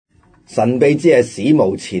神秘之夜史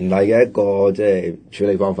無前例嘅一個即係處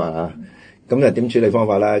理方法啊！咁點處理方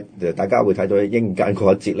法咧？就大家會睇到英間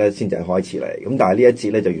嗰一節咧，先至係開始嚟。咁但係呢一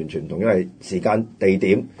節咧就完全唔同，因為時間、地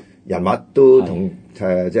點、人物都同即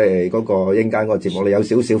係嗰個英間嗰個節目咧有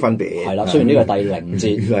少少分別。係啦，雖然呢個第零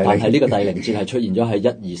節，但係呢個第零節係出現咗喺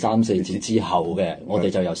1、2、3、4節之後嘅。我哋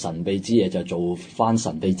就由神秘之夜就做翻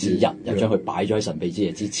神秘之日，又將佢擺咗喺神秘之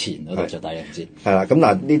夜之前嗰度就第零節。係啦，咁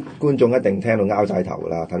嗱啲觀眾一定聽到拗晒頭㗎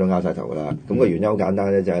啦，睇到拗晒頭㗎啦。咁個原因好簡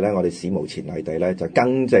單咧，就係咧我哋史無前例地咧就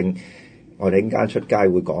更正我哋英間出街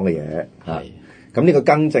會講嘅嘢。係。咁呢個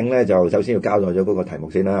更正咧就首先要交代咗嗰個題目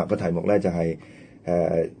先啦。個題目咧就係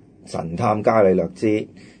神探伽利略之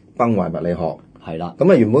崩壞物理學。係啦，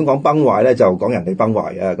咁原本講崩壞咧就講人哋崩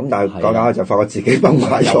壞嘅，咁但係講下就發覺自己崩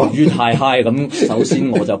壞咗。由於太 high 咁，首先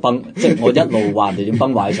我就崩，即係我一路話人哋點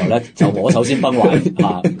崩壞嘅時候咧，就我首先崩壞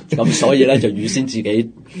啊，咁所以咧就預先自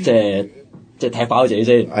己即係踢爆自己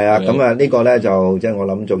先。係啊，咁啊呢個咧就即係我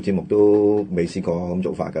諗做節目都未試過咁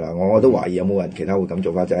做法㗎啦。我都懷疑有冇人其他會咁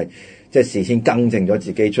做法，就係即係事先更正咗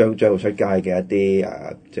自己將會出街嘅一啲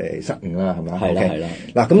即係失誤啦，係咪？係啦係啦。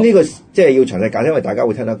嗱，咁呢個即係要詳細解釋，因為大家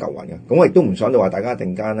會聽得夠暈嘅。咁我亦都唔想到話大家突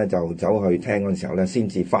然間咧就走去聽嗰陣時候咧，先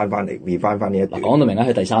至翻嚟 read 翻呢一段。講到明啦，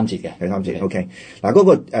係第三節嘅。第三節 OK。嗱，嗰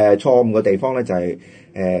個錯誤嘅地方咧就係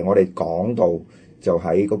我哋講到就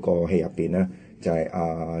喺嗰個戲入邊咧。就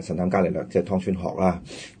係神探伽利略，即係湯川學啦。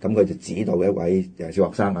咁佢就指導一位小學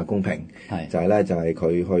生公平，就係咧就係佢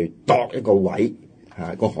去度一個位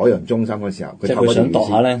個海洋中心嘅時候，即係佢想度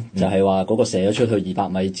下咧，就係話嗰個射咗出去200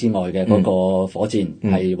米之外嘅嗰個火箭，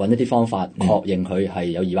係揾一啲方法確認佢係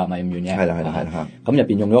有200米咁遠嘅。係啦。咁入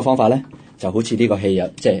邊用咗個方法咧，就好似呢個戲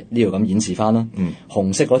即係呢度咁演示翻啦。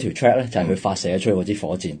紅色嗰條 track 咧就係佢發射出去嗰支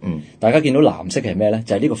火箭。大家見到藍色係咩咧？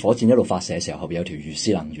就係呢個火箭一路發射嘅時候，後邊有條魚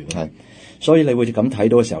絲楞住嘅。所以你會咁睇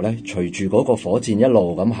到嘅時候咧，隨住嗰個火箭一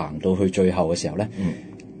路咁行到去最後嘅時候咧，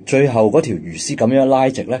最後嗰條魚絲咁樣拉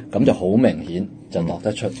直咧，咁就好明顯就度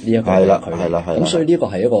得出呢一個距離。係啦。咁所以呢個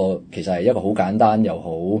係其實係一個好簡單又好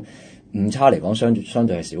誤差嚟講相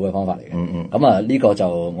對係少嘅方法嚟嘅。咁啊呢個就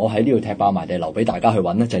我喺呢度踢爆埋地，留俾大家去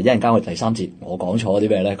揾咧，就係一陣間去第三節我講錯啲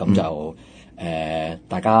咩咧，咁就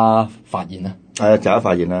大家發現啦。係啊，大家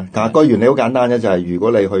發現啦。但係個原理好簡單啫，就係如果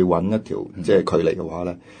你去揾一條即係距離嘅話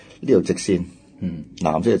咧。呢條直線，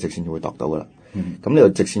藍色嘅直線就會度到噶啦。咁呢條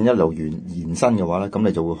直線一路延伸嘅話咧，咁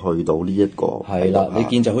你就會去到呢一個。係啦，你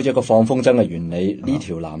見就好似一個放風箏嘅原理，呢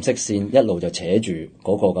條藍色線一路就扯住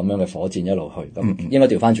嗰個咁樣嘅火箭一路去。咁應該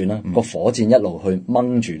調翻轉啦，個火箭一路去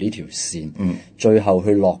掹住呢條線，最後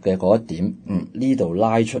去落嘅嗰一點，呢度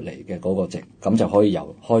拉出嚟嘅嗰個直，咁就可以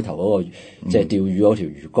由開頭嗰個即係釣魚嗰條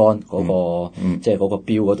魚竿嗰個即係嗰個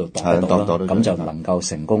標嗰度度到啦。咁就能夠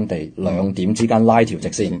成功地兩點之間拉條直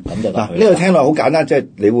線，咁就得。嗱，呢個聽落好簡單，即係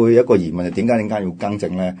你會一個疑問係點解要更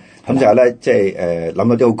正咧？咁就係咧，即係諗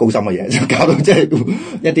到啲好高深嘅嘢，就搞到即係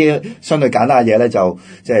一啲相對簡單嘅嘢咧，就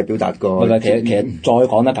即係表達個。其實再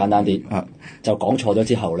講得簡單啲，就講錯咗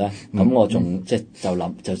之後咧，咁我仲即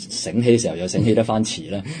係就醒起嘅時候又醒起得翻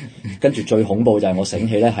遲咧，跟住最恐怖就係我醒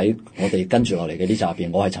起咧喺我哋跟住落嚟嘅呢集入邊，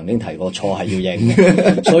我係曾經提過錯係要認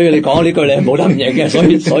嘅，所以你講呢句你係冇得唔認嘅，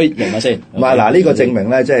所以認下先。唔係嗱，呢個證明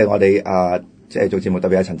咧，即係我哋即係做節目，特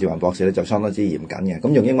別係陳志宏博士咧，就相當之嚴謹嘅。咁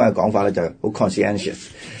用英文嘅講法咧，就好 conscientious。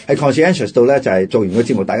喺 conscientious 到咧，就係做完個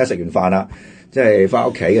節目，大家食完飯啦，即係翻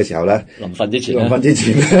屋企嘅時候咧，臨瞓之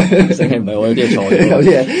前醒起唔係我有啲錯嘅，有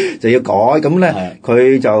啲嘢就要改。咁咧，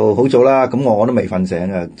佢就好早啦。咁我都未瞓醒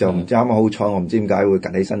嘅，就唔知啱啱好彩，我唔知點解會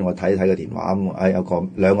趌起身，我睇個電話咁，有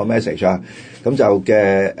兩個 message 啊。咁就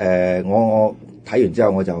我睇完之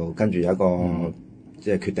後，我就跟住有一個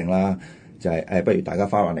即係決定啦。就係不如大家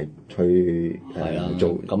翻返嚟去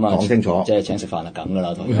做講清楚，即係請食飯啦，咁噶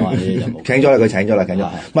啦，同佢話啲任務請咗啦，佢請咗啦。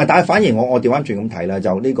唔係，但係反而我調翻轉咁睇啦，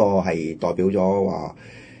就呢個係代表咗話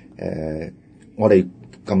我哋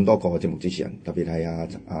咁多個節目主持人，特別係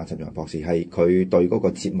阿陳志宏博士，係佢對嗰個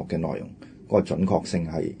節目嘅內容嗰個準確性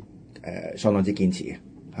係相當之堅持嘅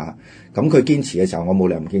嚇。咁佢堅持嘅時候，我冇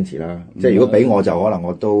理由唔堅持啦。即係如果俾我就可能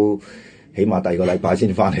我都。起碼第二個禮拜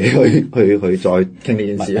先翻嚟去再傾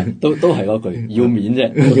呢件事。都係嗰句要面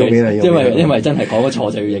啫，要面啊！因為真係講咗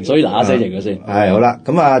錯就要認，所以嗱聲認咗先。係好啦，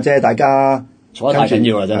咁即係大家錯得太緊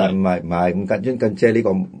要啦，真係。唔係咁跟即係呢個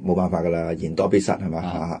冇辦法噶啦，言多必失係嘛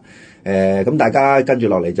嚇。咁大家跟住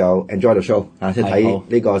落嚟就 enjoy the show 即係睇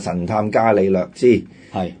呢個神探伽利略之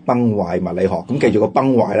崩壞物理學。咁記住個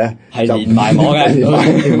崩壞咧係連埋我嘅，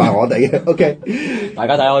連埋我哋嘅。OK， 大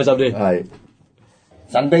家睇開心啲。係。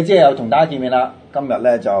神秘之夜又同大家見面啦！今日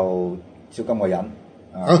咧就少金個人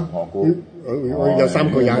我估我有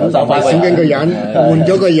3個人，少金個人，換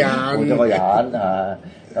咗個人，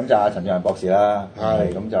咁就阿陳志宏博士啦。係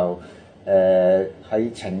咁就係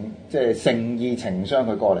即係誠意情商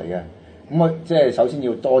佢過嚟嘅。咁我即係首先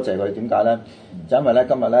要多謝佢，點解咧？就因為咧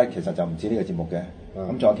今日咧其實就唔止呢個節目嘅，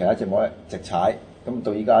咁仲有其他節目咧直踩，咁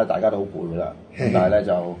到依家大家都好攰啦。咁但係咧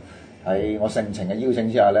就喺我盛情嘅邀請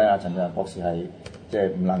之下咧，阿陳振博士係即係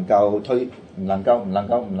唔能夠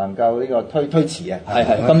呢個推遲啊！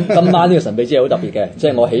係今晚呢個神秘之夜好特別嘅，即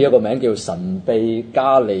係我起咗個名叫神秘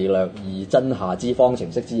伽利略二真夏之方程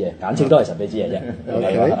式之夜，簡稱都係神秘之夜啫。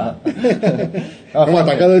咁啊，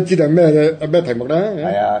大家都知道咩題目啦？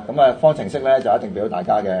係啊，咁啊方程式咧就一定俾到大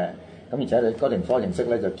家嘅。咁而且你嗰條方程式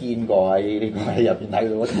咧就堅過喺呢個戲入邊睇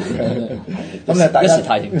到嗰條嘅。咁咧大家一時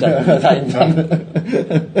太認真，太認真。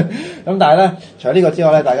咁但係咧，除咗呢個之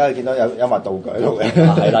外咧，大家會見到有物道具喺度嘅。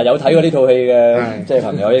係啦，有睇過呢套戲嘅即係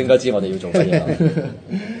朋友應該知我哋要做乜嘢啦。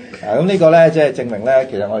咁呢個咧即係證明咧，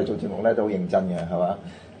其實我哋做節目咧都好認真嘅，係嘛？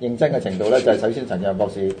認真嘅程度咧，就係首先陳振博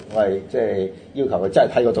士，我係即係要求佢真係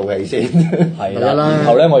睇嗰套戲先。係啦，然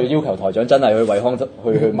後咧我要求台長真係去惠康去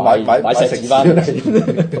買石屎翻嚟。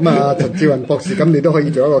咁啊，陳志雲博士，咁你都可以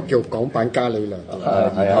做一個叫港版伽利略。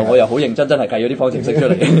係啊，我又好認真係計咗啲方程式出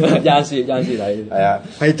嚟，一陣先睇。係啊，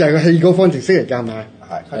係就係個戲嗰方程式嚟㗎，係咪？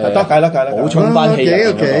係得計啦，補充翻戲。幾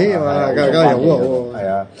哇，梗係好喎。係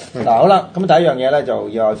啊，嗱好啦，咁第一樣嘢咧就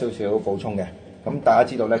要有少少補充嘅。咁大家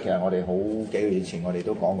知道咧，其實我哋好幾個月前我哋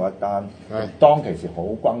都講過一單當其時好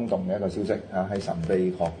轟動嘅一個消息啊，喺神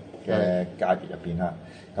秘學嘅界別入邊啊。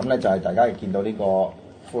咁咧就係大家見到呢個骷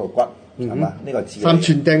髏骨係嘛？呢個字三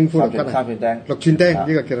寸釘骷髏骨，三寸釘六寸釘呢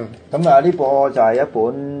個叫做。咁啊，呢個就係一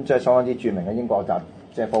本即係相當之著名嘅英國雜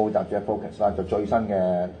即係科學雜誌 Focus 啦，就最新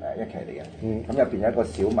嘅一期嚟嘅。咁入邊有一個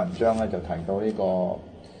小文章咧，就提到呢個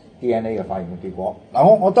DNA 嘅化驗嘅結果。嗱，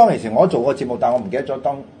我當其時我做過節目，但係我唔記得咗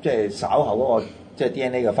即係稍後嗰個即係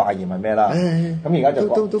DNA 嘅化驗係咩啦。咁而家就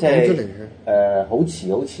都講出嚟嘅。好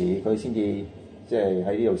遲佢先至即係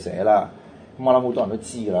喺呢度寫啦。咁我諗好多人都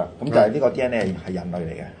知㗎啦。咁就係呢個 DNA 係人類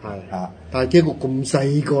嚟嘅。係嚇。但係一個咁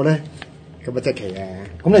細個咧，咁啊即奇啊！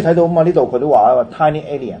咁你睇到嘛？呢度佢都話 Tiny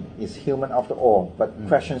alien is human after all, but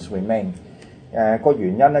questions remain。個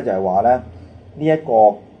原因咧就係話咧，呢一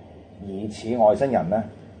個疑似外星人咧。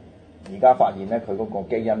而家發現咧，佢嗰個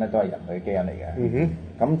基因咧都係人類嘅基因嚟嘅。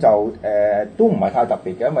咁就都唔係太特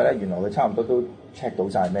別嘅，因為咧原來佢差唔多都 check 到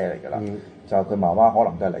晒咩嚟㗎啦。就佢媽媽可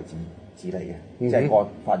能都係嚟自智利嘅，即係個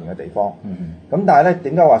發現嘅地方。咁但係咧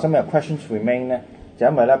點解話身邊有 questions remain 咧？就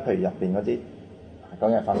因為咧，譬如入邊嗰啲究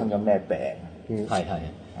竟係發生咗咩病？係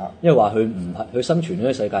因為話佢唔係佢生存呢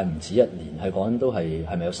個世界唔止一年，係講都係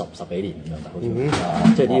咪有十幾年咁樣？好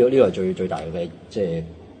似即係呢個係最大嘅即係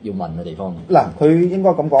要問嘅地方。嗱，佢應該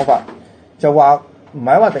咁講法。就話唔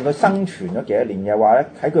係話定佢生存咗幾多年嘅話咧，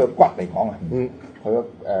喺佢個骨嚟講啊，佢個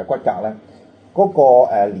骨骼咧，嗰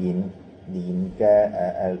個年嘅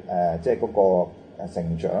即係嗰個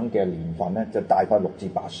成長嘅年份咧，就大概6至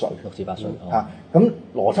8歲。6至8歲嚇，咁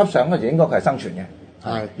邏輯上咧就應該佢係生存嘅。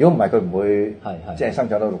係，如果唔係佢唔會即係生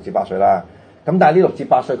長到6至8歲啦。咁但係呢6至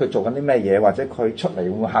8歲佢做緊啲咩嘢，或者佢出嚟會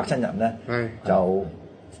唔會嚇親人咧？就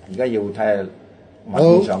而家要睇下。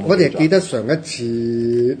我哋記得上一次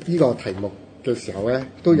呢個題目嘅時候咧，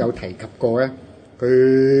都有提及過咧，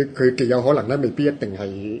佢極有可能咧，未必一定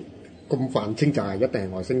係咁泛稱，就係一定係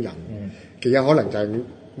外星人。極有可能就係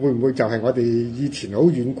會唔會就係我哋以前好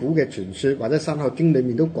遠古嘅傳說，或者《山海經》裏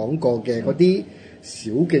面都講過嘅嗰啲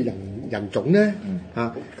小嘅人種咧。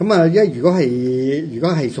咁啊，因為如果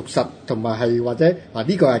係屬實，同埋係或者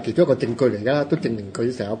呢個係其中一個證據嚟㗎啦，都證明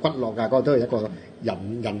佢成個骨骼啊，嗰個都係一個人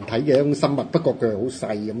體嘅一種生物，不過佢係好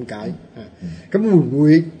細咁解。咁會唔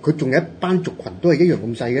會佢仲有一班族群都係一樣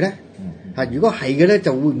咁細嘅咧？如果係嘅咧，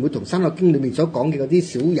就會唔會同《山海經》裏面所講嘅嗰啲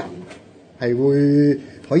小人係會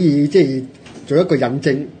可以即係做一個印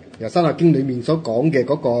證？由《山海經》裏面所講嘅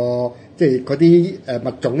嗰個即係嗰啲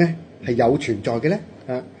物種咧係有存在嘅咧？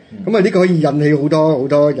咁呢個可以引起好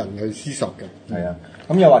多人去思索嘅。係啊，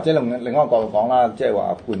咁又或者另一個角度講啦，即係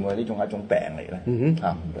話會唔會呢種係一種病嚟咧？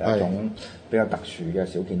一種比較特殊嘅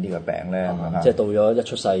少見啲嘅病咧，即係到咗一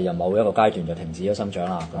出世又某一個階段就停止咗生長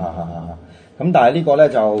啦。咁但係呢個咧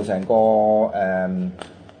就成個嗰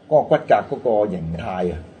個骨骼嗰個形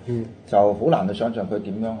態啊，就好難去想像佢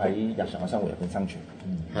點樣喺日常嘅生活入邊生存。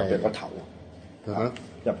特別個頭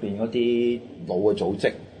入邊嗰啲腦嘅組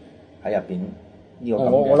織喺入邊。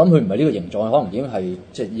我諗佢唔係呢個形狀，可能已經係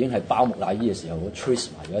即係已經係包木乃伊嘅時候 twist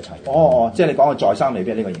埋咗一齊。即係你講嘅在生未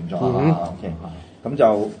必係呢個形狀。OK，咁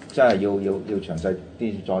就真係要詳細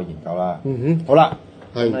啲再研究啦。好啦，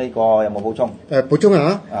咁呢個有冇補充？補充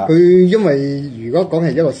下，佢因為如果講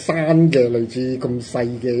係一個山嘅類似咁細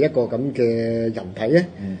嘅一個咁嘅人體咧，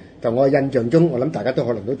就我印象中，我諗大家都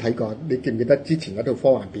可能都睇過。你記唔記得之前嗰套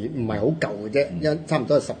科幻片？唔係好舊嘅啫，差唔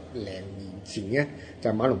多係10零年前嘅，就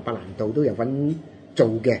馬龍白蘭度都有份做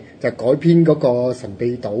嘅，就改編嗰個神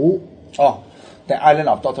秘島。The Island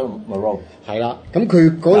of Dr. Moreau 係啦，咁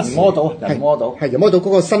佢嗰時人魔島係人魔島嗰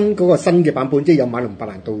個新嘅版本，即係有馬龍白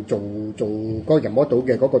蘭度做嗰個人魔島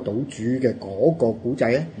嘅嗰個島主嘅嗰個古仔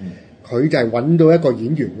咧，佢就係揾到一個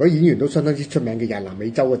演員，嗰演員都相當之出名嘅，又係南美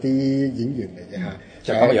洲嗰啲演員嚟嘅嚇。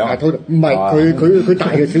就咁樣唔係佢大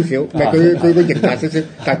嘅少少，唔係佢個型大少少，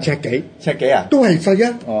但係尺幾啊？都係細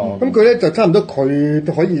啊！咁佢咧就差唔多，佢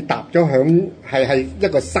都可以搭咗響係一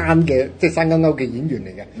個山嘅，即係山勾勾嘅演員嚟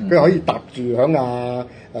嘅。佢可以搭住響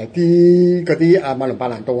啲嗰啲馬龍白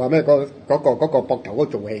蘭度啊咩嗰個膊頭嗰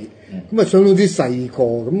做戲，咁啊相當之細個，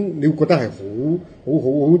咁你會覺得係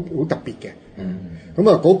好特別嘅。咁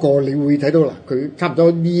啊嗰個你會睇到嗱，佢差唔多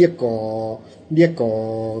呢一個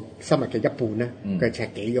生物嘅一半咧，佢係尺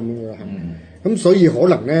幾咁樣嘅。咁所以可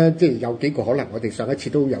能咧，即係有幾個可能，我哋上一次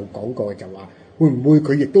都有講過，就話會唔會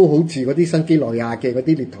佢亦都好似嗰啲新幾內亞嘅嗰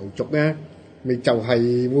啲獵頭族咧，咪就係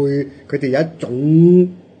會佢哋有一種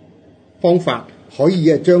方法可以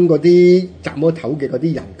將嗰啲斬咗頭嘅嗰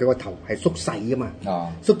啲人，佢個頭係縮細噶嘛，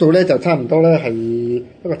縮到咧就差唔多咧係一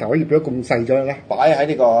個頭可以變咗咁細咗咧，擺喺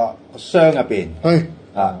呢個箱入邊。係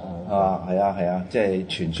啊，即係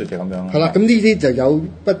傳說嘅咁樣。係啦，咁呢啲就有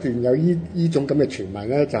不斷有呢種咁嘅傳聞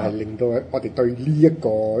咧，就係令到我哋對呢一個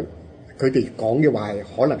佢哋講嘅話係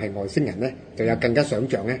可能係外星人咧，就有更加想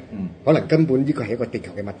像咧。可能根本呢個係一個地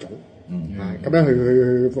球嘅物種。咁樣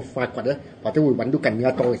去發掘咧，或者會揾到更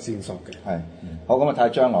加多嘅線索嘅。係。好，咁啊睇下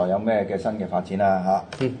將來有咩嘅新嘅發展啦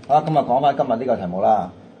嚇。好，咁啊講翻今日呢個題目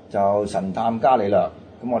啦，就神探伽利略。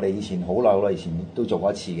咁我哋以前好耐以前都做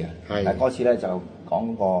過一次嘅。係。嗰次咧就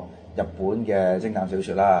講個日本嘅偵探小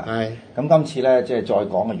説啦，咁今次咧即係再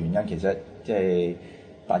講嘅原因，其實即係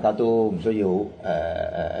大家都唔需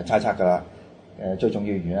要猜測㗎啦。最重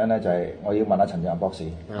要嘅原因咧就係我要問下陳志宏博士，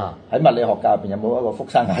喺物理學界入邊有冇一個福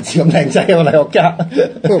山雅治咁靚仔嘅物理學家？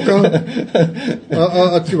科學家，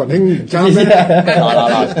阿志雲兄唔爭咩？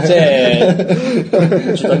嗱，即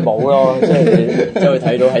係絕對冇咯，即係會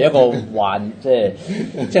睇到係一個即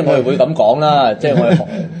係我哋會咁講啦，即係我哋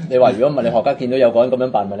你話如果物理學家見到有個人咁樣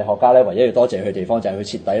扮物理學家咧，唯一要多謝佢地方就係佢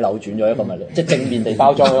徹底扭轉咗一個物理，即係正面地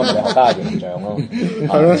包裝咗物理學家嘅形象咯。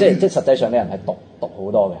即係實際上呢人係讀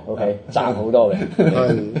好多嘅 ，OK， 賺好多嘅。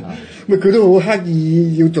係，咪佢都好刻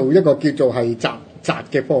意要做一個叫做係宅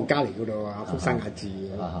嘅科學家嚟㗎咯喎，福山雅治。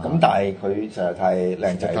咁但係佢實在太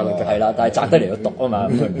靚仔啦，係啦，但係宅得嚟要讀啊嘛，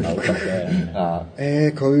咁佢唔係好讀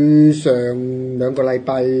嘅。佢上2個禮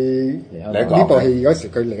拜呢部戲嗰時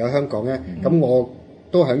佢嚟咗香港咧，咁我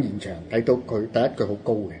都喺現場睇到佢第一句好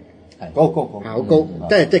高嘅，高，好高，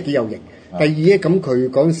即係幾有型。第二咧，咁佢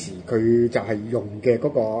嗰陣時佢就係用嘅嗰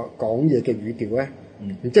個講嘢嘅語調咧。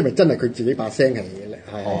即係咪真係佢自己把聲係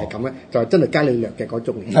咁咧？就係真係伽利略嘅嗰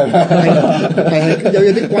種嚟。係有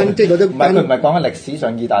啲關，即係嗰啲。唔係佢唔係講緊歷史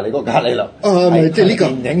上意大利嗰個伽利略。咪即係呢個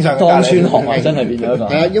電影上當村學係真係變咗一個。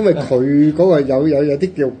係啊，因為佢嗰個有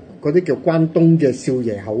啲叫關東嘅少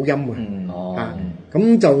爺口音啊。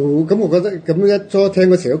咁我覺得咁一初聽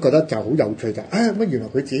嗰時都覺得就好有趣就乜原來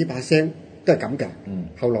佢自己把聲都係咁㗎。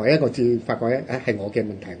後來咧我至發覺咧係我嘅問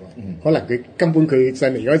題喎。可能佢根本佢上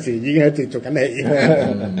嚟嗰時已經喺度做緊戲。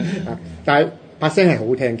但係把聲係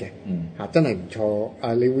好聽嘅。真係唔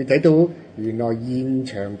錯。你會睇到原來現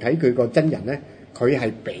場睇佢個真人咧，佢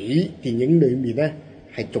係比電影裡面咧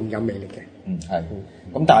係仲有魅力嘅。係。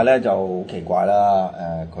咁但係咧就好奇怪啦。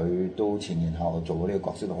佢都前年後做過呢個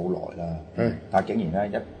角色都好耐啦。但係竟然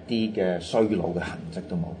咧一啲嘅衰老嘅痕跡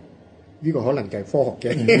都冇。呢個可能就係科學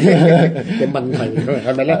嘅問題，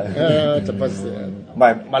係咪咧？就不是。唔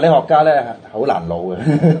係物理學家咧，好難老嘅。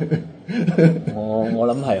我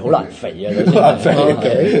諗係好難肥啊！好難肥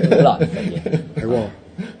嘅，好難肥嘅。係喎，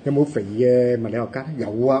有冇肥嘅物理學家？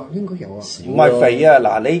有啊，應該有啊。唔係肥啊！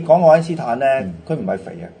嗱，你講愛因斯坦咧，佢唔係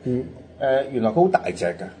肥啊。原來佢好大隻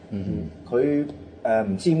㗎。佢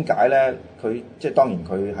唔知點解咧？佢即係當然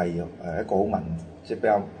佢係一個好即係比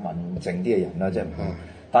較文靜啲嘅人啦，即係。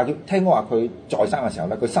但係佢聽講話佢在生嘅時候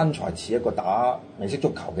咧，佢身材似一個打美式足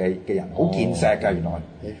球嘅人，好健碩㗎原來。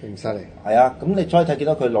咁犀利。係啊，咁你再睇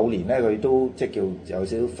到佢老年咧，佢都即係叫有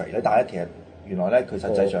少少肥咧，但係其實原來咧佢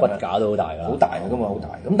實際上骨架都好大㗎。好大嘅，根本好大。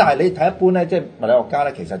咁但係你睇一般咧，即係物理學家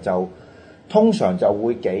咧，其實就通常就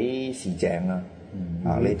會幾市正啦。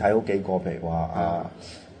你睇好幾個，譬如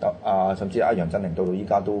話甚至阿楊振寧到依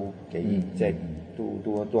家都幾即係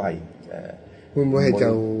都係會唔會係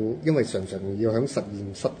就因為常常要喺實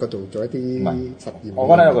驗室嗰度做一啲實驗？我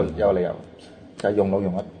覺得有個理由，就係用腦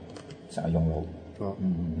用得成日用腦。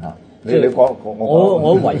你講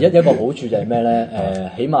我唯一一個好處就係咩咧？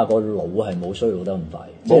起碼個腦係冇衰老得咁快。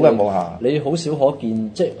冇下。你好少可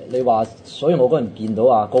見，即係你話，所以我嗰陣見到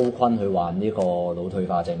阿高坤去患呢個腦退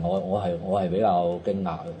化症，我係比較驚訝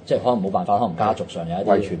嘅。即係可能冇辦法，可能家族上有一啲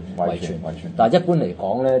遺傳。但係一般嚟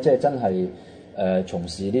講咧，即係真係從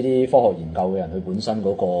事呢啲科學研究嘅人，佢本身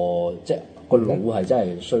嗰個即係個腦係真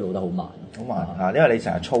係衰老得好慢。好慢嚇，因為你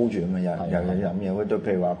成日操住咁嘅又諗嘢，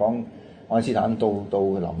譬如話講。愛因斯坦到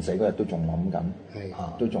臨死嗰日都仲諗緊，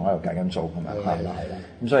都仲喺度計緊數，係咪？係啦。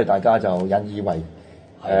咁所以大家就引以為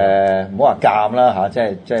唔好話鑑啦嚇，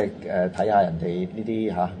即係睇下人哋呢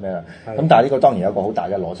啲嚇咩啦。咁但係呢個當然有個好大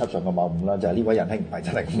嘅邏輯上嘅謬誤啦，就係呢位仁兄唔係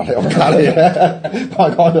真係咁賣學家嚟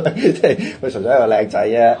嘅，講到即係佢純粹係一個靚仔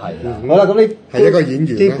啫。好啦，咁呢係一個演員，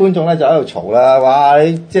啲觀眾咧就喺度嘈啦，哇！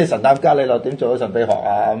你即係神探伽利略點做到神秘學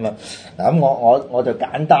啊咁啊？嗱咁我就好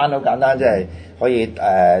簡單，即係。可以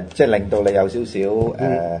即係令到你有少少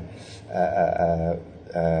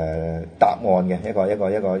答案嘅一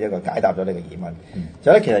個解答咗你嘅疑問。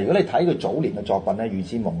就咧，其實如果你睇佢早年嘅作品咧，《預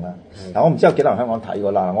知夢》啦，嗱我唔知有幾多人香港睇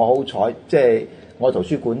過啦。我好彩，即係我圖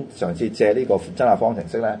書館嘗試借呢個真實方程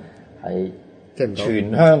式咧，係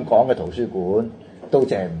全香港嘅圖書館都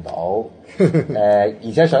借唔到。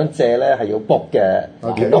而且想借咧係要 book 嘅，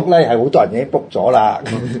而 book 咧係好多人已經 book 咗啦。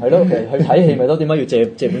係咯，其實去睇戲咪都點解要借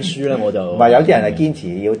本書咧？我就唔係有啲人係堅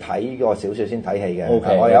持要睇個小説先睇戲嘅。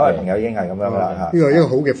我有一位朋友已經係咁樣啦嚇。呢個一個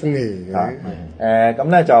好嘅風氣嚟嘅。咁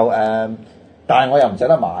咧就但係我又唔捨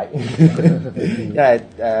得買，因為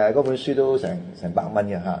嗰本書都成百蚊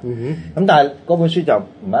嘅嚇。咁但係嗰本書就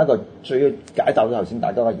唔係一個最要解答到頭先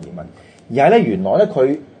大家嘅疑問，而係咧原來咧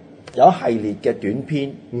佢有一系列嘅短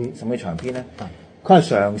篇，甚至長篇咧，佢係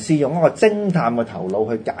嘗試用一個偵探嘅頭腦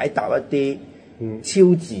去解答一啲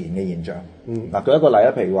超自然嘅現象。嗱，舉一個例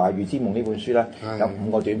啦，譬如話《預知夢》呢本書咧，有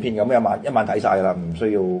5個短篇咁，一晚睇晒㗎啦，唔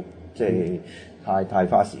需要即係太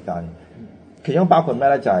花時間。其中包括咩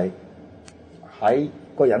咧？就係喺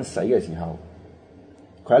個人死嘅時候，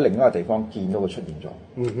佢喺另一個地方見到佢出現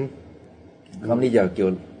咗。咁呢就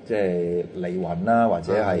叫即係離魂啦，或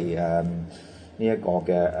者係呢一個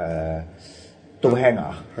嘅刀輕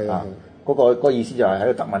啊，嗰個意思就係喺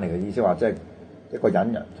個德文嚟嘅意思，話即係一個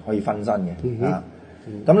人可以分身嘅啊。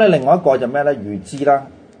咁咧另外一個就咩咧？預知啦，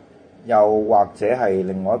又或者係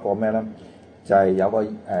另外一個咩咧？就係有個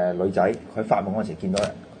女仔，佢發夢嗰時見到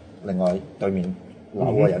人，另外對面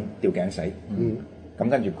嗰個人吊頸死，咁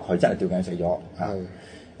跟住佢真係吊頸死咗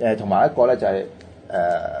啊。同埋一個咧就係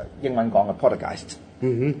英文講嘅 poltergeist，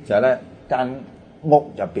就係咧間屋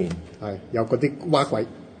入邊係有嗰啲蛙鬼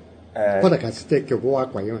，poltergeist即係叫嗰蛙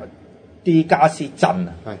鬼啊嘛，啲家私震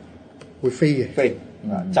啊，係會飛嘅，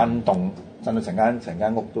震動，震到成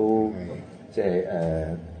間屋都即係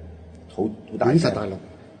好大聲。實大陸。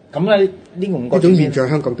咁咧呢5個種現象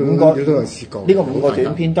香港都有試過。呢個5個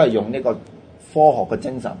短篇都係用呢個科學嘅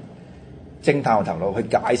精神、偵探嘅頭腦去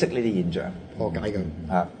解釋呢啲現象，破解佢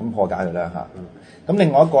嚇，咁破解佢啦嚇。咁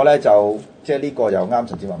另外一個咧就即係呢個又啱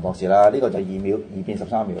陳志宏博士啦，呢個就2變13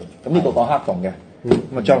秒。咁呢個講黑洞嘅，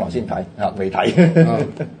咁啊將來先睇嚇，未睇。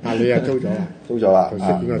你又租咗啦？租咗啦。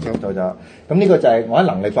邊個租咗？咁呢個就係我喺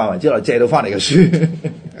能力範圍之內借到翻嚟嘅書。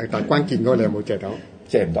但係關鍵嗰個你有冇借到？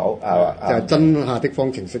借唔到係嘛？就係真下的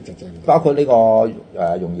方程式就借唔到。包括呢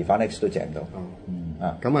個容易反 X 都借唔到。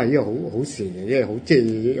咁啊，呢個好事嘅，因為即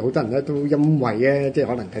係好多人咧都因為咧，即係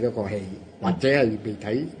可能睇到個戲，或者係未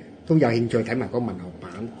睇，都有興趣睇埋個文學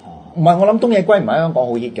版。唔係，我諗東野圭吾唔喺香港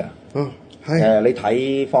好 hit 㗎。你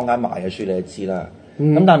睇坊間賣嘅書你就知啦。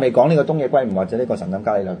咁但係未講呢個東野圭吾或者呢個神探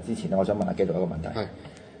伽利略之前咧，我想問下紀陶一個問題。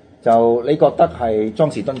就你覺得係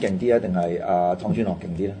莊士敦勁啲啊，定係湯川學勁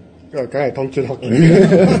啲咧？梗係湯川學勁啲，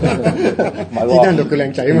唔係喎，只單獨佢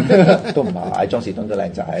靚仔啊嘛，都唔係，莊士敦都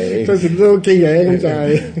靚仔，莊士敦都 OK 嘅，咁就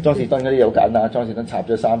係莊士敦嗰啲好簡單，莊士敦插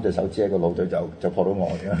咗3隻手指喺個腦度就破到我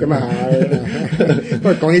嘅。咁啊係，不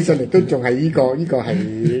過講起上嚟都仲係呢個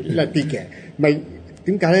係叻啲嘅，咪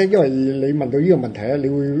點解咧？因為你問到呢個問題咧，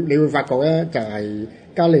你會發覺咧，就係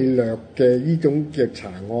伽利略嘅呢種嘅查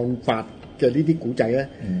案法嘅呢啲古仔咧，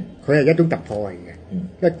佢係一種突破嚟嘅。因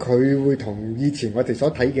為佢會同以前我哋所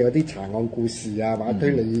睇嘅嗰啲查案故事啊，或者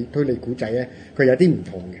推理古仔咧，佢有啲唔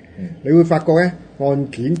同嘅。你會發覺咧，案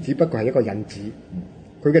件只不過係一個引子，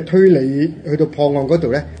佢嘅推理去到破案嗰度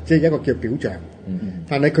咧，即係一個叫表象。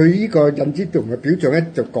但係佢呢個引子同埋表象咧，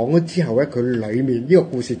就講咗之後咧，佢裡面呢個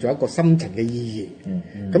故事仲有一個深層嘅意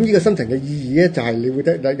義。咁呢個深層嘅意義咧，就係你會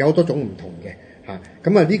得有好多種唔同嘅。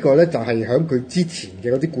咁啊呢個咧就係喺佢之前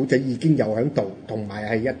嘅嗰啲古仔已經有喺度，同埋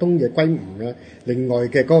係東野圭吾咧，另外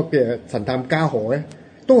嘅嗰個嘅神探伽河咧，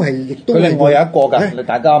都係亦都。佢另外有一個㗎，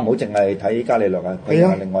大家唔好淨係睇伽利略啊，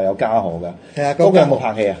佢另外有伽河㗎。係啊，嗰個有冇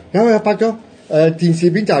拍戲啊？有拍咗。電視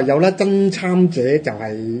片就有啦，真參者就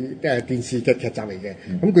係電視嘅劇集嚟嘅。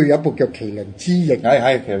咁佢有一部叫《麒麟之翼》，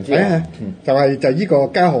係麒麟之翼，就呢個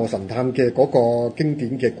伽河神探嘅嗰個經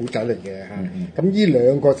典嘅古仔嚟嘅嚇。咁呢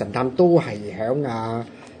兩個神探都係喺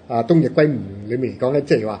東野圭吾裏面嚟講咧，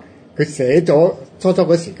即係話佢寫咗初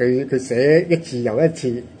嗰時，佢寫一次又一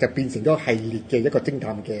次，就變成咗系列嘅一個偵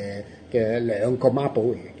探嘅兩個孖寶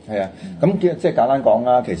嚟嘅。係啊，咁即係簡單講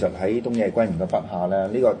啦，其實喺東野圭吾嘅筆下咧，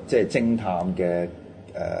呢個即係偵探嘅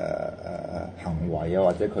行為啊，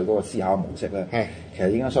或者佢嗰個思考模式咧，其實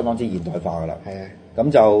已經相當之現代化㗎啦。係啊，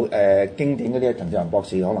咁就經典嗰啲陳志宏博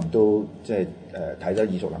士可能都即係睇得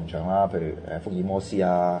耳熟能詳啦，譬如福爾摩斯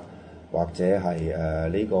啊，或者係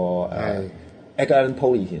呢個Edgar Allan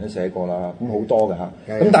Poe 以前都寫過啦，咁好多㗎嚇。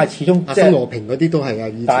咁但係始終阿新羅平嗰啲都係啊，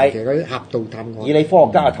以前嘅嗰啲俠盜探案。以你科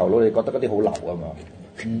學家嘅頭腦，你覺得嗰啲好流啊嘛？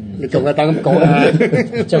你仲係等咁講啊？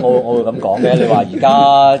即係我會咁講嘅。你話而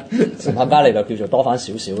家神探伽利略叫做多翻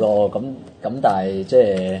少少咯，咁但係即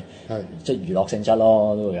係娛樂性質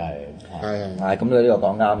咯，都會係。係咁你呢個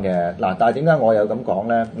講啱嘅。嗱，但係點解我有咁講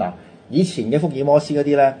咧？嗱，以前嘅福爾摩斯嗰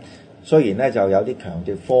啲咧，雖然咧就有啲強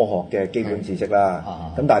調科學嘅基本知識啦，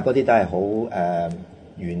咁但係嗰啲都係好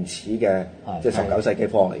原始嘅，即係19世紀科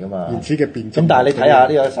學嚟噶嘛。原始嘅辯證。咁但係你睇下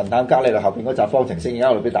呢個神探伽利略後邊嗰集方程式，而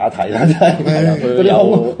家我哋俾大家睇啦，真係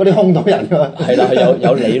嗰啲空到人㗎嘛。係啦，佢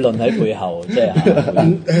有理論喺背後，即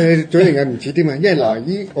係最令人唔似添啊！因為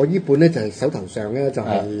嗱，我呢本咧就係手頭上咧就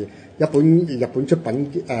係一本日本出版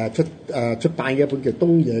出版嘅一本叫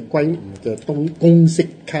東野圭吾嘅公式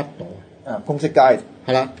卡度公式街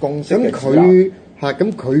係啦，公式嘅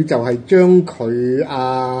咁佢就係將佢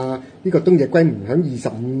呢個東野圭吾喺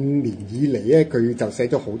25年以嚟咧，佢就寫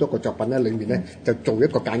咗好多個作品咧，裏面咧就做一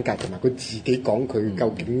個簡介，同埋佢自己講佢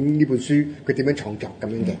究竟呢本書佢點樣創作咁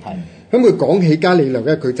樣嘅。咁佢講起伽利略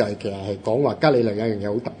咧，佢就其實係講話伽利略有一樣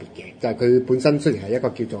嘢好特別嘅，就係佢本身雖然係一個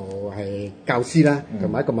叫做係教師啦，同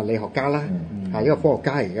埋一個物理學家啦，係一個科學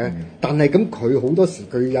家嚟嘅，但係咁佢好多時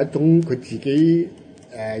佢有一種佢自己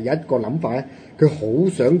有一個諗法咧，佢好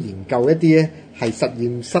想研究一啲咧係實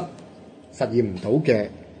驗室實驗唔到嘅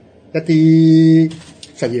一啲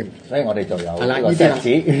實驗，所以我哋就有呢個石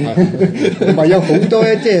子，同埋有好多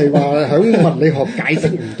咧，即係話響物理學解釋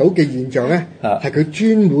唔到嘅現象咧，係佢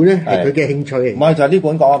專門咧係佢嘅興趣嚟。唔係就係呢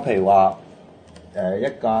本講，譬如話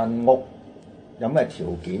一間屋有咩條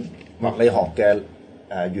件，物理學嘅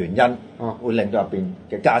原因會令到入邊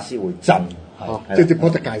嘅傢俬會震，即係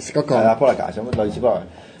poltergeist 嗰個。係啦 poltergeist 咁類似 poltergeist。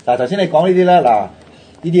但係頭先你講呢啲咧，嗱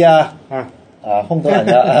呢啲空到人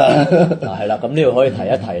㗎。係啦，咁呢度可以提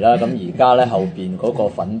一提啦。咁而家咧後邊嗰個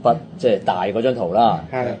粉筆，即係大嗰張圖啦，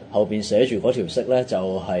後邊寫住嗰條式咧，就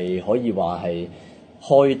係可以話係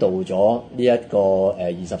開導咗呢一個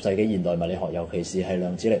20世紀現代物理學，尤其是係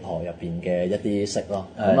量子力學入邊嘅一啲式咯。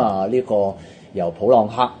咁呢個由普朗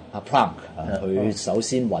克Planck 佢首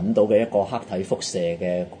先揾到嘅一個黑體輻射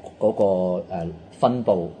嘅嗰個分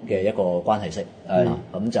佈嘅一個關係式，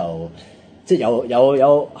咁就即係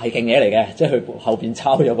有係勁嘢嚟嘅，即係佢後邊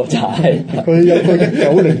抄咗個就係佢有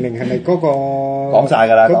個1900係咪嗰個講晒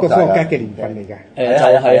㗎啦，嗰個科學家嘅年份嚟嘅？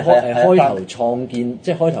就係開頭創建，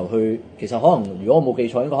即係開頭去，其實可能如果我冇記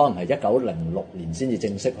錯，應該可能係1906年先至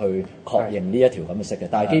正式去確認呢一條咁嘅式嘅，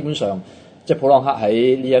但係基本上。即係普朗克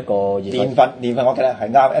喺呢一個年份我記得係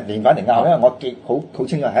啱，年份定啱，因為我記好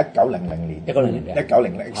清楚係1900年，1900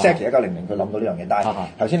 佢諗到呢樣嘢。但係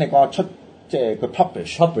頭先你講出即係佢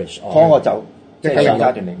publish 嗰個就即係上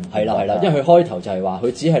階段嚟。係啦，因為佢開頭就係話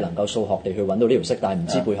佢只係能夠數學地去揾到呢條式，但係唔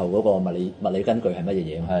知背後嗰個物理根據係乜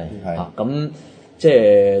嘢嘢。係咁即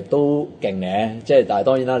係都勁嘅，即係但係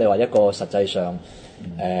當然啦，你話一個實際上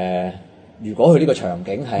如果佢呢個場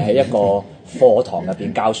景係喺一個課堂入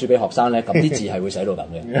邊教書俾學生咧，咁啲字係會寫到咁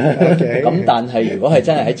嘅。咁但係如果係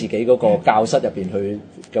真係喺自己嗰個教室入邊去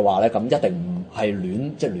嘅話咧，咁一定唔係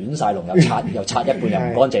亂晒龍，又擦一半又唔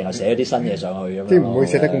乾淨，又寫啲新嘢上去咁樣。即係唔會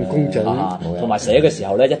寫得咁工整。同埋寫嘅時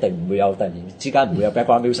候咧，一定唔會有突然之間唔會有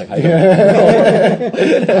background music 喺度。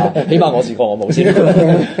起碼我試過，我冇先。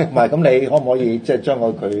唔係咁，你可唔可以即係將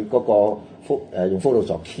佢嗰個用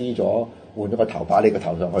Photoshop key 咗？換咗個頭擺你個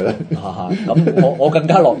頭上去啦。咁我更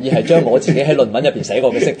加樂意係將我自己喺論文入邊寫過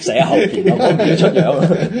嘅式寫喺後邊，我唔要出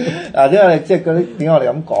樣。即係嗰啲點解我哋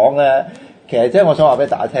咁講咧？其實即係我想話俾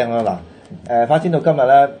大家聽啦。嗱，發展到今日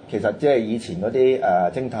咧，其實即係以前嗰啲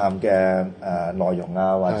偵探嘅內容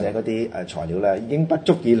啊，或者嗰啲材料咧，已經不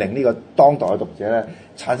足以令呢個當代嘅讀者咧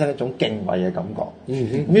產生一種敬畏嘅感覺。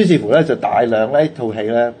於是乎咧，就大量呢套戲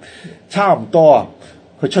咧，差唔多啊。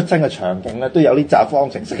佢出身嘅場景咧，都有啲雜方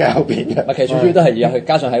程式喺後邊嘅。其實最主要都係要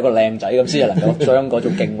加上係一個靚仔咁，先係能夠將嗰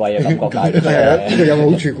種敬畏嘅感覺帶出嚟。係啊，呢個有好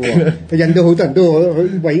處嘅喎。佢引到好多人都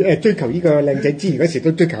為追求呢個靚仔之餘，嗰時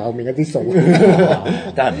都追求後面嗰啲數。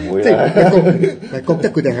梗係唔會啦。即係覺得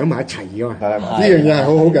佢哋喺埋一齊㗎嘛。呢樣嘢係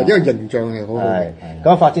好好嘅，因為形象係好好嘅。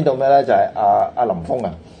咁發展到咩咧？就係阿林峰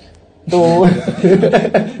啊。都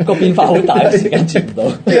個變化好大，時間接唔到，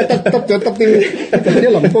即係得啲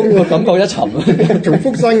林峰喎，感覺一沉。從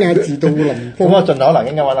福山雅治到林峰，咁我盡可能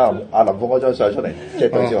應該揾阿林峰嗰張相出嚟，即係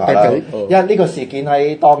對照下啦。因為呢個事件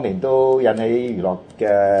喺當年都引起娛樂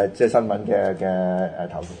嘅即係新聞嘅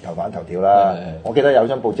頭版頭條啦。我記得有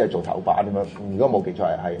張報紙係做頭版咁樣，如果冇記錯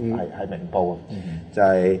係明報，就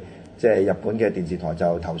係。即係日本嘅電視台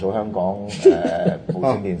就投訴香港無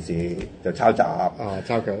線電視就抄襲，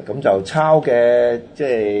抄嘅，咁就抄嘅即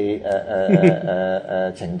係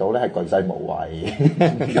程度咧係巨細無遺，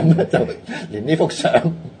咁就連呢幅相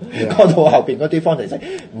嗰度後邊嗰啲方程式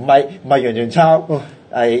唔係完全抄，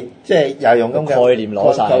係即係又係用咁嘅概念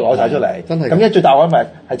攞晒出嚟，真係咁一最大鑊咪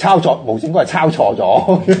係抄錯，無線哥係抄錯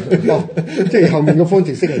咗，即係後面個方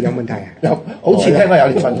程式係有問題啊！好似聽講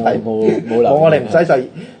有啲問題，冇我哋唔仔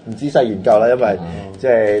細研究啦，因為即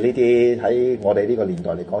係呢啲喺我哋呢個年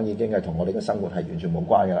代嚟講，已經係同我哋嘅生活係完全冇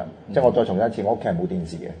關㗎啦。即係我再重申一次，我屋企係冇電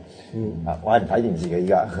視嘅，我係唔睇電視嘅依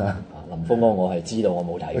家。林峰我係知道，我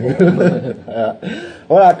冇睇過。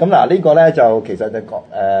好啦，咁嗱呢個咧就其實就講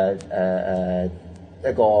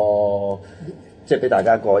一個即係俾大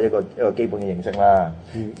家一個基本嘅認識啦，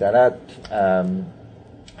就係咧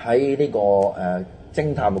喺呢個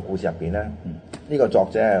偵探嘅故事入邊咧，呢個作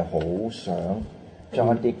者係好想將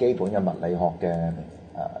一啲基本嘅物理學嘅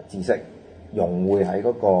知識融匯喺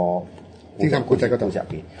嗰個偵探故事入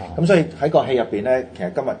邊。咁所以喺個戲入邊咧，其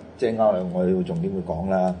實今日即係我哋會重點會講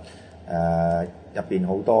啦。入邊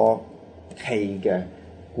好多戲嘅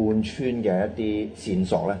貫穿嘅一啲線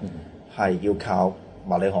索咧，係要靠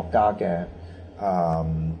物理學家嘅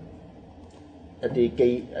一啲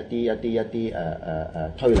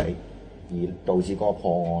推理，而導致嗰個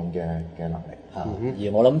破案嘅能力。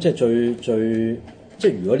而我諗即係最即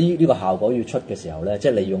係如果呢個效果要出嘅時候咧，即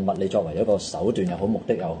係利用物理作為一個手段又好，目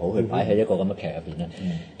的又好，去擺喺一個咁嘅劇入邊咧，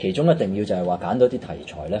其中一定要就係話揀到啲題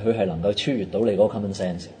材咧，佢係能夠超越到你嗰個 common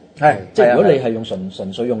sense。即係如果你係用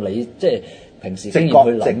純粹用你即係平時經驗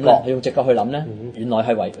去諗咧，用直覺去諗咧，原來唔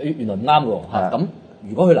啱嘅喎。咁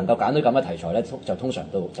如果佢能夠揀到咁嘅題材咧，就通常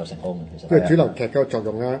都就成功嘅。其實即係主流劇嘅作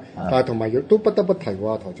用啦。但係同埋亦都不得不提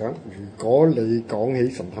喎，台長，如果你講起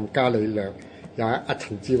神探伽利略，有阿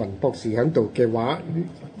陳志雲博士喺度嘅話，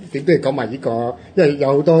亦都係講埋呢個，因為有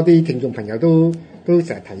好多啲聽眾朋友都成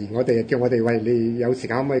日提我哋，叫我哋喂，你有時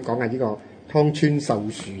間可唔可以講下呢個湯川秀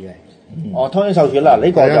樹嘅？湯川秀樹啦，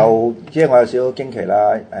呢個就即係我有少少驚奇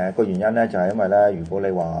啦。個原因咧就係因為咧，如果你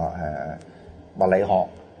話物理學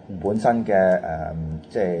本身嘅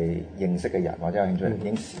即係認識嘅人或者有興趣已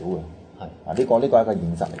經少嘅。呢個係一個現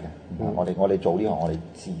實嚟嘅。我哋做呢行我哋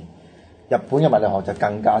知。日本嘅物理學就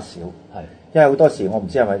更加少，因為好多時我唔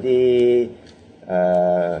知係咪啲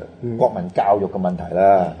國民教育嘅問題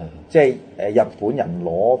啦，即係日本人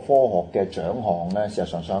攞科學嘅獎項咧，事實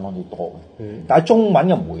上相當之多嘅，但係中文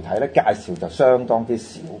嘅媒體咧介紹就相當之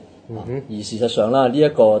少。而事實上啦，呢一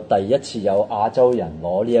個第一次有亞洲人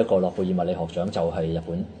攞呢一個諾貝爾物理學獎就係日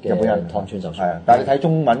本人湯川秀樹。但係你睇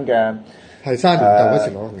中文嘅。係30年代嗰時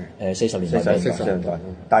攞嘅， 40年代， 40年代，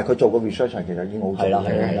但係佢做個 research 其實已經好早。係啦。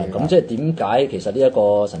咁即係點解其實呢一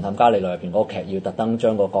個神探伽利略入邊嗰個劇要特登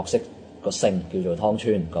將個角色個姓叫做湯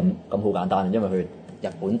川？咁好簡單，因為佢日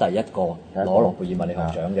本第一個攞諾貝爾物理學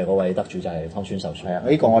獎嘅嗰位得主就係湯川秀樹。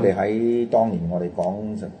呢個我哋喺當年我哋講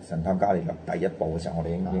神探伽利略第一部嘅時候，我哋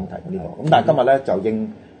已經提過呢個。咁但係今日咧就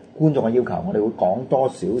應觀眾嘅要求，我哋會講多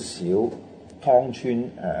少少湯川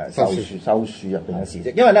秀樹入邊嘅事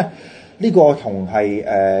蹟，因為咧。呢個同係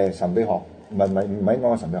神秘學，唔係應該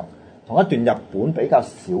講神秘學，同一段日本比較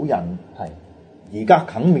少人而家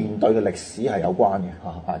肯面對嘅歷史係有關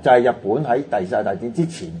嘅。就係日本喺第二次世界大戰之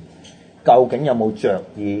前，究竟有冇着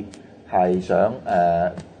意係想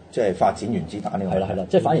即係發展原子彈呢個？係啦，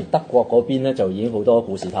即係反而德國嗰邊咧就已經好多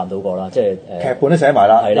故事探討過啦，即係劇本都寫埋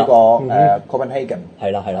啦。呢個Copenhagen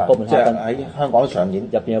係啦，即係喺香港上演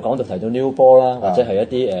入邊有講到提到 New Bohr 啦，或者係一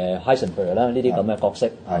啲Heisenberg 啦呢啲咁嘅角色，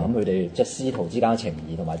咁佢哋即係師徒之間嘅情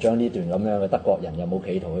誼，同埋將呢段咁樣嘅德國人有冇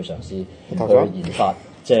企圖去嘗試去研發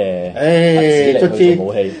即係卒之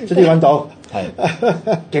武器，卒之揾到。係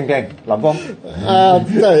勁唔勁？林峰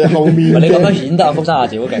即係後面你咁樣顯得阿福山雅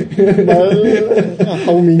治好勁。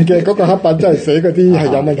後面嘅嗰個黑板真係寫嗰啲係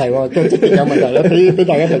有問題喎，都即係有問題啦，俾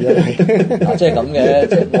大家朋友睇。嗱，即係咁嘅，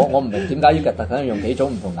即係我唔明點解要特登用幾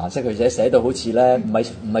種唔同顏色去寫到好似咧，唔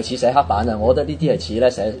係似寫黑板啊！我覺得呢啲係似咧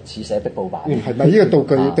似寫壁報板。係咪呢個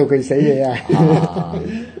道具寫嘢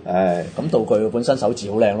啊？咁道具本身手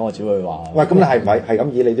字好靚咯，我只會話。喂，咁你係唔係咁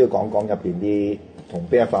以？你都要講入邊啲同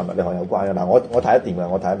邊一塊物理學有關嘅嗱，我睇得掂嘅，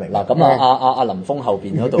我睇得明。嗱，咁阿林峰後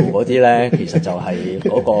邊嗰度嗰啲咧，其實就係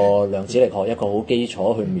嗰個量子力學一個好基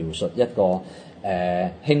礎去描述一個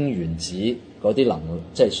氫原子嗰啲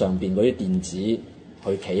即係上邊嗰啲電子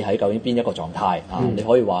去企喺究竟邊一個狀態啊？你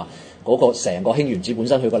可以話嗰個成個氫原子本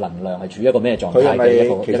身佢個能量係處於一個咩狀態嘅一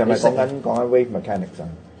個。其實咪講緊 wave mechanics 啊？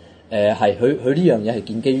係佢呢樣嘢係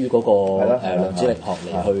建基於嗰個量子力學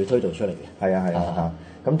嚟去推導出嚟嘅。係啊。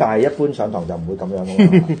咁但係一般上堂就唔會咁樣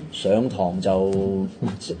㗎嘛。上堂就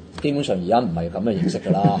基本上而家唔係咁嘅形式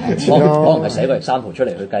㗎啦。可能係寫個example出嚟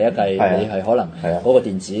去計一計，你係可能嗰個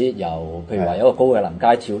電子由譬如話有一個高嘅能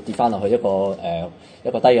階跌翻落去一個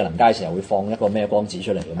低嘅能階嘅時候，會放一個咩光子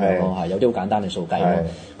出嚟咁樣咯。係有啲好簡單嘅數計。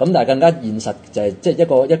咁但係更加現實就係即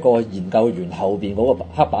係一個研究員後邊嗰個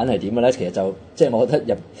黑板係點嘅咧？其實就即係我覺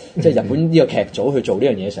得即係日本呢個劇組去做呢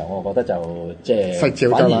樣嘢嘅時候，我覺得就即係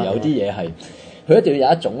反而有啲嘢係。佢一定要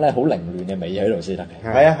有一種咧好凌亂嘅美喺度先得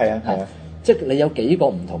嘅。係啊，即係你有幾個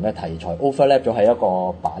唔同嘅題材 overlap 咗喺一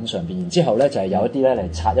個板上邊，然之後咧就係有一啲咧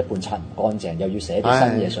嚟擦一半擦唔乾淨，又要寫啲新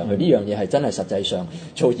嘢上去。呢樣嘢係真係實際上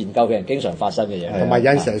做研究嘅人經常發生嘅嘢。同埋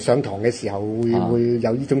有陣時上堂嘅時候會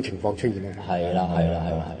有呢種情況出現啊。係啦。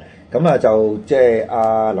咁啊就即係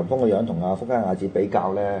阿林峰個樣同阿福山雅治比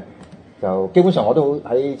較咧，就基本上我都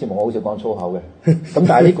喺節目我好少講粗口嘅。咁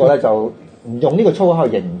但係呢個咧就唔用呢個粗口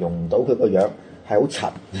去形容唔到佢個樣。係好柒，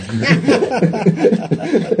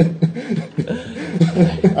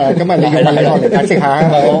咁啊，你係啦，我嚟解釋下。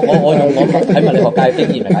我用我喺物理學界嘅經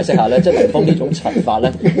驗嚟解釋下咧，即係林峰呢種柒法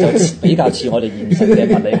咧，就比較似我哋現實嘅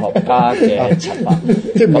物理學家嘅柒法，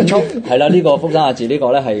即係唔粗。係啦，呢個福山雅治呢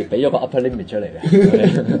個咧係俾咗個 upper limit 出嚟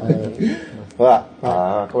嘅。好啦，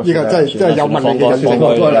呢個真係有物理嘅放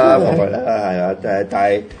開啦，係啊，但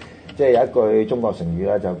係即係有一句中國成語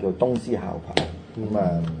咧，就叫東施效顰。咁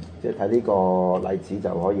即係睇呢個例子就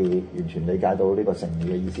可以完全理解到呢個成語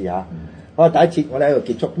嘅意思嚇。好，第一節我哋喺度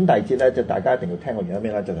結束，咁第二節咧就大家一定要聽個原因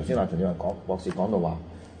咩咧？就頭先話陳志宏博士講到話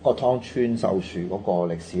嗰個湯川秀樹嗰個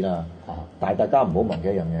歷史啦。但係大家唔好忘記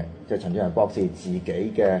一樣嘢，即係陳志宏博士自己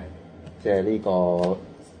嘅即係呢個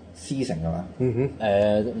師承係嘛？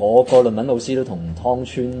我個論文老師都同湯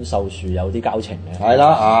川秀樹有啲交情嘅。係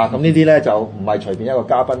啦咁呢啲咧就唔係隨便一個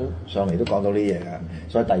嘉賓上嚟都講到呢嘢嘅，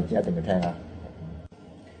所以第二節一定要聽啊！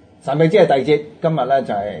神祕之夜第二節，今日咧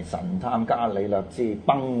就係神探伽利略之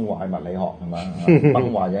崩壞物理學係嘛？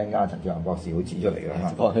崩壞嘅一陣間陳志宏博士會指出嚟㗎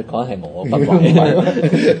嘛？佢講係我崩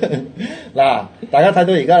壞。嗱，大家睇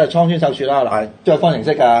到而家就湯川秀樹啦，嗱，都有方程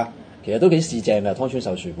式㗎。其實都幾市正嘅，湯川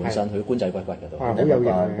秀樹本身佢官仔骨骨嘅都。好有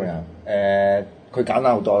型。佢簡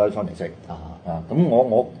單好多啦方程式。咁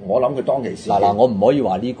我諗佢當其時。嗱，我唔可以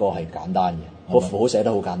話呢個係簡單嘅，個符號寫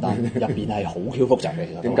得好簡單，入邊係好 Q 複雜嘅。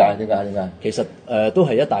其實點解？其實都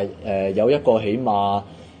係一大有一個起碼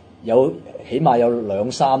有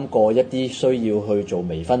2-3個一啲需要去做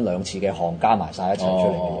微分2次嘅項加埋晒一齊出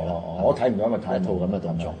嚟嘅嘢咯。我睇唔到，因為睇一套咁嘅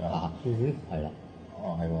動作啊。係啦。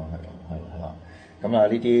係咁呢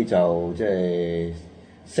啲就即係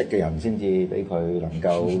識嘅人先至俾佢能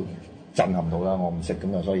夠震撼到啦。我唔識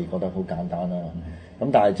咁啊，所以覺得好簡單啦。咁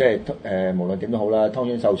但係即係無論點都好啦，湯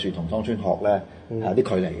川秀樹同湯川學咧係有啲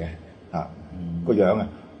距離嘅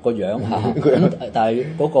個樣啊。咁但係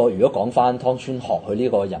嗰個如果講翻湯川學佢呢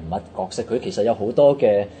個人物角色，佢其實有好多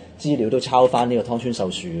嘅資料都抄翻呢個湯川秀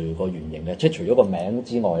樹個原型嘅，即係除咗個名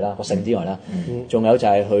之外啦，個姓之外啦，仲有就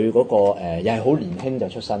係佢嗰個又係好年輕就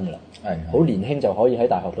出身㗎啦，好年輕就可以喺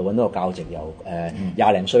大學度揾到個教席，由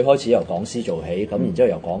20零歲開始由講師做起，咁然之後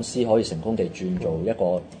由講師可以成功地轉做一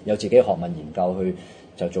個有自己嘅學問研究去。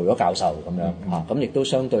就做咗教授咁樣咁亦都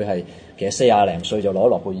相對係其實40零歲就攞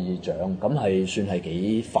諾貝爾獎，咁係算係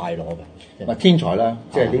幾快攞嘅。天才啦，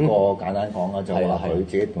即係呢個簡單講啦，就話佢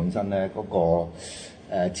自己本身咧嗰個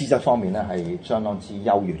資質方面咧係相當之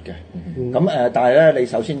優越嘅。咁但係咧，你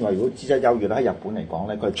首先話如果資質優越咧，喺日本嚟講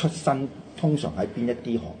咧，佢出身通常喺邊一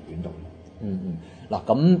啲學院度？嗱，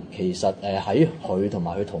咁其實喺佢同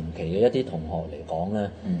埋佢同期嘅一啲同學嚟講咧，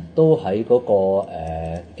都喺嗰個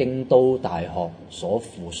京都大學所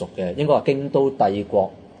附屬嘅，應該話京都帝國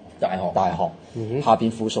大學下邊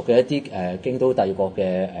附屬嘅一啲京都帝國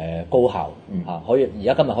嘅高校可以而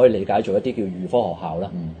家今日可以理解做一啲叫預科學校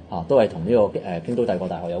啦都係同呢個京都帝國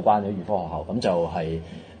大學有關嘅預科學校，咁就係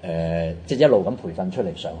即係一路咁培訓出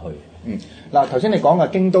嚟上去。嗱頭先你講嘅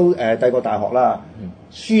京都帝國大學啦，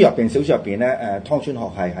書入邊小説入邊咧湯川學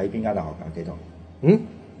係喺邊間大學㗎？記到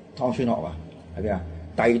湯川學啊喺邊啊？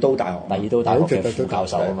帝都大學嘅副教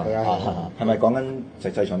授啊嘛，係咪講緊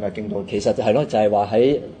實際上都係京都？其實係咯，就係話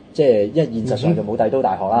喺即係現實上就冇帝都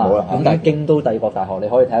大學啦。咁但係京都帝國大學，你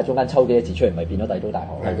可以睇下中間抽幾個字出嚟，咪變咗帝都大學。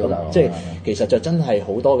帝都大學即係其實就真係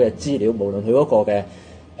好多嘅資料，無論佢嗰個嘅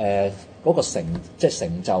嗰個成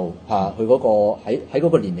就佢嗰個喺嗰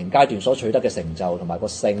個年齡階段所取得嘅成就，同埋個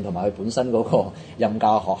姓，同埋佢本身嗰個任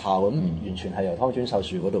教學校咁，完全係由湯川秀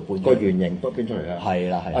樹嗰度搬個原型都搬出嚟啦。係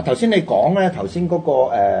啦。頭先你講咧，頭先嗰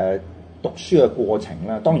個讀書嘅過程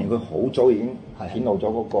咧，當然佢好早已經顯露咗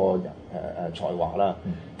嗰個才華啦。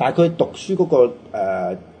但係佢讀書嗰個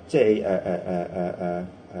即係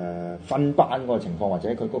分班嗰個情況，或者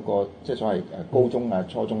佢嗰個即係所謂高中啊、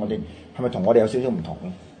初中嗰啲，係咪同我哋有少少唔同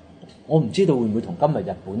咧？我唔知道會唔會同今日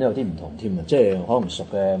日本都有啲唔同添啊！即係可能熟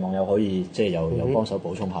嘅網友可以即係有幫手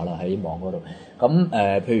補充下啦，喺網嗰度。咁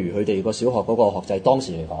譬如佢哋個小學嗰個學制，當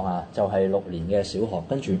時嚟講啊，就係6年嘅小學，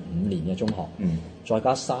跟住5年嘅中學，再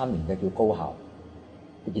加3年嘅叫高校，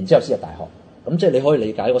然之後先入大學。咁即係你可以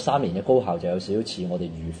理解個3年嘅高校就有少少似我哋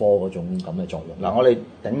預科嗰種咁嘅作用。嗱，我哋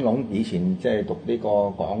頂籠以前即係讀呢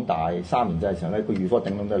個港大3年制嘅時候咧，個預科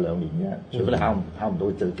頂籠都係2年嘅，除非你考唔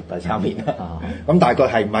到就讀第3年。咁大概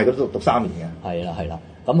係唔係佢讀3年嘅？係啦。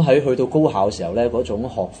咁喺去到高考嘅時候咧，嗰種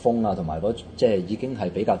學風啊，同埋即係已經係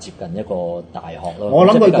比較接近一個大學咯。我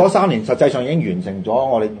諗佢嗰3年實際上已經完成咗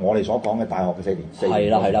我哋所講嘅大學嘅4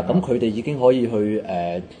年。係啦。咁佢哋已經可以去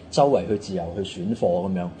周圍去自由去選課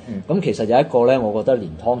咁樣。咁其實有一個咧，我覺得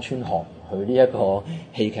連湯川學佢呢一個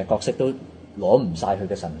戲劇角色都攞唔晒佢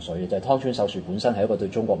嘅神髓嘅，就係湯川秀樹本身係一個對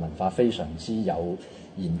中國文化非常之有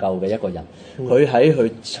研究嘅一個人。佢喺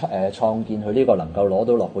佢創建佢呢個能夠攞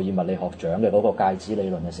到諾貝爾物理學獎嘅嗰個介子理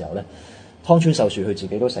論嘅時候咧，湯川秀樹佢自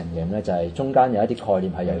己都承認咧，就係中間有一啲概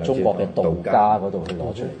念係由中國嘅道家嗰度去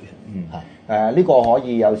攞出嚟嘅。呢個可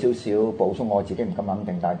以有少少補充，我自己唔敢肯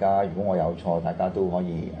定，大家如果我有錯，大家都可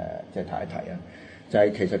以即係提一提啊。就係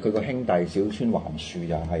其實佢個兄弟小川環樹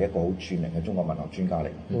就係一個好著名嘅中國文學專家嚟，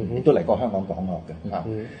亦都嚟過香港講學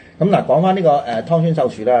嘅。咁嗱，講翻呢個湯川秀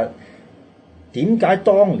樹咧，點解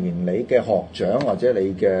當年你嘅學長或者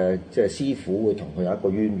你嘅即係師傅會同佢有一個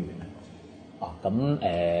淵源？咁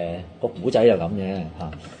個古仔就咁嘅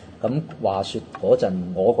嚇。咁話說嗰陣，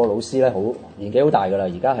我個老師咧年紀好大㗎啦，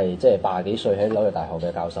而家係即係80幾歲喺紐約大學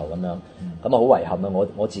嘅教授咁樣。咁啊好遺憾啊！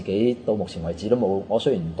我自己到目前為止都冇，我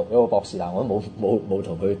雖然讀咗個博士，但我都冇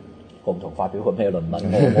同佢共同發表過咩論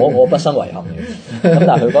文。我不生遺憾嘅。咁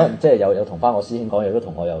但係佢嗰陣即係有同翻我師兄講嘢，都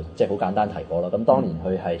同我又即係好簡單提過啦。咁當年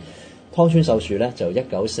佢係湯川秀樹咧，就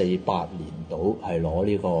1948年度係攞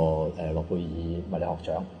呢個諾貝爾物理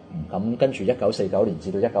學獎。咁跟住1949年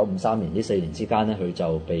至到1953年呢4年之間咧，佢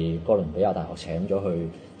就被哥倫比亞大學請咗去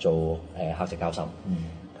做客席教授。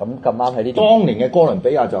咁咁啱喺呢當年嘅哥倫比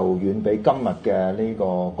亞就遠比今日嘅呢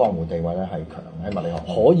個江湖地位咧係強喺物理學。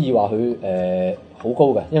可以話佢好高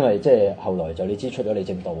嘅，因為即係後來就你知出咗李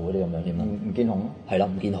政道嗰啲咁樣添啦。吳健雄咯，係啦，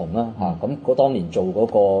吳健雄啦嚇。咁嗰當年做嗰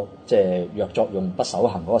個即係弱作用不守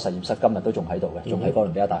恒嗰個實驗室，今日都仲喺度嘅，仲喺哥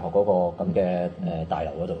倫比亞大學嗰個咁嘅大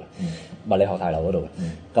樓嗰度嘅，物理學大樓嗰度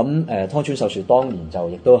嘅。咁湯川秀樹當年就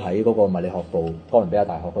亦都喺嗰個物理學部哥倫比亞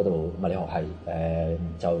大學嗰度物理學系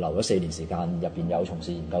就留咗4年時間，入邊有從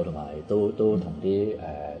事研究同埋都同啲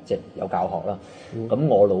即係有教學啦。咁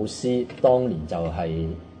我老師當年就係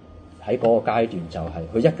喺嗰個階段就係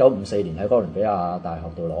佢1954年喺哥倫比亞大學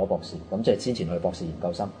度攞博士，咁即係先前去博士研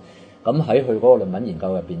究生。咁喺佢嗰個論文研究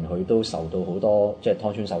入邊，佢都受到好多即係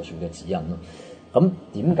湯川秀樹嘅指引咯。咁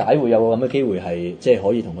點解會有個咁嘅機會係即係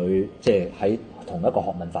可以同佢即係喺同一個學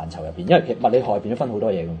問範疇入邊？因為其實物理學入邊都分好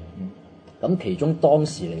多嘢嘅。咁其中當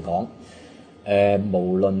時嚟講，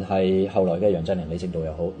無論係後來嘅楊振寧、李政道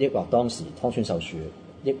又好，抑或當時湯川秀樹，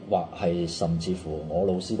抑或係甚至乎我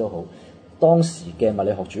老師都好。當時嘅物理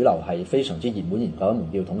學主流係非常之熱門研究一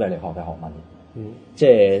門叫統計力學嘅學問，即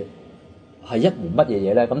係一門乜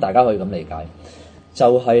嘢嘢咧？咁大家可以咁理解，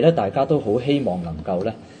就係咧大家都好希望能夠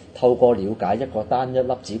咧透過了解一個單一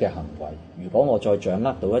粒子嘅行為，如果我再掌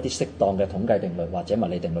握到一啲適當嘅統計定律或者物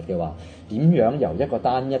理定律嘅話，點樣由一個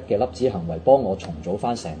單一嘅粒子行為幫我重組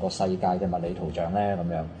翻成個世界嘅物理圖像咧？咁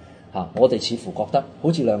樣嚇，我哋似乎覺得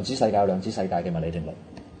好似量子世界有量子世界嘅物理定律。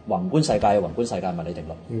宏觀世界有宏觀世界物理定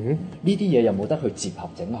律，呢啲嘢有冇得去結合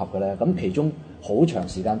整合嘅咧？咁其中好長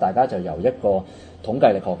時間，大家就由一個統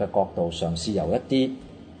計力學嘅角度嘗試由一啲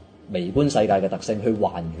微觀世界嘅特性去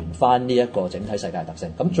還原翻呢一個整體世界嘅特性。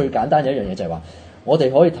咁最簡單嘅一樣嘢就係話，我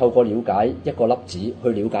哋可以透過了解一個粒子去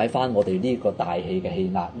了解翻我哋呢個大氣嘅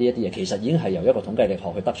氣壓呢一啲嘢，其實已經係由一個統計力學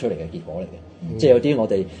去得出嚟嘅結果嚟嘅。即係有啲我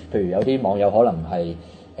哋，譬如有啲網友可能係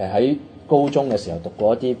喺高中嘅時候讀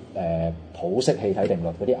過一啲普式氣體定律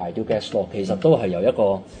嗰啲 ideal gas law， 其實都係由一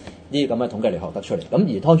個呢啲咁嘅統計力學得出嚟。咁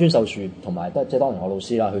而湯川秀樹同埋即係當年我老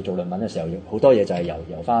師啦去做論文嘅時候，好多嘢就係由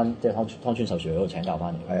翻即係湯川秀樹嗰度請教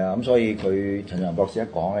翻嚟。係啊，咁所以佢陳陽博士一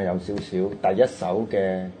講咧，有少少第一手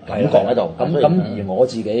嘅感覺喺度。咁而我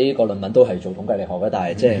自己個論文都係做統計力學嘅，但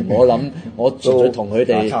係即係我諗我純粹同佢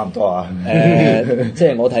哋差唔多啊。即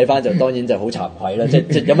係我睇翻就當然就好慚愧啦。即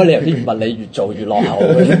有乜理由啲物理越做越落後？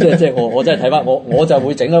即係我真係睇翻我就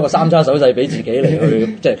會整一個三叉手勢俾自己嚟去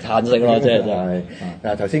即係嘆息咯。即係係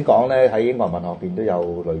嗱頭先講咧喺英國文學邊都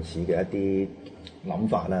有類似嘅一啲諗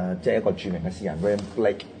法啦，即係一個著名嘅詩人 William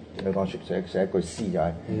Blake 佢講寫一句詩就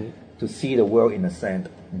係、To see the world in the sand，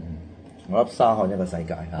 我粒沙看一個世界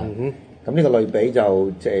嚇。咁呢個類比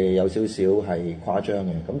就即係有少少係誇張嘅。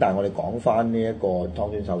咁但係我哋講翻呢一個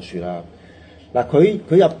湯川秀樹啦。嗱佢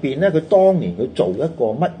入邊咧，佢當年佢做一個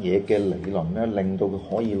乜嘢嘅理論咧，令到佢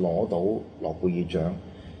可以攞到諾貝爾獎，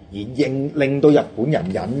而令到日本人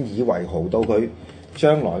引以為豪，到佢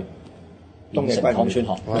將來東野圭吾湯川學，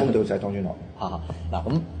東到寫湯川學。嗱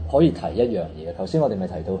咁可以提一樣嘢。頭先我哋咪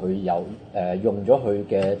提到佢有用咗佢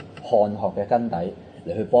嘅漢學嘅根底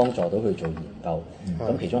嚟去幫助到佢做研究。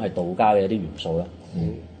咁其中係道家嘅一啲元素啦。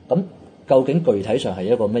咁究竟具體上係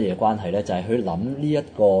一個乜嘢關係咧？就係去諗呢一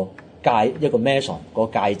個一個 meson 個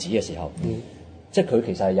介子嘅時候，即係佢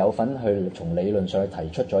其實係有份去從理論上去提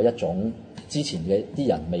出咗一種之前嘅啲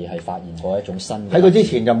人未係發現過一種新嘅。喺佢之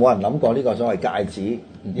前就冇人諗過呢個所謂介子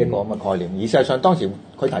一個咁嘅概念，而事實上當時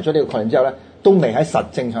佢提出呢個概念之後咧，都未喺實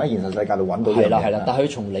證上喺現實世界度揾到呢樣嘢。係啦，但係佢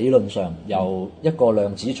從理論上由一個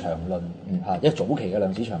量子場論一早期嘅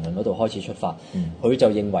量子場論嗰度開始出發，佢就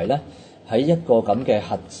認為咧。喺一個咁嘅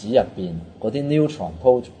核子入邊，嗰啲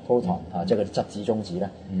neutron、proton 即係嗰啲質子、中子咧，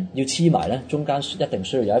要黐埋咧，中間一定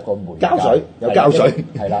需要有一個媒介，有膠水，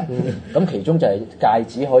係啦。咁其中就係介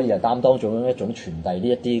子可以係擔當咗一種傳遞呢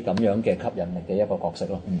一啲咁樣嘅吸引力嘅一個角色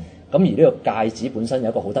咯。咁而呢個介子本身有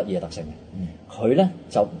一個好得意嘅特性嘅，佢咧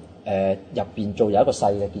就入邊做有一個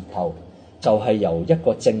細嘅結構，就係由一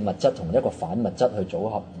個正物質同一個反物質去組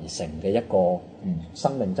合而成嘅一個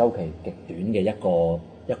生命週期極短嘅一個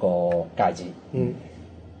介子，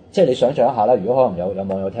即係你想象一下啦。如果可能有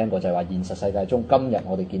網友聽過，就係話現實世界中，今日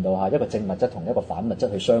我哋見到一個正物質同一個反物質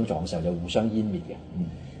去相撞嘅時候，就互相湮滅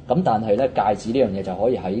嘅。咁但係咧，介子呢樣嘢就可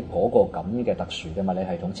以喺嗰個咁嘅特殊嘅物理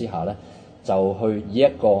系統之下咧，就去以一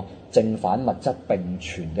個正反物質並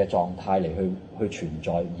存嘅狀態嚟去存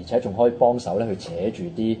在，而且仲可以幫手咧去扯住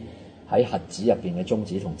啲喺核子入邊嘅中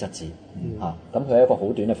子同質子咁佢係一個好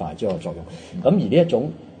短嘅範圍之外嘅作用。咁而呢一種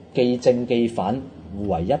既正既反互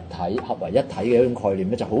為一體、合為一體嘅一種概念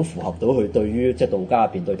咧，就好符合到佢對於即係道家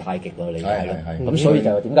入邊對太極嘅理解啦。咁所以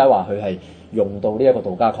就點解話佢係用到呢一個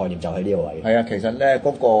道家概念就喺呢個位？係啊，其實咧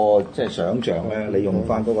嗰個即係想像咧，你用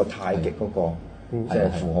翻嗰個太極嗰個即係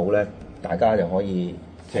符號咧，大家就可以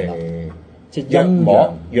即係約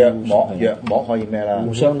膜可以咩啦？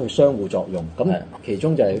互相去相互作用。咁其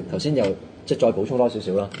中就係頭先又即係再補充多少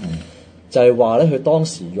少啦。就係話咧，佢當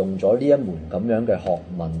時用咗呢一門咁樣嘅學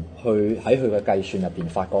問，去喺佢嘅計算入邊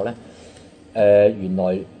發覺咧，原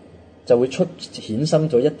來就會衍生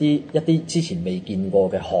咗一啲之前未見過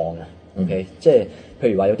嘅項啊。OK，即係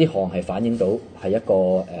譬如話有啲項係反映到係一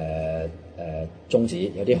個中子，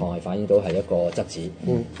有啲項係反映到係一個質子。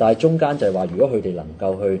但係中間就係話，如果佢哋能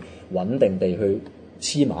夠去穩定地去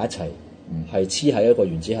黐埋一齊。係黐喺一個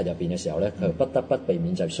原子核入邊嘅時候咧，佢不得不避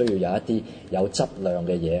免就需要有一啲有質量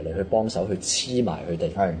嘅嘢嚟去幫手去黐埋佢哋，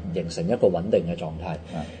形成一個穩定嘅狀態。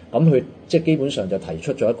咁佢即係基本上就提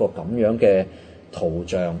出咗一個咁樣嘅圖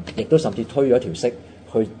像，亦都甚至推咗條式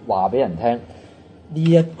去話俾人聽。呢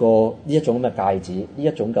一種咁嘅介子，呢一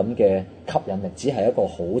種咁嘅吸引力，只係一個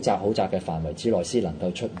好窄嘅範圍之內先能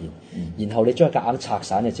夠出現。然後你將佢夾硬拆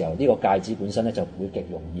散嘅時候，呢個介子本身咧就會極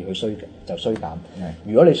容易去衰減。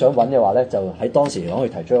如果你想揾嘅話咧，就喺當時嚟講，佢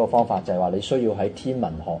提出一個方法，就係話你需要喺天文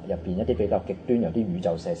學入邊一啲比較極端有啲宇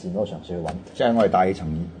宙射線嗰個嘗試去揾。即係我哋大氣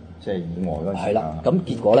層即係以外嗰陣時。係啦，咁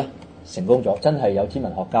結果咧。成功咗，真係有天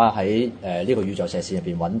文學家喺呢個宇宙射線入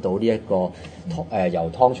邊揾到呢一個由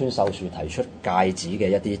湯川秀樹提出介子嘅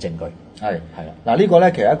一啲證據。係啦，嗱呢個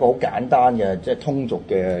咧其實一個好簡單嘅即係通俗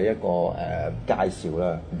嘅一個介紹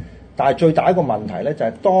啦。但係最大一個問題咧就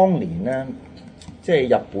係當年咧，即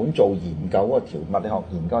係日本做研究嗰個物理學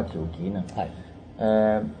研究嘅條件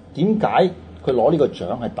啊。點解佢攞呢個獎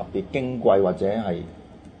係特別矜貴或者係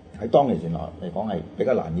喺當其時嚟講係比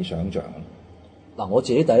較難以想像。嗱，我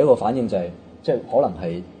自己第一個反應就係、即係可能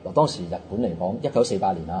係嗱，當時日本嚟講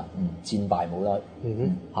1948年啦，戰敗冇啦，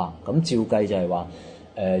咁照計就係話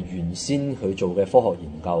原先佢做嘅科學研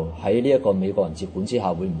究喺呢一個美國人接管之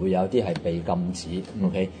下，會唔會有啲係被禁止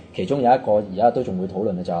？OK，其中有一個而家都仲會討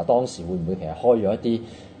論嘅就係當時會唔會其實開咗一啲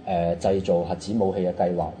製造核子武器嘅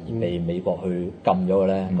計劃而被美國去禁咗嘅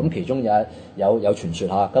咧？咁其中有傳說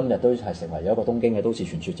嚇，今日都係成為咗一個東京嘅都市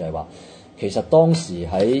傳說，就係話其實當時喺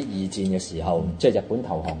二戰嘅時候，即係日本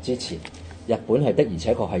投降之前。日本係的，而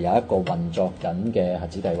且確係有一個運作緊嘅核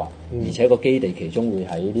子計劃，而且個基地其中會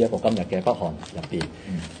喺呢一個今日嘅北韓入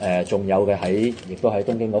邊，仲有嘅亦都喺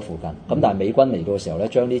東京嗰附近。咁但係美軍嚟到嘅時候咧，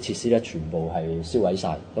將啲設施咧全部係燒毀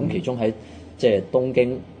晒。咁其中喺即係東京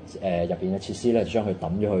入邊嘅設施咧，就將佢抌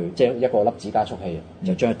咗去，即係一個粒子加速器，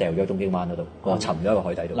就將佢掉咗東京灣嗰度，沉咗喺個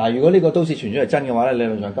海底度。嗱，如果呢個都市傳說係真嘅話咧，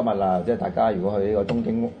理論上今日啦，即係大家如果去呢個東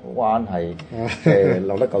京灣係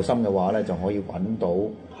流得夠深嘅話咧，就可以揾到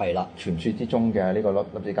係啦傳說之中嘅呢個粒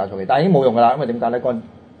子加速器，但係已經冇用㗎啦，因為點解咧？嗰陣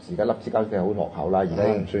時嘅粒子加速器好落後啦，而家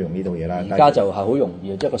唔需要用呢套嘢啦。而家就係好容易，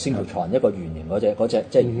一個 synchrotron 一個圓形嗰隻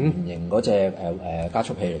即係圓形嗰隻加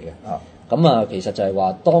速器嚟嘅。咁啊，其實就係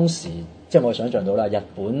話當時即係我想象到啦，日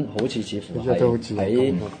本好似似乎係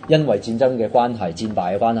喺因為戰爭嘅關係、戰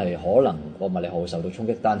敗嘅關係，可能個物理學會受到衝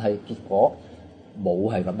擊，但係結果冇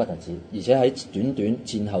係咁不特止，而且喺短短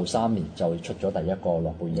戰後3年就出咗第一個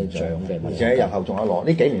諾貝爾獎嘅，而且日後仲有攞，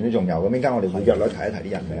呢幾年都仲有咁。陣間我哋會約略提一提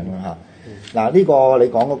啲人名啦嚇。嗱，呢個你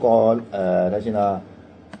講嗰個睇先啦，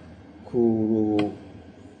庫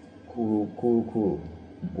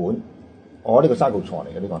管，呢個沙局錯嚟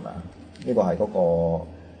嘅呢個係咪啊？呢個係嗰個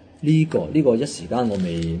呢個一時間我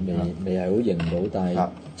未係好認到，但係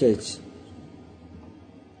即係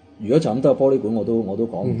如果就咁多個玻璃管，我都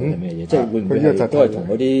講唔到係咩嘢，即係會唔會係都係同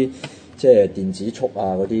嗰啲即係電子束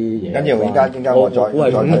啊嗰啲嘢？跟住陣間我再估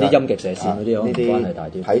係同嗰啲陰極射線嗰啲關係大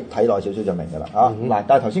啲。睇耐少少就明㗎啦嚇。嗱，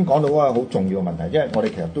但係頭先講到嗰個好重要嘅問題，因為我哋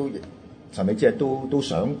其實都神秘之夜都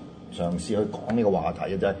想嘗試去講呢個話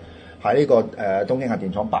題嘅啫。喺呢個東京核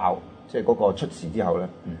電廠爆，即係嗰個出事之後咧。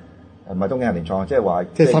唔係東京核電廠，即係話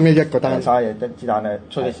即係311個單311子彈咧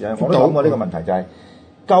出嘅時咧，我都講過呢個問題就係、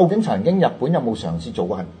究竟曾經日本有冇嘗試做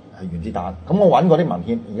過係原子彈？咁我揾過啲文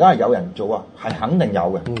獻，而家係有人做啊，係肯定有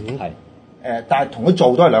嘅。但係同佢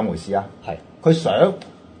做都係兩回事啊。佢想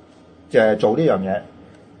做呢樣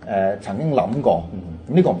嘢，曾經諗過，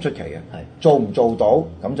咁呢個唔出奇嘅。做唔做到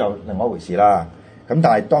咁就另外一回事啦。咁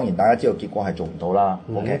但係當然大家知道結果係做唔到啦。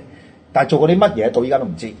OK， 但係做過啲乜嘢到依家都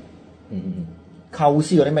唔知。構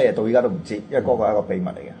思嗰啲咩嘢到依家都唔知，因為嗰個係一個秘密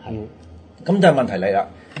嚟嘅。咁就問題嚟啦，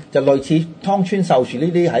就類似湯川秀樹呢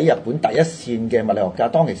啲喺日本第一線嘅物理學家，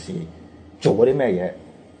當其時做過啲咩嘢？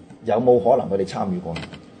有冇可能佢哋參與過？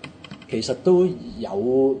其實都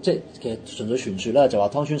有，即係其實純粹傳說啦，就話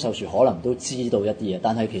湯川秀樹可能都知道一啲嘢，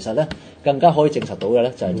但係其實咧更加可以證實到嘅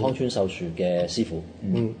咧就係湯川秀樹嘅師傅，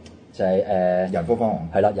就係人科方雄。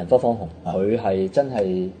係啦，人科方雄，佢係真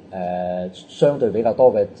係相對比較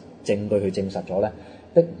多嘅證據去證實咗咧，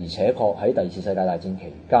的而且確喺第二次世界大戰期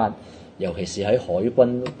間，尤其是喺海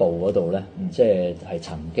軍部嗰度咧，即係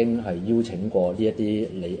曾經係邀請過呢一啲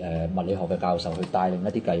物理學嘅教授去帶領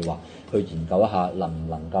一啲計劃，去研究一下能唔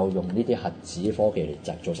能夠用呢啲核子科技嚟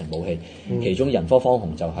製造成武器。其中人科方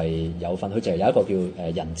雄就係有份，佢就有一個叫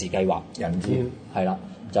人質計劃。人質係啦，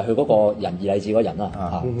就係佢嗰個仁義禮智嗰人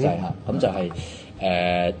啦，就係咁就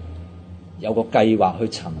係有個計劃，去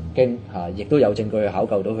曾經亦都有證據去考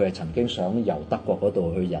究到佢係曾經想由德國嗰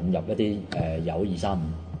度去引入一啲鈾235，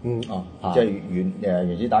即係原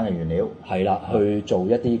子彈嘅原料，係啦，去做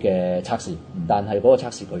一啲嘅測試，但係嗰個測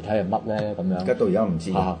試具體係乜咧？咁樣到而家唔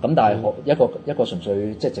知。咁但係一個純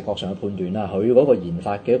粹即係直覺上嘅判斷啦，佢嗰個研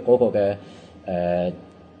發嘅嗰個嘅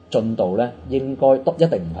進度咧，應該一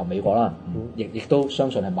定唔及美國啦，亦都相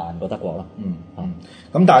信係慢過德國啦。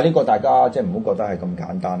咁但係呢個大家即係唔好覺得係咁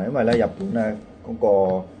簡單啦，因為咧日本咧嗰個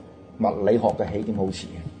物理學嘅起點好遲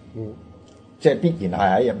嘅，即係必然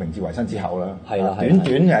係喺明治維新之後啦。係啦，短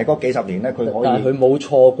係嗰幾十年咧，佢可以。但係佢冇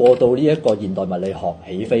錯過到呢一個現代物理學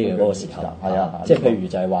起飛嘅嗰個時候。係啊，即係譬如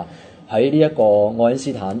就係話喺呢一個愛因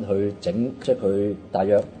斯坦去整，即係佢大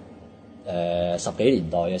約10幾年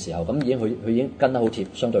代嘅時候，咁佢已經跟得好貼，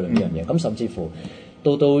相對論呢樣嘢。咁甚至乎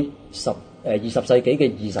到20世紀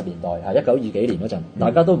嘅20年代1920幾年嗰陣，大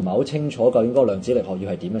家都唔係好清楚究竟嗰個量子力學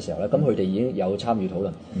要係點嘅時候咧，咁佢哋已經有參與討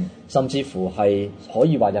論，甚至乎係可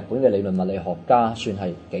以話日本嘅理論物理學家算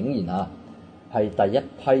係竟然係第一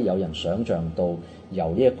批有人想像到由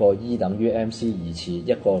呢一個 E 等於 MC2次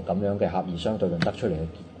一個咁樣嘅狹義相對論得出嚟嘅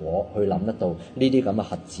結果，去諗得到呢啲咁嘅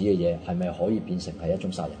核子嘅嘢係咪可以變成係一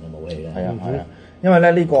種殺人嘅武器咧？因為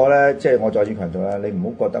咧呢個咧，即係我再次強調咧，你唔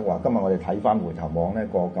好覺得話今日我哋睇翻回頭望呢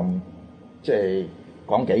個咁，即係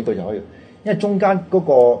講幾句就可以，因為中間嗰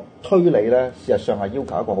個推理咧，事實上係要求一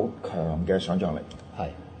個好強嘅想像力。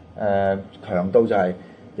係強到就係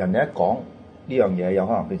人哋一講呢樣嘢有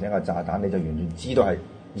可能變成一個炸彈，你就完全知道係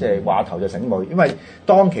即係話頭就醒尾，因為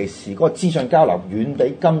當其時嗰個資訊交流遠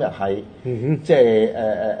比今日係即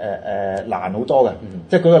係難好多嘅。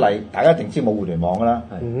即係舉個例，大家一定知冇互聯網㗎啦。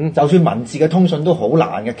就算文字嘅通訊都好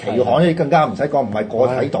難嘅，期刊呢更加唔使講，唔係個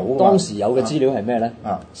睇到。當時有嘅資料係咩咧？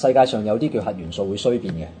世界上有啲叫核元素會衰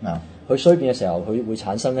變嘅。佢衰變嘅時候，佢會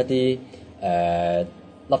產生一啲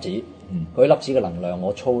粒子。佢粒子嘅能量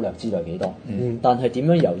我粗略知道係幾多，但係點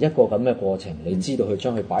樣由一個咁嘅過程，你知道佢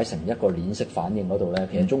將佢擺成一個鏈式反應嗰度咧，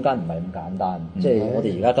其實中間唔係咁簡單。即係我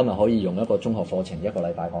哋而家今日可以用一個中學課程一個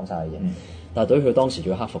禮拜講晒嘅嘢，但係對於佢當時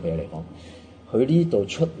仲要克服嘅嘢嚟講，佢呢度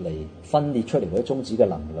出嚟分裂出嚟嗰啲中子嘅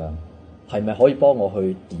能量，係咪可以幫我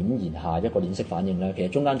去點燃下一個鏈式反應咧？其實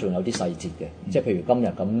中間仲有啲細節嘅，即係譬如今日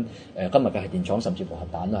咁今日嘅核電廠甚至乎核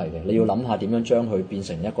彈都係嘅，你要諗下點樣將佢變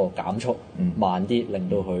成一個減速慢啲，令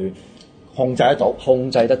到佢控制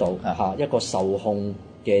得到嚇一個受控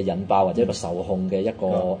嘅引爆或者一個受控嘅一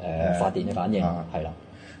個發電嘅反應係啦。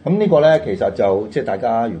咁呢個咧其實就即係大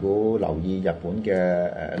家如果留意日本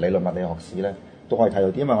嘅理論物理學史咧，都可以睇到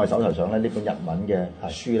啲，因為我手頭上咧呢本日文嘅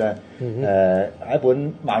書咧係一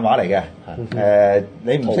本漫畫嚟嘅。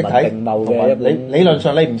你唔識睇，理論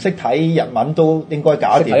上你唔識睇日文都應該搞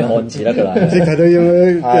掂。睇漢字得㗎啦，唔識睇都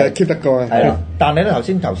要 keep 得過。係啦，但係咧頭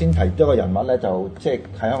先提咗個人物咧，就即係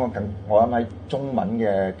喺香港我諗喺中文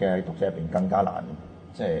嘅讀者入邊更加難，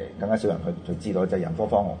即係更加少人去知道就係人科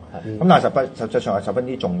方紅。咁但係實際上係十分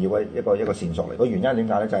之重要嘅一個線索嚟。個原因係點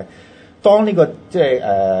解咧？就係當呢個即係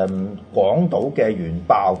廣島嘅原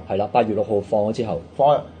爆係啦，8月6號放咗之後，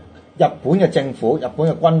日本嘅政府、日本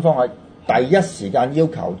嘅軍方係第一時間要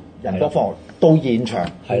求人科方紅到現場，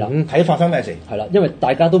係啦，睇發生咩事。係啦，因為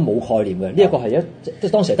大家都冇概念嘅，呢一個係即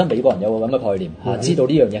係當時係得美國人有個咁嘅概念嚇，知道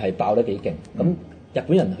呢樣嘢係爆得幾勁。咁日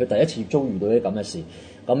本人佢第一次遭遇到啲咁嘅事，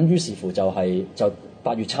咁於是乎就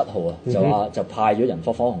8月7號啊，就派咗人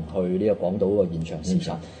科方紅去呢個廣島個現場視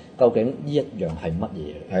察。究竟呢一樣係乜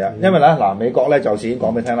嘢？係啊，因為咧嗱，美國咧就先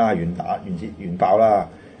講俾你聽啦，原爆啦。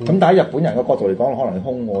咁但喺日本人嘅角度嚟講，可能你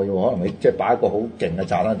兇我喎，可能你即係擺一個好勁嘅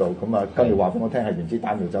炸喺度，咁啊跟住話俾我聽係原子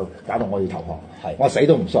彈條，就搞到我要投降，我死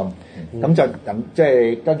都唔信。咁就即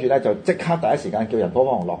係跟住咧就即刻第一時間叫人科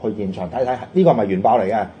方紅落去現場睇睇，呢個係咪原爆嚟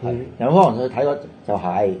嘅？人科方紅去睇咗就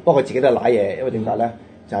係，不過佢自己都係瀨嘢，因為點解咧？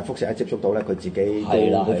就係輻射一接觸到咧，佢自己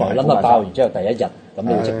都好快諗下爆完之後第一日，咁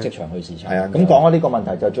你即場去視察。係啊，咁講開呢個問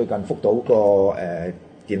題就最近福島個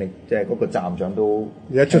電力即係嗰個站長都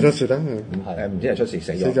而家出咗事啦，唔知係出事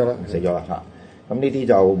死咗啦嚇。咁呢啲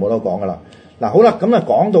就冇得講噶啦。嗱好啦，咁啊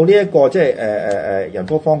講到呢一個即係人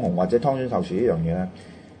科方紅或者湯川秀樹呢樣嘢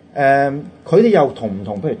咧，佢哋又同唔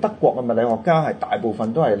同？譬如德國嘅物理學家係大部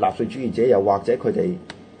分都係納粹主義者，又或者佢哋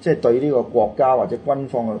即係對呢個國家或者軍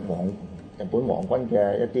方嘅日本皇軍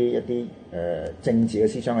嘅一啲政治嘅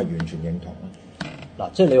思想係完全認同咧。嗱，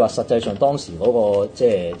即係你話實際上當時嗰個即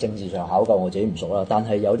係政治上考究，我自己唔熟啦。但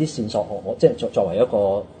係有啲線索，我即係作為一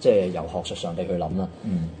個即係由學術上地去諗啦。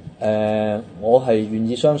我係願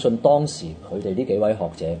意相信當時佢哋呢幾位學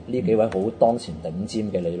者，呢幾位好當前頂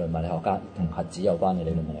尖嘅理論物理學家，同核子有關嘅理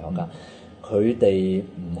論物理學家，佢哋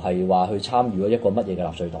唔係話去參與咗一個乜嘢嘅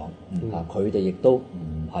納粹黨，佢哋亦都唔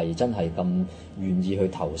係真係咁願意去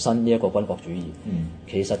投身呢一個軍國主義。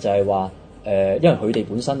其實就係話因為佢哋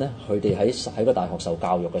本身咧，佢哋喺個大學受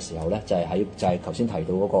教育嘅時候咧，就係頭先提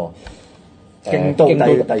到嗰個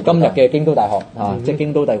今日嘅京都大學即係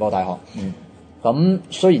京都帝國大學。咁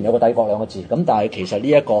雖然有個帝國兩個字，咁但係其實呢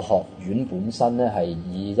一個學院本身咧係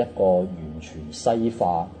以一個完全西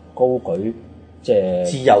化、高舉即係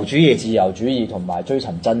自由主義同埋追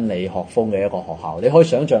尋真理學風嘅一個學校。你可以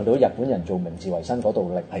想像到日本人做明治維新嗰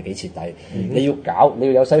度力係幾徹底。你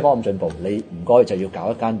要有西方咁進步，你唔該就要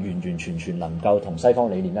搞一間完完全全能夠同西方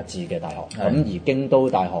理念一致嘅大學。咁而京都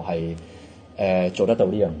大學係做得到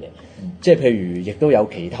呢樣嘢。即係譬如亦都有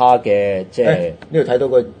其他嘅即係呢度睇到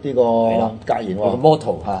呢個格言喎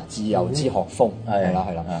，motto 自由之學風係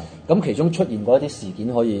啦。咁其中出現過一啲事件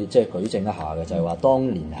可以即係舉證一下嘅，就係話當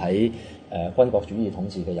年喺軍國主義統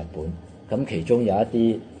治嘅日本，咁其中有一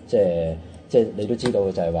啲即係你都知道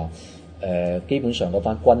嘅就係話基本上嗰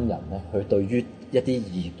班軍人咧，佢對於一啲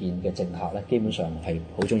異見嘅政客咧，基本上係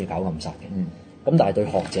好中意搞暗殺嘅。咁但係對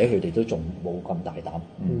學者佢哋都仲冇咁大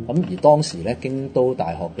膽。咁而當時咧，京都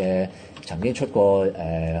大學嘅曾經出過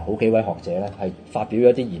好幾位學者咧，係發表咗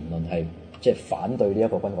一啲言論係即係反對呢一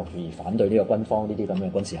個軍國主義，反對呢個軍方呢啲咁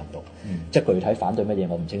嘅軍事行動。即係具體反對乜嘢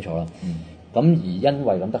我唔清楚啦。咁而因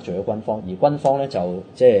為咁得罪咗軍方，而軍方咧就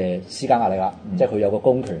即係施加壓力啦，即係佢有個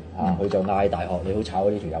公權佢就嗌大學你好炒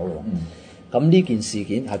呢條友咯。咁呢件事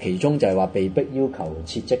件係其中就係話被逼要求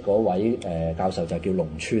撤職嗰位教授就叫龍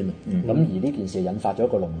川。咁而呢件事引發咗一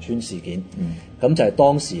個龍川事件。咁就係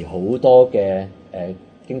當時好多嘅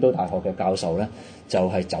京都大學嘅教授咧，就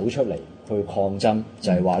係走出嚟去抗爭，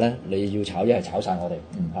就係話咧你要炒一係炒晒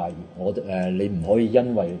我哋你唔可以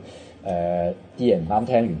因為啲嘢唔啱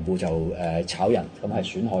聽緣故就炒人，咁係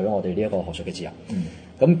損害咗我哋呢一個學術嘅自由。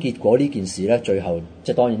咁結果呢件事咧，最後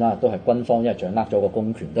即係當然啦，都係軍方因為掌握咗個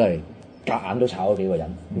公權，都係夾硬都炒咗幾個人。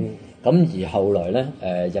咁而後來咧，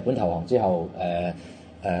日本投降之後，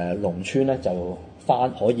龍川咧就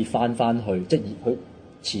可以翻去，即係佢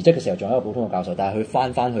辭職嘅時候仲係一個普通嘅教授，但係佢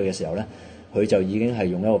翻去嘅時候咧，佢就已經係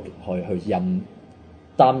用一個去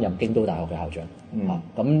擔任京都大學嘅校長。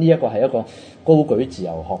咁呢一個係一個高舉自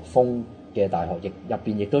由學風嘅大學，入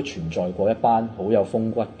邊亦都存在過一班好有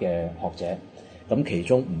風骨嘅學者。咁其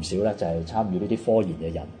中唔少咧就係參與呢啲科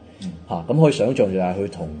研嘅人。咁可以想像就係佢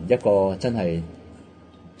同一個真係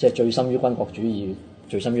即係醉心於軍國主義、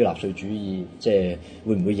醉心於納粹主義，即係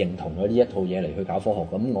會唔會認同咗呢一套嘢嚟去搞科學？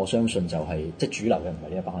咁我相信就係即係主流嘅唔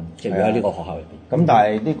係呢一班，即係喺呢個學校入邊。咁但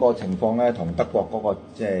係呢個情況咧，同德國嗰個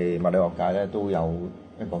即係物理學界咧都有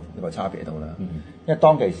一個差別度啦。因為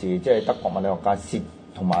當其時即係德國物理學界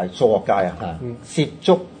同埋數學界涉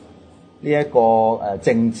足呢一個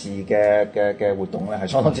政治嘅活動咧，係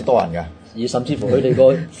相當之多人嘅。而甚至乎佢哋個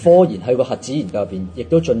科研喺個核子研究入邊，亦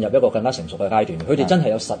都進入一個更加成熟嘅階段。佢哋真係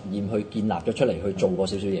有實驗去建立咗出嚟，去做過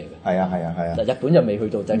少少嘢嘅。係啊。日本就未去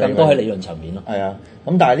到，就更多喺理論層面咯。係啊。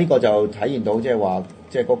咁但係呢個就體現到即係話，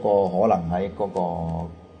即係嗰個可能喺嗰個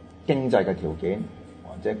經濟嘅條件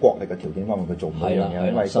或者國力嘅條件方面，佢做唔到呢樣嘢，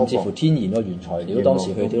因為甚至乎天然嘅原材料當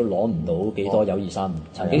時佢哋都攞唔到幾多鈾235，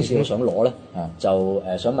曾經試過想攞咧，就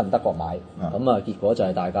想問德國買，咁結果就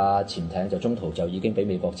係大家潛艇就中途就已經俾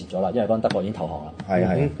美國截咗啦，因為嗰陣德國已經投降啦。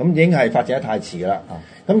係，咁已經係發展得太遲啦。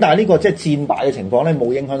咁但係呢個即係戰敗嘅情況咧，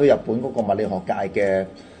冇影響到日本嗰個物理學界嘅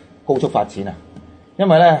高速發展啊，因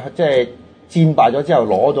為咧即係戰敗咗之後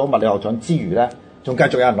攞咗物理學獎之餘咧，仲繼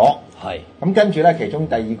續有人攞。咁跟住咧，其中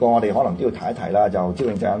第二個我哋可能都要提一提啦，就朝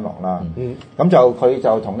永井一郎啦。咁就佢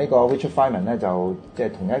就同呢個 Richard Feynman 咧，就即係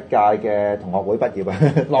同一屆嘅同學會畢業啊，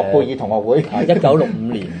諾貝爾同學會。1965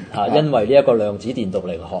年因為呢一個量子電動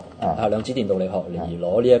力學量子電動力學而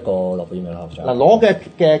攞呢一個諾貝爾物理學獎。嗱，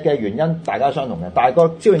攞嘅原因大家相同嘅，但係個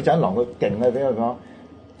朝永井一郎佢勁咧，俾佢講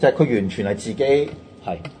就係佢完全係自己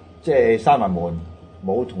即係閂埋門。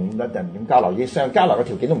冇同一人點交流，以上交流嘅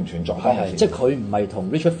條件都唔存在。即係佢唔係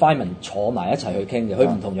同 Richard Feynman 坐埋一齊去傾嘅，佢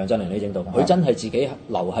唔同楊振寧呢整到，佢真係自己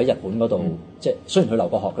留喺日本嗰度。即係雖然佢留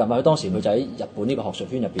過學，但係佢當時佢就喺日本呢個學術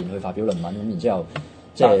圈入邊去發表論文咁，然之後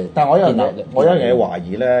即係。但係我有樣嘢懷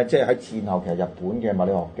疑咧，即係喺戰後其實日本嘅物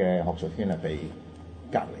理學嘅學術圈係被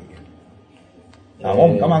隔離嘅。嗱，我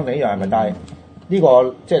唔敢肯定呢樣係咪，但係呢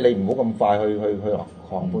個即係你唔好咁快去落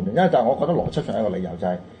判斷，因為但係我覺得邏輯上一個理由就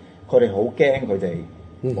係。佢哋好驚佢哋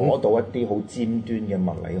攞到一啲好尖端嘅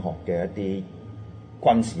物理學嘅一啲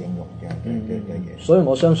軍事應用嘅嘢，所以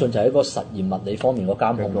我相信就喺個實驗物理方面個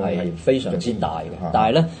監控係非常之大嘅。但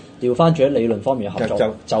係咧調翻轉喺理論方面嘅合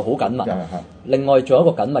作就好緊密。另外仲有一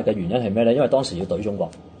個緊密嘅原因係咩咧？因為當時要對中國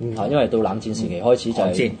因為到冷戰時期開始就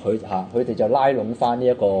係佢哋就拉攏翻呢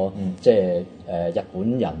一個即係日本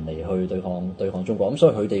人嚟去對抗中國。咁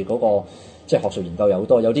所以佢哋嗰個即係學術研究有好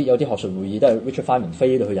多，有啲學術會議都係 Richard Feynman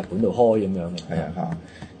飛到去日本度開咁樣嘅。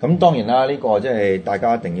咁當然啦，呢個即係大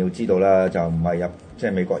家一定要知道啦，就唔係即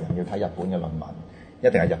係美國人要睇日本嘅論文，一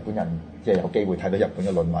定係日本人即係有機會睇到日本嘅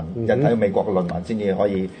論文，睇到美國嘅論文先至可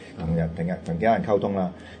以同其他人溝通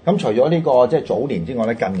啦。咁除咗呢個即係早年之外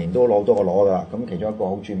咧，近年都攞多個攞噶啦。咁其中一個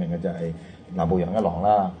好著名嘅就係南部洋一郎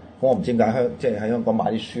啦。咁我唔知點解即係喺香港買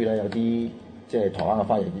啲書咧，有啲即係台灣嘅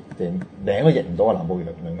翻譯名都譯唔到啊，南部洋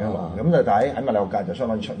一郎。咁就但係喺物理學界就相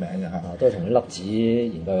當之出名嘅嚇。都係同啲粒子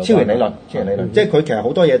研究有關。超弦理論，即係佢其實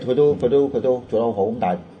好多嘢佢都做得好好，咁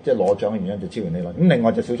但係即係攞獎嘅原因就超弦理論。咁另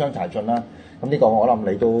外就小窗柴進啦。咁呢個我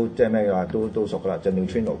諗你都即係咩嘅話都熟噶啦，就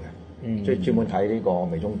neutrino 嘅，即係專門睇呢個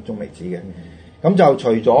微中微子嘅。咁就除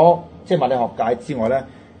咗即係物理學界之外咧，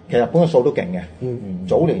其實日本嘅數都勁嘅。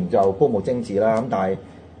早年就高木精子啦，咁但係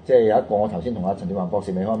即係有一個我頭先同阿陳志宏博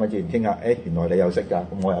士未開咪之前傾下，原來你又識㗎，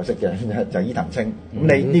咁我又識嘅，就係伊藤清。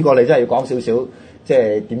咁你呢個你真係要講少少，即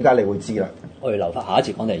係點解你會知啦？我哋留翻下一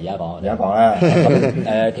節講定而家講？而家講啦。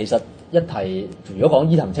咁其實一提如果講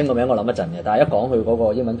伊藤清個名，我諗一陣嘅，但係一講佢嗰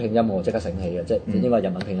個英文拼音，我即刻醒起嘅，即係應該係日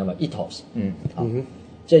文拼音啊 ，ethos。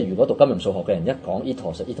即係如果讀金融數學嘅人一講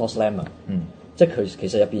ethos lemma，即係佢其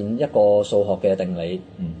實入邊一個數學嘅定理，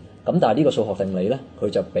咁但係呢個數學定理咧，佢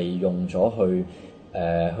就被用咗去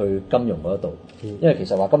金融嗰度，因為其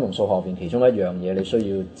實話金融數學入邊其中一樣嘢你需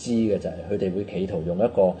要知嘅就係佢哋會企圖用一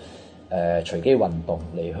個隨機運動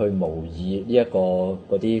嚟去模擬呢一個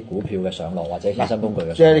嗰啲股票嘅上落或者衍生工具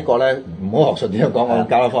嘅。即係呢個咧唔好學術點樣講，我用簡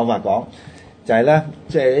單方法講，就係咧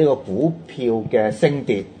即係呢個股票嘅升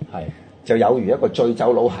跌係。就有如一個醉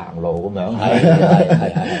酒佬行路咁樣，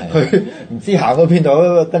佢唔知行到邊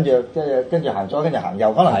度，跟住行左，跟住行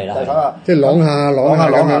右，可能係啦，即係啷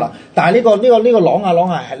下啦。但係呢個啷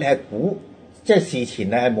下係你係估，即係事前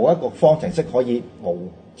你係冇一個方程式可以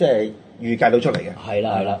即係預計到出嚟嘅。係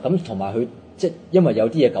啦，咁同埋佢即係因為有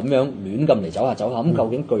啲嘢咁樣亂咁嚟走下，咁究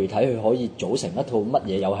竟具體佢可以組成一套乜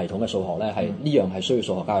嘢有系統嘅數學咧？係呢樣係需要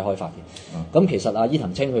數學家去開發嘅。咁其實阿伊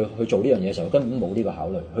藤清去做呢樣嘢嘅時候，根本冇呢個考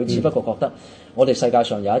慮，佢只不過覺得我哋世界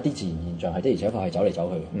上有一啲自然現象係的而且確係走嚟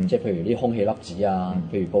走去嘅，即係譬如啲空氣粒子啊，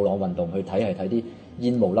譬如布朗運動去睇係睇啲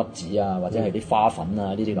煙霧粒子啊，或者係啲花粉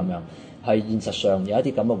啊呢啲咁樣，係現實上有一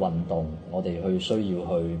啲咁嘅運動，我哋去需要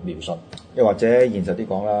去描述。又或者現實啲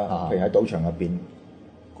講啦，譬如喺賭場入邊。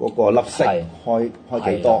嗰個粒色開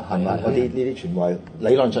幾多係咪？嗰啲呢啲全部係理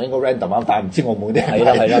論上應該 random 啊，但係唔知我冇啲係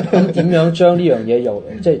啦。咁點樣將呢樣嘢又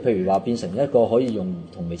即係譬如話變成一個可以用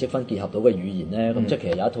同微積分結合到嘅語言咧？咁即係其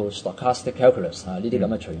實有一套 stochastic calculus 呢啲咁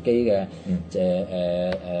嘅隨機嘅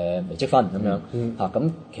微積分咁樣嚇。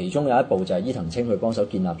咁其中有一步就係伊藤清去幫手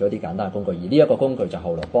建立咗一啲簡單嘅工具，而呢一個工具就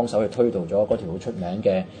後來幫手去推導咗嗰條好出名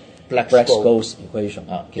嘅Black-Scholes equation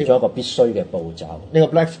其中一個必須嘅步驟。呢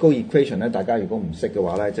個 Black-Scholes equation 咧，大家如果唔識嘅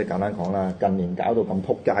話咧，即係簡單講啦，近年搞到咁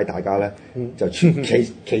撲街，大家咧就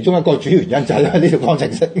其中一個主要原因就係因為呢條方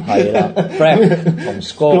程式。係啦，Black 同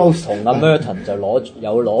Scholes 同阿 Merton 就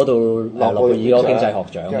攞到諾貝爾經濟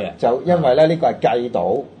學獎嘅。就因為咧呢個係計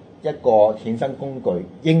到一個衍生工具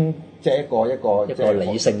即係一個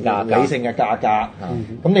理性價格。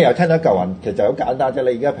咁你又聽到一嚿雲，其實就好簡單啫。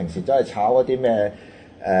你而家平時走去炒嗰啲咩？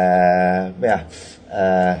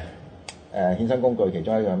衍生工具其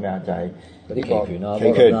中一樣咩啊？就係嗰啲期權啦，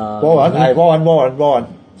期權波韻，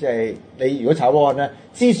即係你如果炒波韻咧，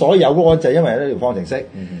之所以有波韻就係因為呢條方程式，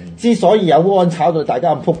之所以有波韻炒到大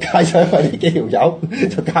家咁撲街，就因為呢幾條友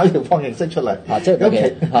就搞條方程式出嚟。即係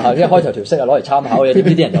一開頭條式啊攞嚟參考嘅，呢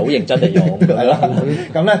啲人就好認真地用咁啦。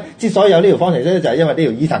咁咧，之所以有呢條方程式就係因為呢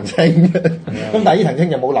條伊藤清。咁但係伊藤清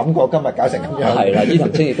就冇諗過今日搞成咁樣。係啦，伊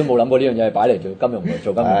藤清亦都冇諗過呢樣嘢係擺嚟做金融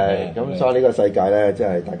做金融。咁所以呢個世界咧，即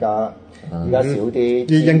係大家而家少啲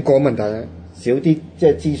啲因果問題咧。少啲即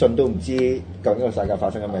係資訊都唔知究竟個世界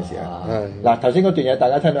發生緊咩事啊！嗱，頭先嗰段嘢大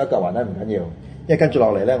家聽到一嚿雲咧唔緊要，因為跟住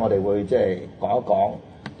落嚟咧，我哋會即係講一講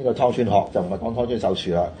呢個湯川學，就唔係講湯川秀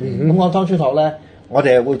樹啦。咁講湯川學咧，我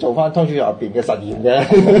哋會做翻湯川學入邊嘅實驗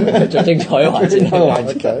嘅，最精彩嘅環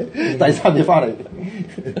節，第三節翻嚟。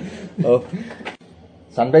好，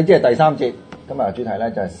神秘之夜第三節，今日主題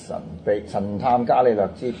咧就係神探伽利略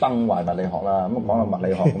之崩壞物理學啦。咁講到物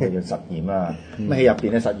理學咁就叫實驗啦。咁喺入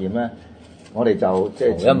邊嘅實驗咧。我哋就即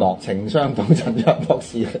係情商到陳若博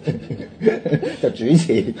士就主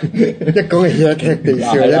持，一講起嘢踢地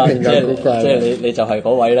笑一定咁古怪。即係你就係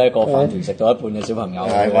嗰位咧個飯團食到一半嘅小朋友。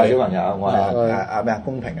係我係小朋友，我係阿咩啊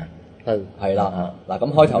公平啊。係啦，嗱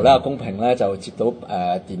咁開頭咧，公平咧就接到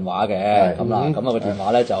電話嘅，咁啦，咁個電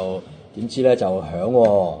話咧就點知咧就響喎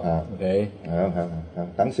，OK，響，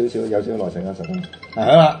等少少有少少耐性啦，實質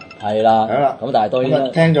響啦，係啦，響啦，咁但係當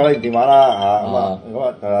然聽咗呢電話啦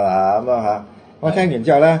咁啊我聽完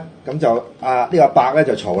之後咧，咁就呢個伯咧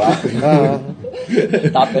就嘈啦，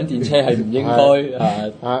搭緊電車係唔應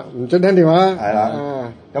該唔准聽電話，係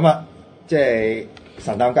啦，咁即係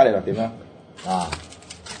神探伽利略點啦？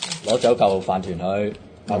攞走嚿飯團去。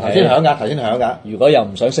頭先響㗎。如果又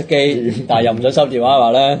唔想熄機，但係又唔想收電話嘅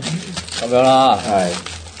話咧，咁樣啦。係。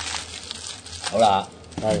好啦。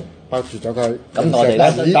係包住咗佢。咁我哋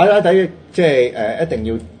咧，大家睇即係一定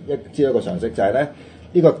要知一個常識，就係咧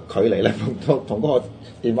呢個距離咧同嗰個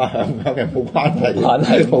電話響唔響嘅冇關係。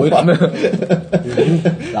冇咁樣。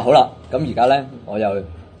嗱好啦，咁而家咧，我又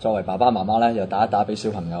作為爸爸媽媽咧，又打一打俾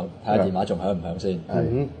小朋友，睇下電話仲響唔響先。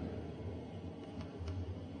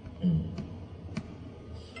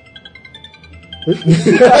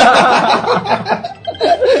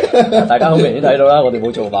大家好明顯睇到啦，我哋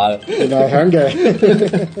冇做法嘅，原來係響嘅，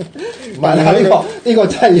唔係呢個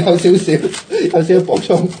真係有少少補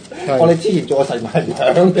充。我哋之前做個實驗係唔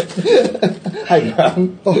響嘅，係唔響，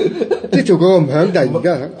即係做嗰個唔響，但係而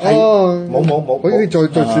家響。冇，可以再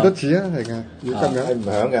試多次啊，係㗎，要咁樣係唔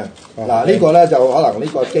響嘅。嗱呢個咧就可能呢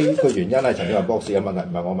個原因係陳志宏博士嘅問題，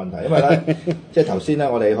唔係我問題，因為咧即係頭先咧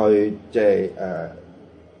我哋去即係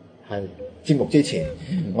節目之前，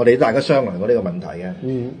我哋大家商量過呢個問題嘅，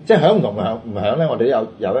即係響唔響咧，我哋都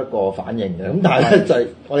有一個反應嘅。咁但係咧就係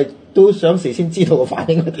我哋都想事先知道個反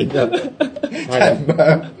應係點樣，真係唔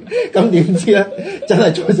響。咁點知咧，真係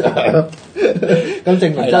再響，咁證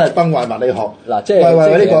明真係崩壞物理學。嗱，即係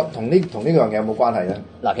喂，呢個同呢樣嘢有冇關係咧？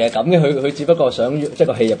嗱，其實咁嘅，佢只不過想即係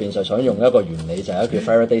個戲入邊就想用一個原理，就係一個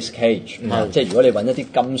叫 Faraday's cage，即係如果你揾一啲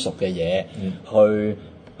金屬嘅嘢去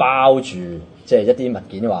包住。即係一啲物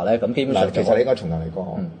件嘅話咧，咁基本上其實你應該從頭嚟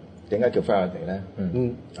講，點解叫 Faraday 咧？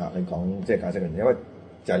你講即係解釋嘅，因為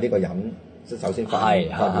就係呢個人首先發現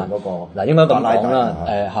嗰個嗱，應該咁講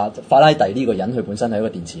啦。法拉第呢個人佢本身係一個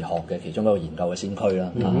電磁學嘅其中一個研究嘅先驅啦。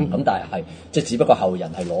咁但係即係只不過後人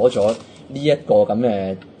係攞咗呢一個咁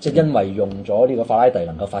嘅，即係因為用咗呢個法拉第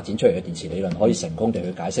能夠發展出嚟嘅電磁理論，可以成功地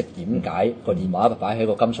去解釋點解個電話擺喺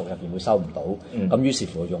個金屬入邊會收唔到。咁於是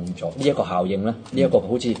乎用咗呢一個效應咧，呢一個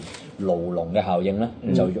好似牢籠嘅效應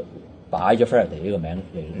咧，就擺咗 Faraday 呢個名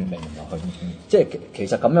嚟命名落去。即係其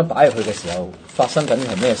實咁樣擺入去嘅時候，發生緊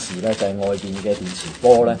係咩事咧？就係外邊嘅電磁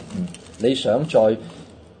波咧，你想再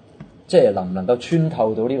即係能唔能夠穿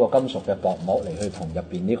透到呢個金屬嘅薄膜嚟去同入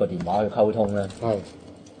邊呢個電話去溝通咧？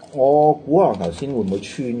我估可能頭先會唔會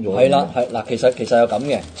穿咗？係啦，嗱，其實有咁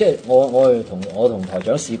嘅，即係我同台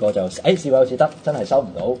長試過就，試過有次得，真係收唔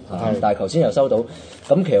到，但係頭先又收到。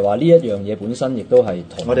咁其實話呢一樣嘢本身亦都係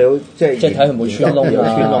同我哋好即係睇佢冇穿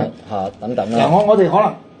窿等等啦。我哋可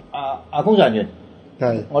能工作人員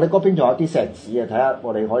我哋嗰邊仲有啲石子啊，睇下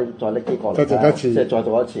我哋可以再拎啲過嚟，即係再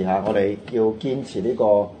做一次嚇。我哋要堅持呢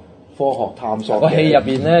個科學探索。個戲入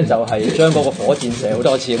邊咧就係將嗰個火箭射好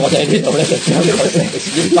多次，我哋喺呢度咧就將呢個石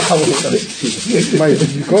子包好多次。唔係，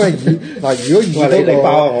如果係如果你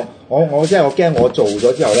包我即係我驚我做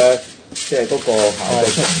咗之後咧，即係嗰個效果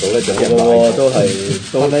出唔到咧，就都係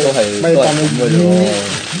咁嘅啫。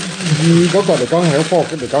以嗰個嚟講係科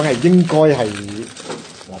學嚟講係應該係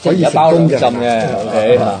可以包兩成功浸嘅。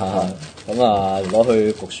OK，咁攞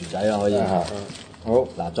去焗薯仔啦，可以。好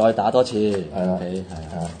嗱，再打多次，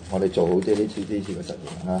我哋做好啲呢次嘅實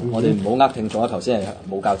驗啊！我哋唔好聽眾啊，頭先係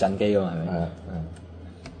冇教震機噶嘛，係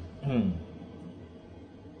咪？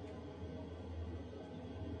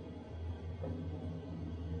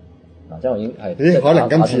嗱，即係我已經係。可能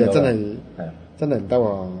今次就真係唔得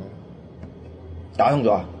喎！打通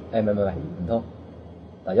咗啊？唔係唔通，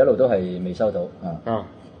嗱，一路都係未收到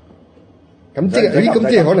咁即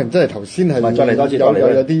係可能真係頭先係再嚟多次，有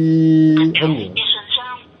啲空調。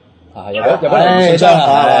有個信箱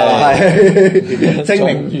啦，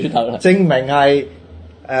證明係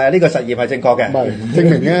呢個實驗係正確嘅。唔係證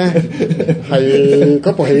明咧係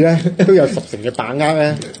嗰部戲咧都有10成嘅把握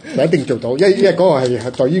咧，就一定做到，因為嗰個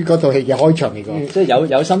係對於嗰套戲嘅開場嚟講。即係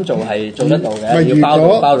有心做係做得到嘅，要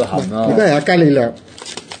包到冚咯。如果係阿伽利略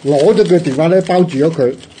攞咗個電話咧，包住咗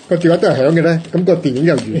佢。個電話都係響嘅咧，咁個電影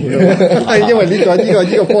就完㗎。因為呢個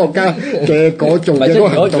科學家嘅嗰做嘅嗰個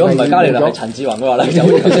行動係如果唔係伽利略係陳志宏嘅話咧，就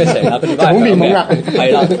即係成日個電話好面懵啦。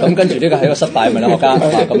係啦，咁跟住呢個係一個失敗嘅物理學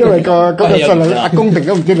家。因為個細路阿公定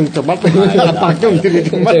都唔知你做乜，阿伯都唔知你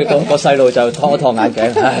做乜。即係個細路就拖眼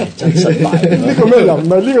鏡，唉，真失敗。呢個咩人唔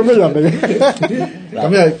係呢個咩人嚟嘅？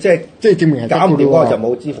咁即係證明係搞唔掂嗰個就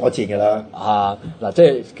冇支火箭㗎啦。嗱，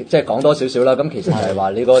即係講多少少啦。咁其實就係話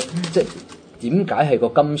你個即係。點解係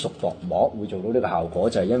個金屬薄膜會做到呢個效果？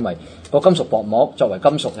就係因為個金屬薄膜作為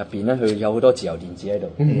金屬入邊咧，佢有好多自由電子喺度，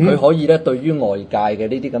佢可以咧對於外界嘅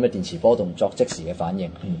呢啲咁嘅電磁波動作即時嘅反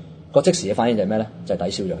應。個即時嘅反應就係咩咧？就係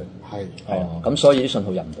抵消咗佢。係咁所以啲信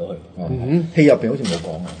號入唔到去。戲入邊好似冇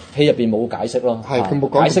講啊，戲入邊冇解釋咯。佢冇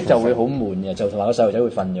講。解釋就會好悶嘅，就同埋個細路仔會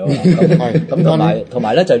瞓咗。咁同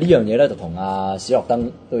埋咧就呢樣嘢咧就同阿史諾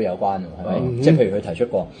登都有關，係咪？即係譬如佢提出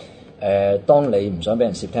過。當你唔想俾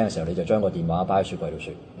人竊聽嘅時候，你就將個電話擺喺雪櫃度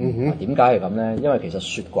説。點解係咁咧？因為其實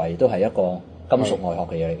雪櫃都係一個金屬外殼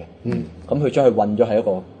嘅嘢嚟嘅。咁佢將佢混咗係一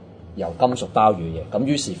個由金屬包住嘅嘢。咁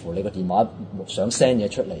於是乎，你個電話想 send 嘢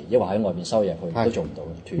出嚟，抑或喺外邊收入去都做唔到，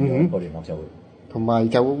斷咗個聯絡就會。同埋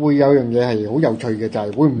就會有樣嘢係好有趣嘅，就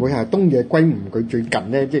係會唔會係東野圭吾佢最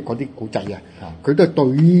近咧，即係嗰啲古仔啊，佢都係對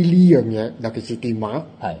於呢樣嘢，尤其是電話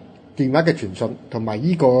嘅傳訊，同埋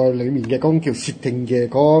呢個裡面嘅嗰種叫竊聽嘅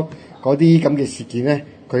嗰啲咁嘅事件咧，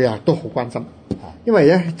佢都好關心。因為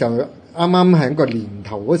咧就啱啱喺個年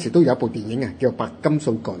頭嗰時都有一部電影叫《白金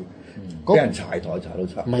數據》，俾人柴台查到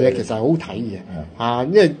查。唔係其實係好睇嘅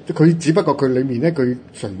因為佢只不過佢裡面咧，佢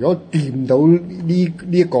除咗掂到呢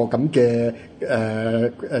一個咁嘅即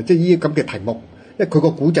係呢啲咁嘅題目，因為佢個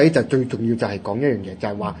古仔就最重要就係講一樣嘢，就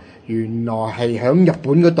係話原來係喺日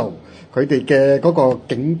本嗰度，佢哋嘅嗰個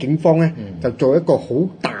警方咧就做一個好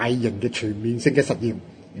大型嘅全面性嘅實驗。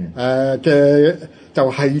就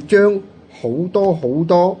係將好多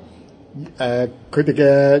佢哋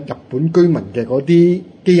嘅日本居民嘅嗰啲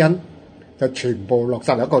基因就全部落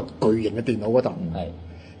晒喺一個巨型嘅電腦嗰度。係。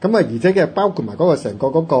咁啊，而且嘅包括埋嗰個成個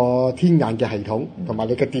嗰個天眼嘅系統，同埋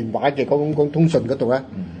你嘅電話嘅嗰種通訊嗰度咧，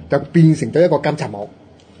就變成咗一個監察網。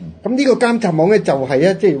咁呢個監察網咧就係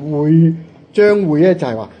咧，即係將會咧就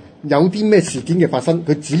係話有啲咩事件嘅發生，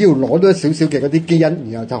佢只要攞多少少嘅嗰啲基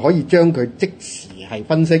因，然後就可以將佢即時係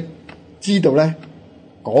分析，知道咧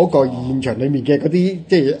嗰個現場裡面嘅嗰啲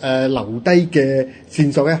即係留低嘅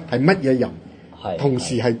線索咧係乜嘢人，同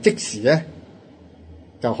時係即時咧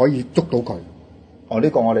就可以捉到佢。呢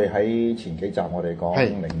個我哋喺前幾集我哋講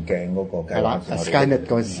棱鏡嗰個計劃，Skynet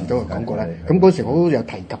嗰時都有講過咧。咁嗰時我都有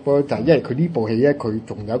提及咯，就係因為佢呢部戲咧，佢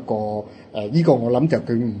仲有一個呢個我諗就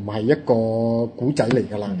佢唔係一個古仔嚟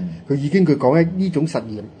㗎啦。佢已經佢講咧呢種實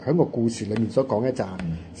驗喺個故事裡面所講咧就係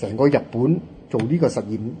成個日本做呢個實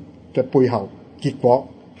驗嘅背後結果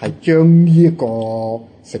係將呢一個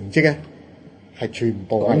成績咧係全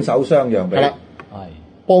部拱手相讓俾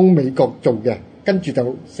幫美國做嘅。跟住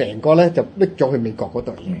就成個咧就拎咗去美國嗰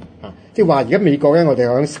度，即係話而家美國咧，我哋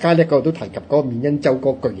喺 Skynet 嗰度都提及嗰個緬因州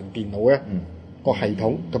嗰個巨型電腦咧，個系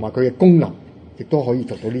統同埋佢嘅功能，亦都可以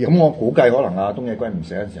做到呢樣。咁我估計可能阿東野圭吾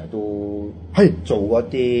寫嘅時候都係做嗰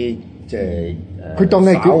啲即係佢當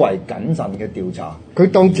係稍為謹慎嘅調查。佢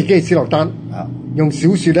當自己係史諾丹，用小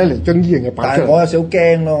説咧嚟將呢樣嘢擺出嚟。但係我有少少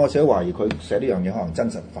驚咯，我少少懷疑佢寫呢樣嘢可能真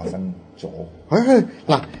實發生咗。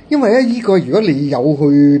嗱，因為咧呢個如果你有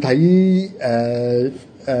去睇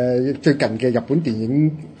最近嘅日本電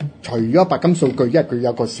影，除咗白金數據，因為佢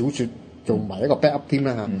有個小説做埋一個 backup 添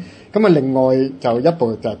啦嚇。咁啊，另外就一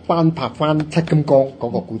部就係翻拍翻七金剛嗰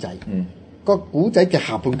個古仔。個古仔嘅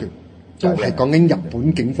下半段都係講緊日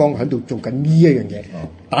本警方喺度做緊呢一樣嘢，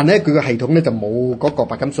但係咧佢個系統咧就冇嗰個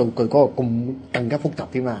白金數據嗰個咁更加複雜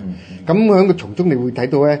添嘛。咁喺個從中你會睇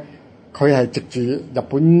到咧。佢係藉住日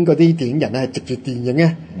本嗰啲電影人咧，係藉住電影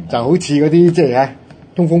咧，就好似嗰啲即係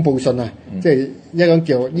通風報信啊，即係一種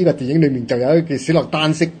叫呢個電影裏面就有一個叫史諾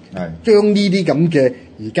丹式，將呢啲咁嘅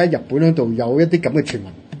而家日本喺度有一啲咁嘅傳聞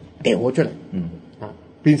掉咗出嚟，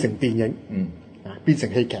變成電影，變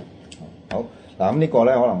成戲劇。好嗱，咁呢個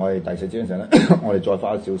咧，可能我哋第四節嗰陣咧，我哋再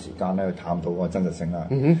花少時間咧去探討嗰個真實性啦。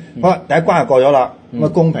好啦，第一關就過咗啦，咁啊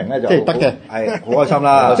公平咧就即係得嘅，係好開心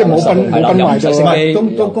啦，即係冇分壞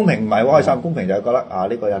咗。都公平唔係好開心，公平就係覺得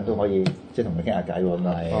呢個人都可以即係同佢傾下偈喎咁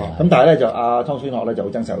啦。咁但係咧就阿湯宣學咧就好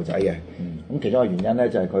憎細路仔嘅，咁其中一個原因咧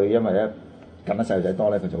就係佢因為咧近得細路仔多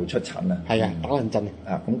咧，佢就會出疹啊。係啊，打冷震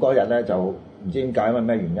啊！咁嗰日咧就唔知點解因為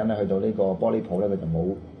咩原因咧，去到呢個玻璃鋪咧，佢就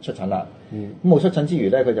冇出疹啦。咁冇出疹之餘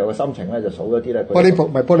咧，佢就個心情咧就數咗啲咧。玻璃鋪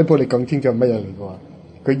唔係玻璃鋪，你講清楚係乜嘢嚟嘅喎？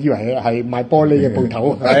佢以為係賣玻璃嘅鋪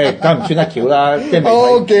頭。係，梗係唔穿得橋啦，即係未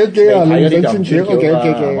睇嗰啲就唔穿橋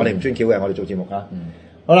啦。我哋唔穿橋嘅，我哋做節目啊。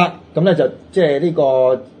好啦，咁咧就即係呢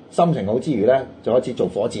個心情好之餘咧，就開始做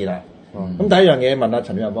火箭啦。咁第一樣嘢問阿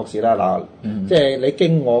陳宇仁博士啦，嗱，即係你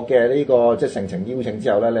經我嘅呢個即係盛情邀請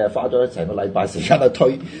之後咧，你係花咗成個禮拜時間去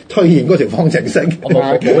推演嗰條方程式。我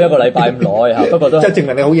冇一個禮拜咁耐嚇，不過都即係證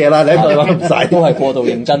明你好嘢啦，你一個禮拜唔使，都係過度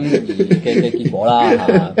認真嘅結果啦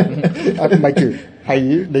嚇。唔係叫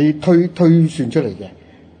係你推算出嚟嘅，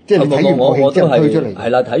即係你睇完部戲之後推出嚟。係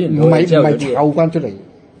啦，睇完套戲之後唔係湊翻出嚟。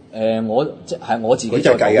我即係我自己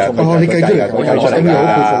再計嘅，你計出嚟，我計出嚟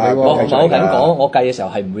㗎。我咁講，我計嘅時候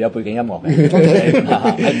係唔會有背景音樂嘅，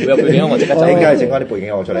係唔會有背景音樂即刻走。應該係整翻啲背景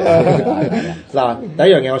音樂出嚟。嗱，第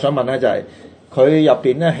一樣嘢我想問咧就係佢入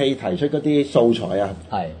邊咧戲提出嗰啲素材啊，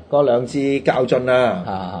係嗰兩支膠樽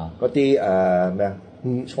啦，嗰啲咩啊？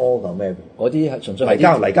搓嚿咩？嗰啲係純粹泥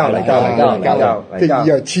膠，即係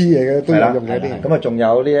以為黐嘢嘅都有用嘅啲。咁啊，仲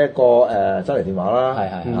有呢一個手提電話啦，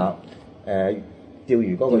嚇釣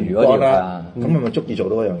魚嗰個魚竿啦，咁係咪足以做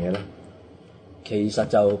到嗰樣嘢咧？其實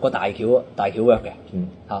就個大橋 work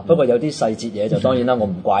嘅，不過有啲細節嘢就當然啦，我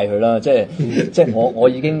唔怪佢啦，即係我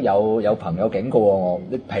已經有朋友警告我，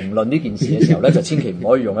你評論呢件事嘅時候咧，就千祈唔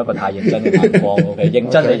可以用一個太認真嘅眼光 ，OK？ 認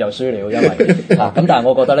真你就輸了，因為咁但係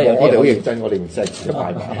我覺得咧有啲我哋好認真，我哋唔使一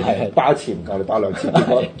買包一次唔夠，你包兩次，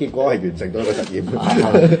結果係完成到一個實驗。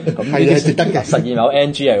咁呢啲係得嘅，實驗有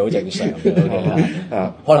NG 係好正常嘅，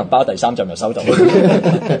可能包第3陣就收到，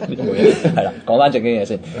係啦，講翻正經嘢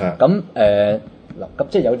先，咁咁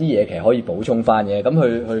即係有啲嘢其實可以補充翻嘅，咁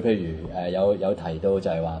佢譬如有提到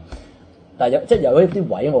就係話，但係有一啲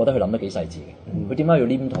位，我覺得佢諗得幾細緻嘅。佢點解要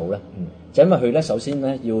黏土咧？就因為佢咧首先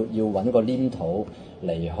咧要揾個黏土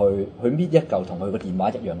嚟去搣一嚿同佢個電話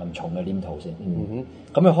一樣咁重嘅黏土先。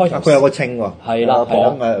咁佢開頭佢有個稱喎，係啦，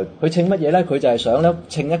佢稱乜嘢咧？佢就係想咧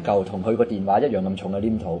稱一嚿同佢個電話一樣咁重嘅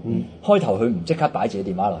黏土。開頭佢唔即刻擺自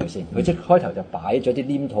己電話落去先，佢開頭就擺咗啲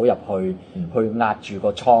黏土入去，去壓住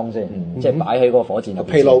個倉先，即係擺喺嗰個火箭入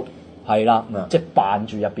邊。係啦，即係扮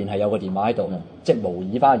住入邊係有個電話喺度，即係模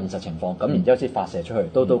擬翻現實情況，咁然之後先發射出去，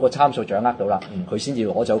到個參數掌握到啦，佢先至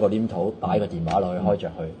攞走個黏土，擺個電話落去開着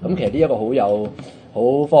佢。咁其實呢一個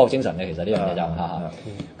好科學精神嘅，其實呢樣嘢就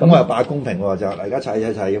咁我又扮公平喎，就大家砌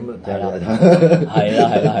咁。係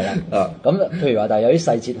啦。咁譬如話，但係有啲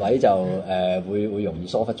細節位就會容易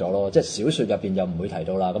疏忽咗咯。即係小説入邊就唔會提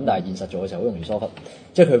到啦。咁但係現實做嘅時候好容易疏忽。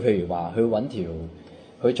即係佢譬如話，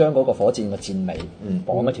佢將嗰個火箭嘅箭尾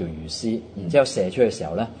綁一條魚絲，然之後射出去嘅時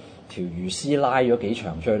候咧，條魚絲拉咗幾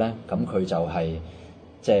長出去咧，咁佢就係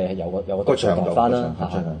即係有個長度翻啦。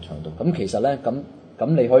長度。咁其實咧，咁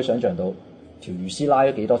你可以想象到條魚絲拉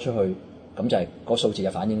咗幾多出去，咁就係個數字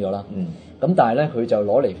就反映咗啦。咁但係咧，佢就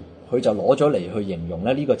攞咗嚟去形容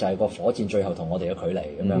咧，呢個就係個火箭最後同我哋嘅距離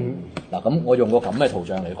咁樣。嗱，咁我用個咁嘅圖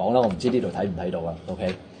像嚟講啦，我唔知呢度睇唔睇到啊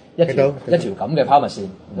 ？OK， 一條咁嘅拋物線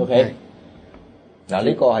 ，OK。嗱，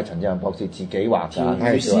呢個係陳志恒博士自己畫㗎。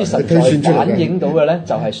魚絲實在反映到嘅咧，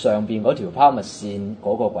就係上邊嗰條拋物線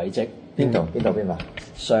嗰個軌跡。邊度？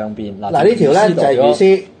上邊嗱呢條咧就係魚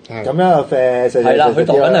絲，咁樣射。係啦，佢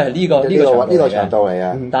度緊係呢個長度嚟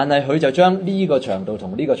嘅。但係佢就將呢個長度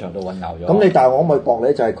同呢個長度混淆咗。咁但係我可唔可以駁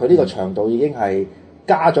你？就係佢呢個長度已經係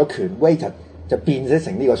加咗權 weight，就變咗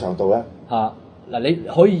成呢個長度咧。嗱，你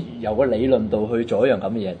可以由個理論度去做一樣咁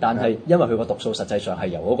嘅嘢，但係因為佢個讀數實際上係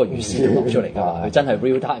由嗰個魚絲度度出嚟㗎嘛，佢真係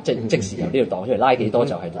real time，即時由呢度度出嚟，拉幾多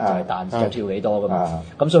就係彈就跳幾多㗎嘛。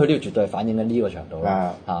咁所以佢呢度絕對係反映緊呢個長度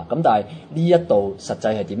啦。咁但係呢一度實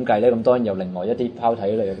際係點計咧？咁當然有另外一啲拋體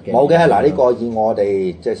類嘅。冇嘅，嗱，呢個以我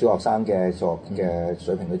哋即係小學生嘅數學嘅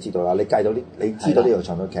水平都知道啦。你計到你知道呢條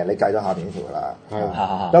長度，其實你計咗下邊呢條㗎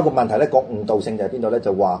啦。不過問題咧，個誤導性就係邊度咧？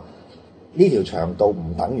就話呢條長度唔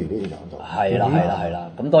等於呢條長度。係啦。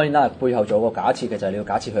咁當然啦，背後做個假設嘅就係你要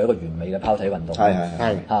假設佢係一個完美嘅拋體運動。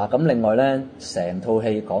係。咁另外咧，成套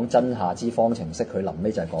戲講真夏之方程式，佢臨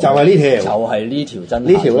尾就係講就係呢條，就係呢條真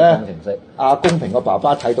夏之方程式。阿公平個爸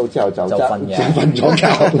爸睇到之後就瞓嘅，瞓咗覺。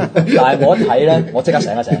但係我一睇咧，我即刻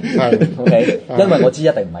醒一醒。OK，因為我知一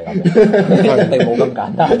定唔係咁，一定冇咁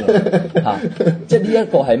簡單嘅。即係呢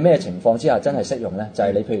一個係咩情況之下真係適用咧？就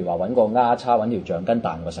係你譬如話揾個丫叉揾條橡筋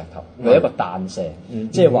彈個石頭，佢一個彈射，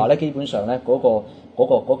即係話咧基本上咧嗰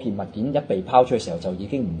件物件一被拋出嘅時候，就已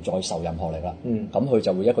經唔再受任何力啦。咁佢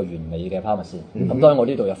就會一個完美嘅拋物線。咁當然我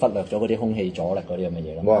呢度又忽略咗嗰啲空氣阻力嗰啲咁嘅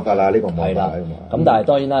嘢啦。冇辦法啦，呢個冇辦法。咁但係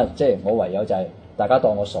當然啦，即係我唯有就係大家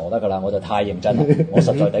當我傻得㗎啦，我就太認真啦，我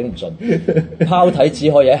實在頂唔順。拋體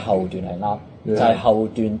只可以喺後段係啱，就係後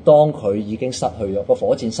段當佢已經失去咗個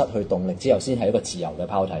火箭失去動力之後，先係一個自由嘅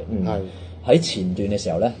拋體。喺前段嘅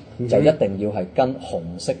時候咧，就一定要係跟紅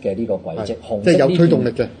色嘅呢個軌跡，紅色即係有推動力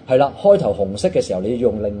嘅。係啦，開頭紅色嘅時候，你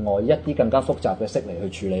用另外一啲更加複雜嘅色嚟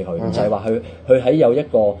去處理佢，就係話佢喺有一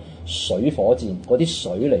個水火箭嗰啲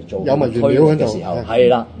水嚟做推動嘅時候，係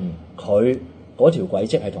啦，佢嗰條軌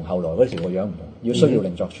跡係同後來嗰條個樣唔同，要需要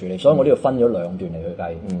另作處理，所以我呢度分咗兩段嚟去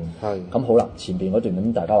計。咁好啦，前邊嗰段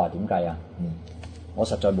咁大家話點計啊？我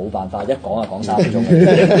實在冇辦法，一講就講3分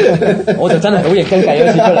鐘，我就真係好認真計咗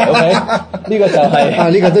一次出嚟。OK，呢個就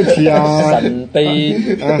係呢個都似啊神秘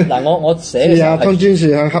嗱，我寫嘅時候係湯專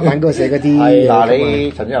士喺黑板嗰度寫嗰啲。嗱，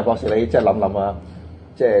你陳志恒博士，你即係諗啊，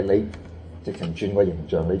即係你直情轉個形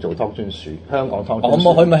象，你做湯專士，香港湯專士。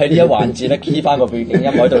可唔可以喺呢一環節咧 key 翻個背景音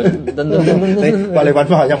喺度？你揾翻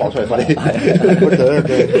下音樂出嚟，快啲。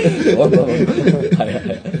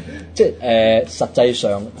係。即係實際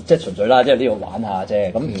上，即係純粹啦，即係呢度玩下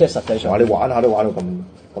啫。咁即係實際上，你玩下都玩到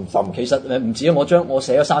咁深。其實唔止啊，我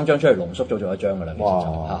寫咗3張出嚟，濃縮咗做1張㗎啦。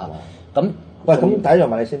哇！咁喂，咁第一樣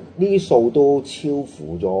問你先，呢啲數都超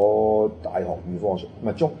乎咗大學預科水，唔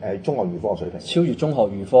係中學預科水平。超越中學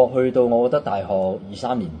預科，去到我覺得大學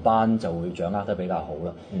2-3年班就會掌握得比較好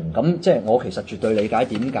啦。咁即係我其實絕對理解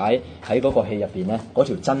點解喺嗰個戲入邊咧，嗰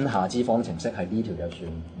條真夏之方程式係呢條就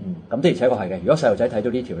算。咁的而且確係嘅。如果細路仔睇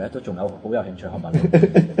到呢條咧，都仲有好有興趣學物理。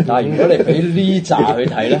但係如果你俾呢紮去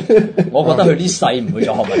睇咧，我覺得佢呢世唔會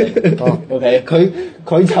再學物理。OK，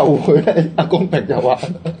佢就會咧，阿公平就話。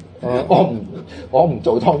我唔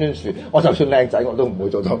做湯專士，我就算靚仔我都唔會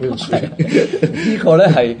做湯專士。呢個咧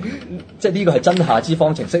係即係呢個係真夏之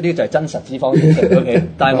方程式，呢個就係真實之方程式。OK，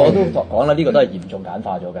 但係我都講啦，呢個都係嚴重簡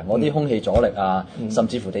化咗嘅。我啲空氣阻力啊，甚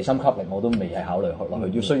至乎地心吸力我都未係考慮落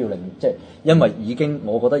去，要需要即係因為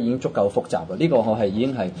我覺得已經足夠複雜啦。呢個我係已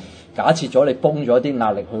經係假設咗你泵咗啲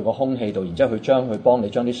壓力去個空氣度，然之後佢幫你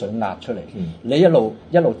將啲水壓出嚟。你一路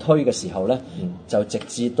推嘅時候咧，就直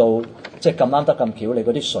至到即係咁啱得咁巧，你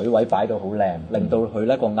嗰啲水位擺到好靚，令到佢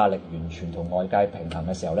咧個壓力完全同外界平衡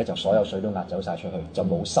嘅時候咧，就所有水都壓走晒出去，就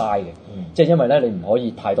冇嘥嘅。即係因為咧你唔可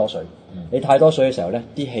以太多水，你太多水嘅時候咧，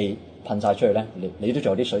啲氣噴晒出去咧，你都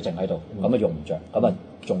仲有啲水剩喺度，咁啊用唔着，咁啊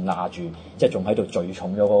仲壓住，即係仲喺度聚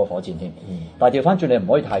重咗嗰個火箭添。但係調翻轉你唔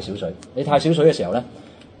可以太少水，你太少水嘅時候咧，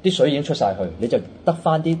啲水已經出晒去，你就得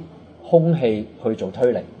翻啲空氣去做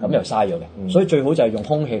推力，咁又嘥咗嘅。所以最好就係用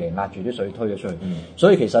空氣嚟壓住啲水推咗出去。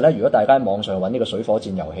所以其實咧，如果大家喺網上揾呢個水火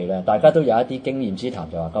箭遊戲咧，大家都有一啲經驗之談，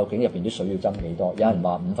就話究竟入邊啲水要斟幾多？有人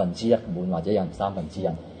話1/5滿，或者有人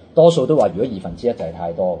1/3，多數都話如果1/2就係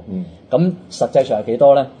太多。咁實際上係幾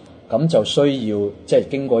多咧？咁就需要即係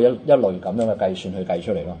經過一類咁樣嘅計算去計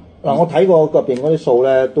出嚟咯。嗱，我睇過入邊嗰啲數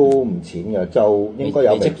咧都唔淺嘅，就應該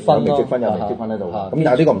有微積分有微積分喺度。咁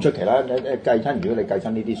但係呢個唔出奇啦，你計親，如果你計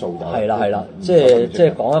親呢啲數就係啦，即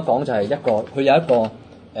係講一講就係一個佢有一個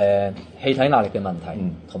氣體壓力嘅問題，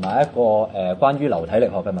同埋一個關於流體力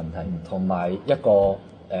學嘅問題，同埋一個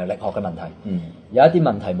力學嘅問題。有一啲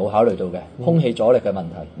問題冇考慮到嘅，空氣阻力嘅問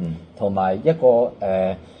題，同埋一個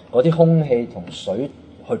嗰啲空氣同水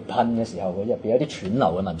去噴嘅時候，佢入邊有啲湍流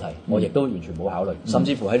嘅問題，我亦都完全冇考慮。甚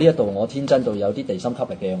至乎喺呢一度，我天真到有啲地心吸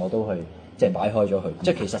力嘅嘢，我都去即係擺開咗佢。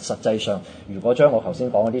即係其實實際上，如果將我頭先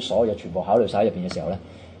講嗰啲所有嘢全部考慮晒喺入邊嘅時候咧，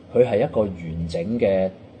佢係一個完整嘅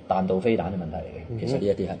彈道飛彈嘅問題嚟嘅。其實呢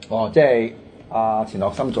一啲係即係錢學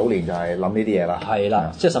森早年就係諗呢啲嘢啦。係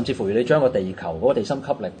啦，即係甚至乎你將個地球嗰個地心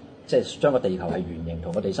吸力，即係將個地球係圓形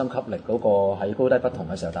同個地心吸力嗰個喺高低不同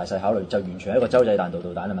嘅時候大細考慮，就完全係一個洲際彈道導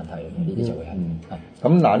彈嘅問題嚟嘅。呢啲就會係。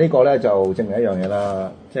咁嗱，呢個咧就證明一樣嘢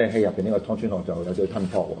啦，即係戲入邊呢個湯川學就有少少吞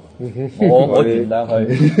泡喎。我原諒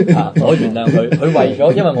佢，我原諒佢。佢為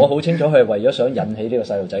咗，因為我好清楚佢係為咗想引起呢個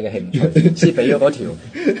細路仔嘅興趣，先俾咗嗰條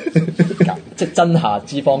即係真下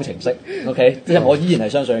之方程式。OK， 即係我依然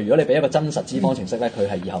係相信，如果你俾一個真實之方程式咧，佢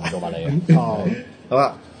係以後唔做物理嘅。好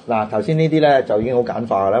啦。嗱，頭先呢啲咧就已經好簡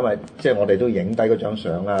化啦，因為即係我哋都影低嗰張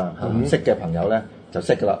相啦。唔識嘅朋友咧就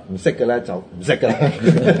識噶啦，唔識嘅咧就唔識噶啦。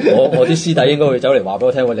我啲師弟應該會走嚟話俾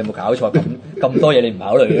我聽，喂，你有冇搞錯？咁多嘢你唔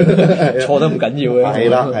考慮嘅，錯得咁緊要嘅。係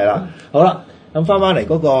啦，好啦，咁翻嚟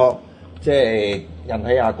嗰個即係引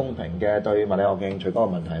起公平嘅對物理學嘅興趣嗰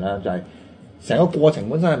個問題啦，就係成個過程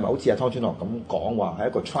本身係咪好似湯川學咁講話係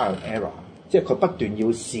一個 trial and error， 即係佢不斷要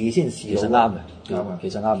試先試到。其實啱嘅，其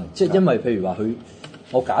實啱嘅，即係因為譬如話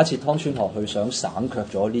我假設湯川學佢想省卻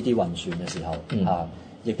咗呢啲運算嘅時候，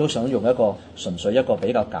亦都想用一個純粹一個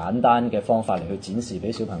比較簡單嘅方法嚟去展示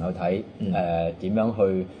俾小朋友睇，點樣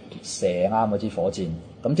去射啱嗰支火箭。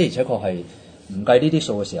咁的而且確係唔計呢啲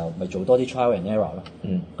數嘅時候，咪做多啲 trial and error 咯。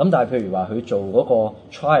咁但係譬如話佢做嗰個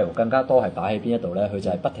trial 更加多係擺喺邊一度咧？佢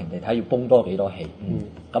就係不停地睇要泵多幾多氣。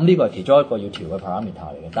咁呢個係其中一個要調嘅 parameter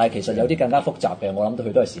嚟嘅。但係其實有啲更加複雜嘅，我諗到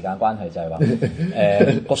佢都係時間關係，就係話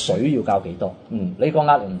個水要較幾多。你個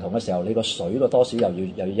壓力唔同嘅時候，你個水個多少又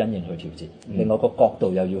要因應去調節。另外個角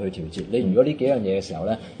度又要去調節。你如果呢幾樣嘢嘅時候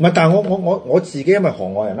咧，唔係，但係我自己因為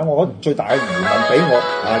行外人啦，我覺得最大嘅疑問俾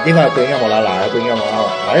我應該係背景音樂啦，背景音樂啦，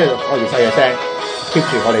我要細嘅聲。keep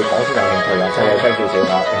住我哋講先有興趣啊，細細聲少少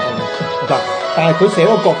啊。嗱，但係佢寫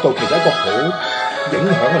嗰個角度其實一個好影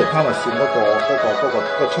響我哋拋物線嗰個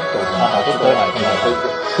速度同埋嗰個同埋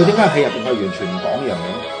佢點解喺戲入邊係完全唔講呢樣嘢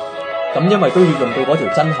咧？咁因為都要用到嗰條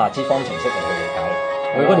真下之方程式嚟去理解。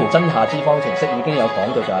佢嗰條真下之方程式已經有講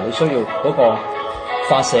到，就係你需要嗰個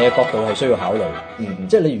發射嘅角度係需要考慮。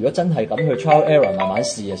即係你如果真係咁去 trial error 慢慢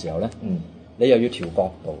試嘅時候咧，你又要調角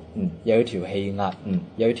度，又要調氣壓，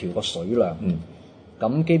又要調個水量。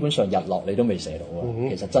咁基本上日落你都未射到啊！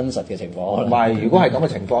其實真實嘅情況，同埋如果係咁嘅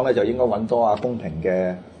情況咧，就應該揾多公平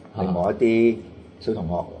嘅另外一啲小同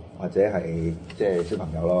學或者係即係小朋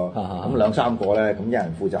友咯。咁兩三個咧，咁一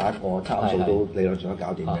人負責一個參數都理論上都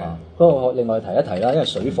搞掂嘅。不過另外提一提啦，因為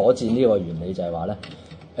水火箭呢個原理就係話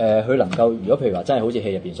咧，佢能夠如果譬如話真係好似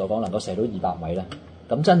戲入邊所講，能夠射到200米咧。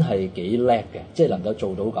咁真係幾叻嘅，即係能夠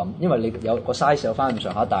做到咁，因為你有個 size 有翻咁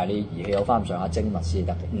上下，但係你儀器有翻咁上下精密先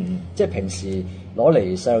得嘅。即係平時攞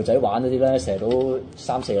嚟細路仔玩嗰啲咧，射到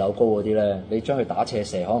3、4樓高嗰啲咧，你將佢打斜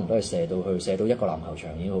射，可能都係射到一個籃球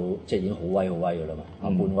場已經好，即係已經好威㗎啦嘛，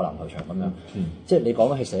半個籃球場咁樣。即係你講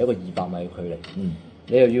緊係射一個200米嘅距離，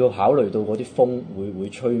你又要考慮到嗰啲風會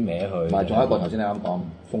吹歪佢。同埋仲有一個頭先你啱講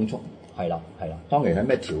風速。係啦，當其喺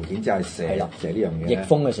咩條件之下射呢樣嘢？逆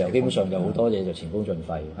風嘅時候，基本上有好多嘢就前功盡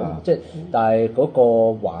廢。即係，但係嗰個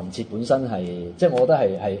環節本身係，即係我覺得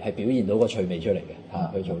係表現到個趣味出嚟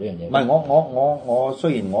嘅去做呢樣嘢。唔係我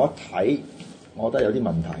雖然我一睇，我覺得有啲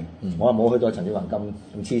問題。我又冇去到陳志雲咁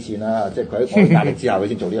黐線啦，即係佢喺我壓力之下佢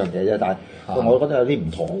先做呢樣嘢啫。但係我覺得有啲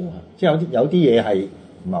唔妥喎，即係有啲嘢係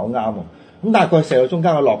唔係好啱喎。咁但係佢射到中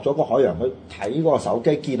間，佢落咗個海洋，佢睇嗰個手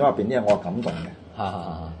機，見到入邊啲嘢，我係感動嘅。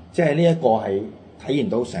即係呢一個係體現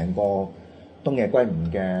到成個東野圭吾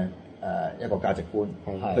嘅一個價值觀。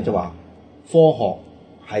佢就話科學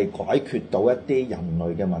係解決到一啲人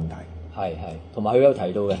類嘅問題，係，同埋佢有提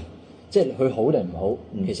到嘅，即係佢好定唔好，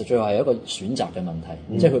其實最後係一個選擇嘅問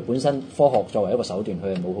題。即係佢本身科學作為一個手段，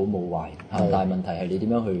佢係冇好冇壞，但係問題係你點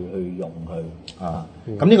樣去用佢啊？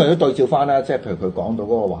咁呢個都對照翻啦，即係譬如佢講到嗰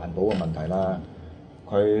個環保嘅問題啦，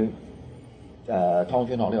佢湯川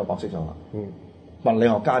學呢個角色就話，物理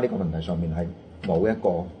學家呢個問題上面係冇一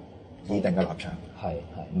個擬定嘅立場，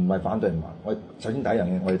唔係反對唔話。我首先第一樣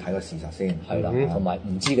嘢，我要睇個事實先，係啦，同埋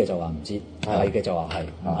唔知嘅就話唔知，係嘅就話係，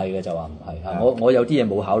唔係嘅就話唔係。我有啲嘢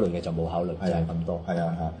冇考慮嘅就冇考慮，就係咁多。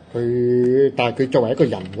但係佢作為一個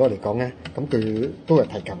人嗰個嚟講咧，咁佢都係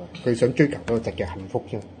提及啊，佢想追求嗰個直嘅幸福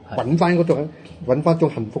啫，揾翻種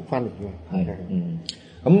幸福翻嚟嘅。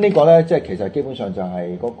咁呢個咧，即係其實基本上就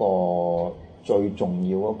係嗰個最重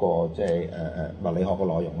要嗰個即係物理學嘅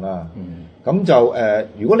內容啦。咁就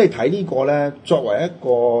如果你睇呢個咧，作為一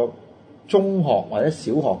個中學或者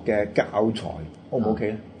小學嘅教材，O 唔 OK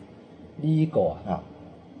咧？呢個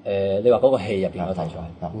你話嗰個戲入邊嘅題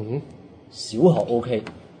材，小學 OK，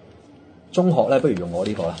 中學咧不如用我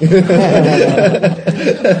呢個啦。即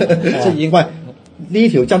係已經喂呢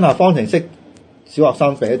條真係方程式。小學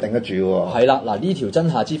生俾都頂得住喎。係啦，嗱呢條真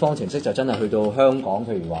夏之方程式就真係去到香港，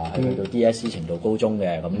譬如話係去到 DSE 程度高中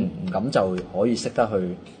嘅，咁就可以識得去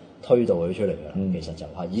推導佢出嚟㗎。其實就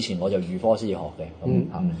係以前我就預科先學嘅，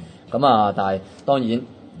咁但係當然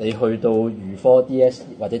你去到預科 DSE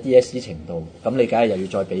或者 DSE 程度，咁你梗係又要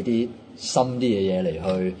再俾啲深啲嘅嘢嚟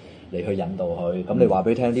去引導佢。咁你話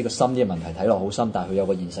俾佢聽呢個深啲嘅問題睇落好深，但係佢有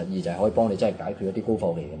個現實意義就係可以幫你真係解決一啲高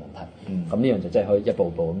科技嘅問題。咁呢樣就真係可以一步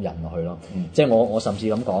步咁引落去咯。即係我甚至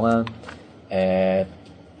咁講啦，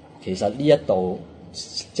其實呢一度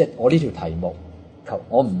即係我呢條題目，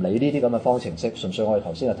我唔理呢啲咁嘅方程式，純粹我哋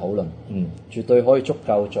頭先嘅討論，絕對可以足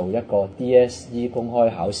夠做一個 DSE 公開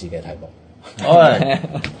考試嘅題目。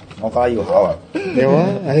我覺得要考啊！你好啊，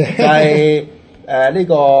就係呢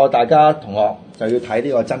個大家同學就要睇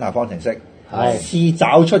呢個真夏方程式，試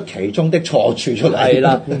找出其中的錯處出嚟。係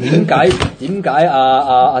啦，點解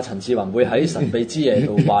阿陳志宏會喺神秘之夜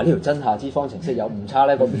度話呢條真夏之方程式有誤差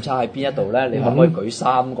咧？個誤差喺邊一度咧？你可唔可以舉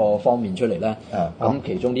3個方面出嚟咧？咁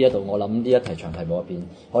其中呢一度，我諗呢一題長題目入邊，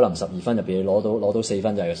可能12分入邊攞到4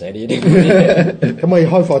分就係寫呢啲。咁可以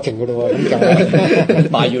開課程㗎咯喎，咁就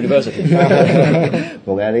賣 university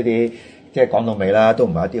冇嘅呢啲。即係講到尾啦，都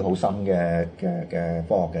唔係一啲好深嘅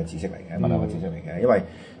科學嘅知識嚟嘅，物理學知識嚟嘅。因為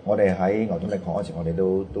我哋喺牛頓力學嗰時，我哋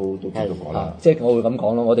都接觸過啦。即係我會咁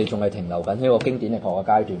講咯，我哋仲係停留緊呢個經典力學嘅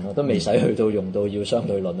階段咯，都未使去到用到要相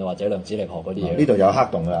對論啊或者量子力學嗰啲嘢。呢度有黑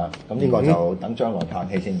洞㗎啦，咁呢個就等將來拍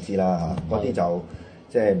戲先知啦嚇。嗰啲就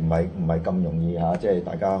即係唔係咁容易嚇，即係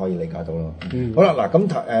大家可以理解到咯。好啦，嗱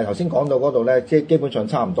咁頭先講到嗰度咧，即係基本上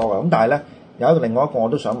差唔多㗎。咁但係咧。有另外一個我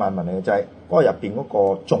都想問你嘅就係嗰個入邊嗰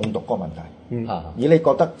個中毒嗰個問題。而你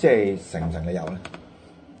覺得即係成唔成理由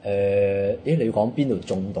咧？你要講邊度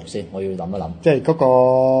中毒先？我要諗一諗。即係嗰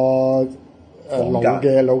個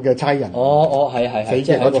老嘅差人。係，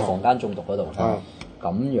即係喺個房間中毒嗰度。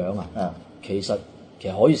咁樣啊？其實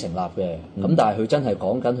可以成立嘅。咁但係佢真係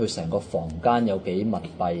講緊佢成個房間有幾密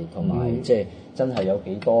閉，同埋即係。真係有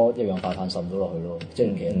幾多一氧化碳滲到落去咯？即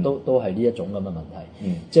係其實都係呢一種咁嘅問題。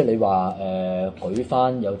即係你話舉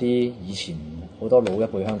翻有啲以前好多老一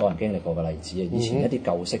輩香港人經歷過嘅例子啊！以前一啲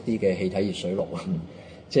舊式啲嘅氣體熱水爐啊，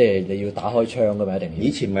即係你要打開窗㗎嘛，一定要。以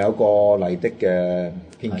前咪有個麗的嘅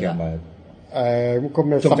編劇咪個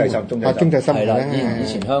咩中濟心係啦。以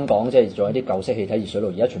前香港即係仲有啲舊式氣體熱水爐，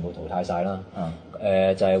而家全部淘汰晒啦。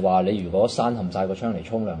就係話你如果閂冚晒個窗嚟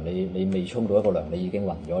沖涼，你未沖到一個涼，你已經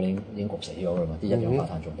暈咗，你已經焗死咗㗎啦嘛，啲一氧化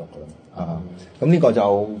碳中毒㗎啦嘛。咁呢個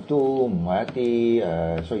就都唔係一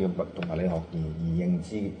啲需要同物理學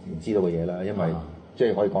而知道嘅嘢啦，因為即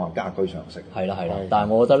係可以講係家居常識。係啦，但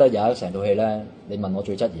係我覺得咧，有一成套戲咧，你問我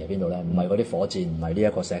最質疑喺邊度咧？唔係嗰啲火箭，唔係呢一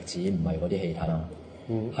個石子，唔係嗰啲氣體。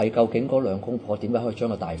係究竟嗰兩公婆點解可以將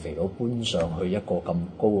個大肥佬搬上去一個咁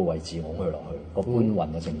高嘅位置拱佢落去個搬運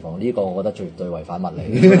嘅情況？呢個我覺得絕對違反物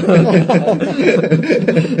理，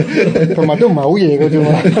同埋都唔係好嘢嘅啫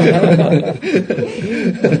喎。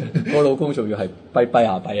我老公仲要係跛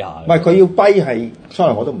下。唔係佢要跛係，雖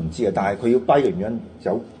然我都唔知啊，但係佢要跛嘅原因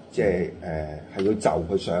有即係係要就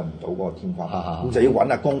佢上唔到嗰個天花板，咁就要揾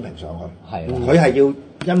阿公平上去。佢係要。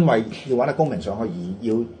因為要揾得公平上去，而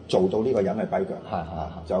要做到呢個人係跛腳，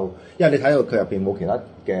就因為你睇到佢入邊冇其他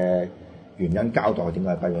嘅原因交代點解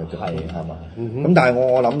跛腳，係嘛？咁但係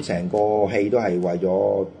我諗成個戲都係為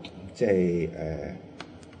咗即係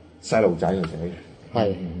細路仔去寫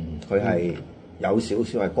嘅，佢係有少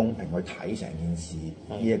少係公平去睇成件事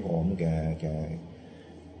呢一個咁嘅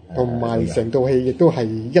同埋成套戲亦都係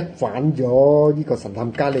一反咗呢個神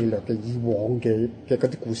探伽利略嘅以往嘅嗰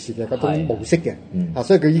啲故事嘅嗰種模式嘅，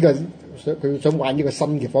所以佢佢想玩呢個新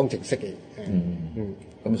嘅方程式嘅，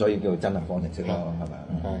咁所以叫做真係方程式咯，係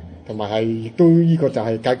咪？係，同埋係亦都呢個就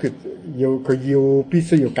係解決佢必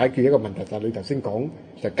須要解決一個問題，就係你頭先講，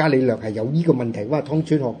就伽利略係有呢個問題，哇！湯川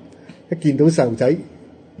學一見到細路仔，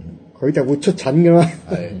佢就會出疹噶嘛。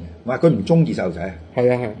係，唔係佢唔中意細路仔。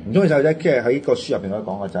係啊，唔中意細路仔，即係喺個書入邊佢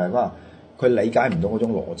講嘅就係話，佢理解唔到嗰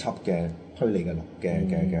種邏輯嘅推理嘅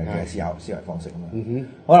思維方式啊嘛。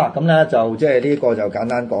好啦，咁咧就即係呢個就簡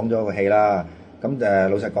單講咗個戲啦。咁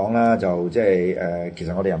老實講啦，就即係其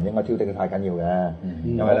實我哋又唔應該挑剔得太緊要嘅，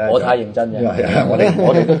因為咧我太認真嘅。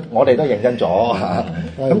我哋都認真咗。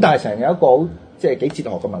咁但係成日有一個好即係幾哲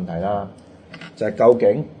學嘅問題啦，就係究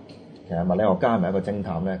竟其實物理學家係咪一個偵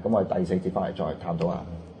探咧？咁我哋第4節翻嚟再探討下。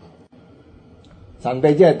神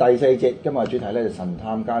秘之夜第4節，今日嘅主題咧就神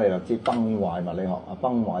探伽利略之崩壞物理學。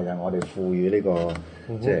崩壞就係我哋賦予呢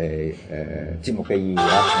個即係節目嘅意義啦。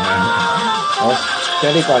好，即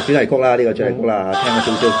係呢個係主題曲啦，呢個主題曲啦，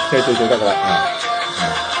聽少少得噶啦。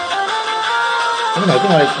咁頭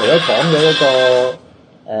先我哋除咗講咗一個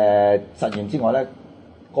實驗之外咧，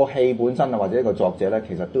個戲本身啊或者一個作者咧，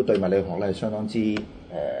其實都對物理學咧係相當之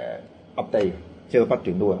update， 即係佢不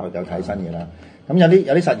斷都會有睇新嘢啦。咁有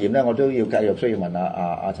啲實驗咧，我都要繼續需要問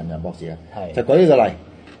阿陳仁博士啊。係。就舉呢個例，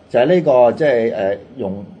就係呢個即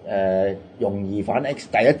係容疑犯 X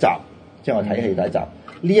第一集，即係我睇戲第一集。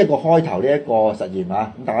呢一個開頭呢一個實驗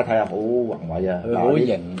啊，咁大家睇下好宏偉啊！佢好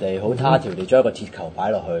型地、好他條地將一個鐵球擺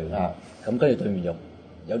落去啊，咁跟住對面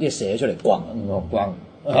有啲嘢射出嚟，轟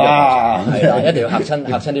係啦，一定要嚇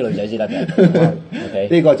親啲女仔先得嘅。OK，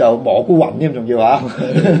 呢個就蘑菇雲添，仲要啊！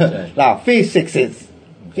嗱 ，physics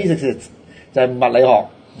就係物理學，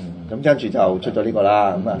咁跟住就出咗呢個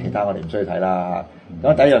啦。咁其他我哋唔需要睇啦。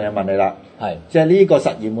咁第一樣嘢問你啦，係即係呢個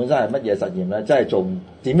實驗本身係乜嘢實驗咧？即係做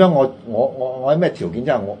點樣我喺咩條件之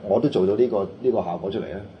下我都做到呢個效果出嚟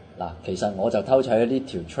咧？嗱，其實我就偷睇呢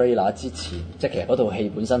條 trailer 之前，即係其實嗰套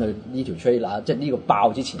戲本身佢呢條 trailer，即係呢個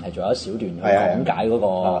爆之前係仲有一小段去講解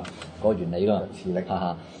嗰個原理㗎嘛，磁力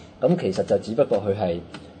咁其實就只不過佢係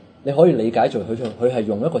你可以理解做佢係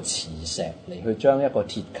用一個磁石嚟去將一個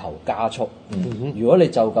鐵球加速。如果你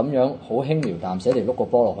就咁樣好輕描淡寫地碌個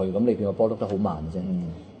波落去，咁你見個波碌得好慢啫。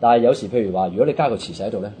但係有時譬如話，如果你加個磁石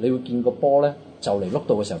喺度咧，你會見個波咧就嚟碌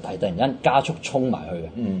到嘅時候，突然間加速衝埋去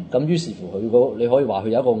嘅。咁於是乎你可以話佢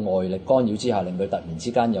有一個外力干擾之下，令佢突然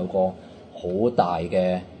之間有個好大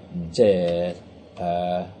嘅即係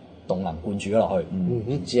動能灌注咗落去。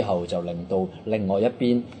然之後就令到另外一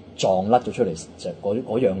邊撞甩咗出嚟，就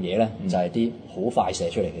嗰樣嘢咧，就係啲好快射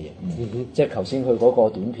出嚟嘅嘢。即係頭先佢嗰個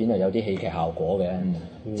短片係有啲戲劇效果嘅。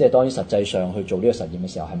即係當然實際上去做呢個實驗嘅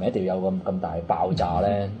時候，係咪一定要有咁大爆炸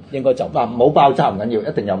咧？應該就冇爆炸唔緊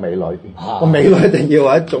要，一定有美女。個美女一定要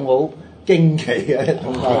係一種好驚奇嘅一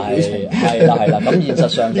種表情。係啦。咁現實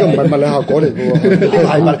上呢個唔係物理效果嚟嘅喎，呢個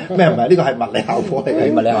係物咩唔係？呢個係物理效果嚟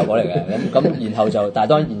嘅。係物理效果嚟嘅。咁然後就，但係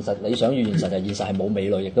當然現實理想與現實就現實係冇美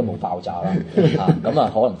女，亦都冇爆炸啦。咁可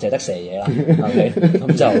能淨係得射嘢啦。OK， 咁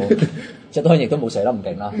就即係當然亦都冇射得咁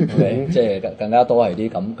勁啦。OK， 即係更加多係啲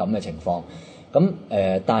咁嘅情況。咁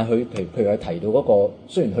但係佢譬如佢提到嗰個，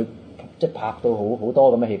雖然佢即係拍到好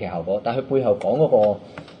多咁嘅戲劇效果，但係佢背後講嗰個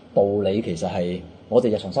道理其實係我哋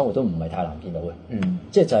日常生活都唔係太難見到嘅。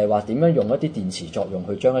即係就係話點樣用一啲電磁作用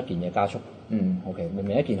去將一件嘢加速。OK， 明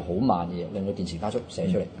明一件好慢嘅嘢，令到電磁加速射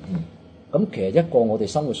出嚟。咁其實一個我哋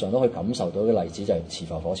生活上都可以感受到嘅例子就係磁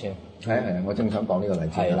浮火車。係，我正想講呢個例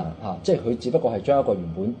子。係啦，即係佢只不過係將一個原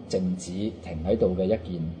本靜止停喺度嘅一件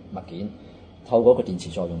物件，透過一個電磁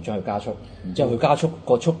作用將佢加速，然之後佢加速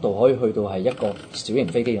個速度可以去到係一個小型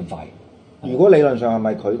飛機咁快。如果理論上係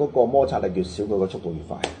咪佢嗰個摩擦力越少，佢個速度越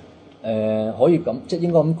快？可以咁，即係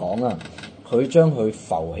應該咁講啦。佢將佢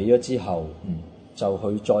浮起咗之後，就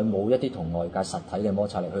佢再冇一啲同外界實體嘅摩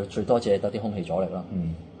擦力，佢最多只係得啲空氣阻力啦。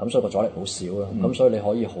咁所以個阻力好少啦。咁所以你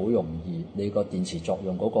可以好容易，你個電磁作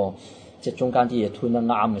用嗰個即係中間啲嘢吞得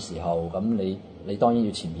啱嘅時候，咁你當然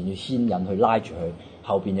要前面要牽引去拉住佢。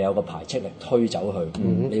後邊又有個排斥力推走佢，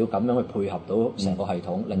你要咁樣去配合到成個系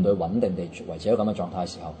統，令到佢穩定地維持喺咁嘅狀態嘅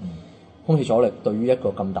時候，空氣阻力對於一個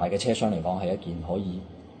咁大嘅車廂嚟講係一件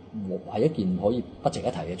可以不值一提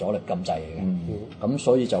嘅阻力咁滯嚟嘅。咁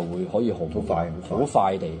所以就會可以好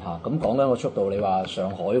快地咁講緊個速度，你話上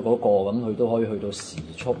海嗰個咁，佢都可以去到時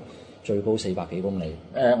速最高400幾公里。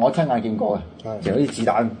我親眼見過嘅，就好似子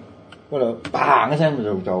彈嗰度嘭一聲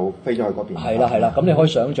就飛咗去嗰邊。係啦，咁你可以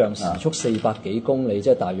想象時速400幾公里，即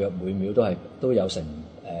係大約每秒都有成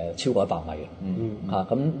超過100米嘅。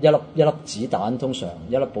咁一粒子彈通常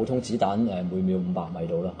一粒普通子彈每秒500米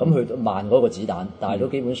到啦。咁佢慢嗰個子彈，但係都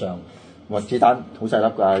基本上。子彈好細粒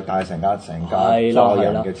㗎，但係成架載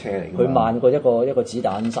人嘅車嚟。佢慢過一個子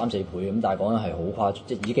彈3-4倍咁，但係講緊係好誇張，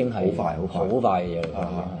即係已經係好快嘅嘢嚟。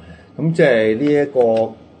咁即係呢一個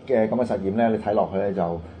嘅咁嘅實驗咧，你睇落去咧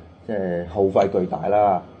就即係耗費巨大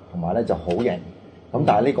啦，同埋咧就好型。咁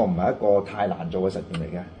但係呢個唔係一個太難做嘅實驗嚟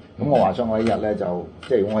嘅。咁我話咗我一日咧就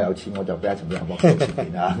即係如果我有錢，我就俾阿陳志宏博士前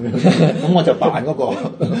面啊，咁我就扮嗰個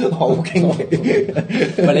好經理，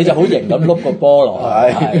唔係你就好型咁碌個波落，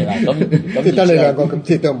係啦，咁即係得你兩個咁，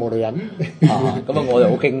即係都係冇女人。咁啊我就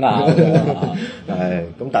好驚訝，係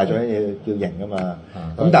咁，但係最緊要叫型啊嘛。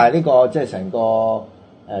咁但係呢個即係成個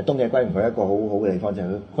東野圭吾佢一個好好嘅地方就係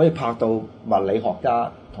佢可以拍到物理學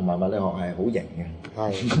家同埋物理學係好型嘅。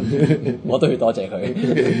係，我都要多謝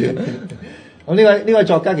佢。咁呢位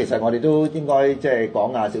作家其實我哋都應該即係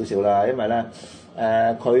講下少少啦，因為咧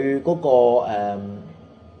佢嗰個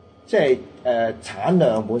即係產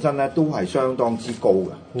量本身咧都係相當之高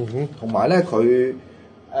嘅，同埋咧佢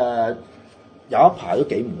有一排都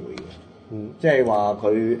幾霉嘅，即係話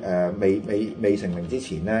佢未成名之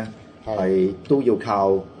前咧係都要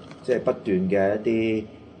靠即係不斷嘅一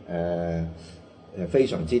啲非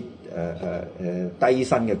常之低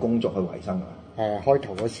薪嘅工作去維生啊。開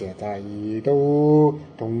頭嗰時就係都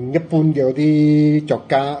同一般嘅嗰啲作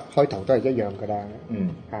家開頭都係一樣噶啦。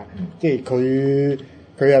即係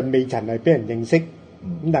佢啊未曾係俾人認識，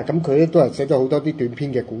咁但係咁佢咧都係寫咗好多啲短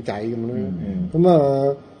篇嘅古仔咁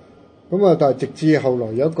啦。咁啊，但係直至後來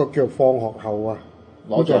有一個叫放學後啊，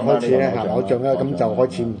嗰就開始咧攞獎啦，咁就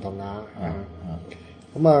開始唔同啦。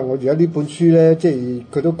咁啊，我而家呢本書咧，即係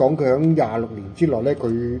佢都講佢喺26年之內咧，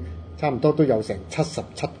佢差唔多都有成77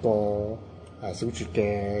個。小説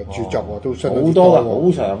嘅著作喎，都相當之多好多㗎，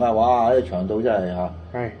好長啊！哇，呢長度真係嚇。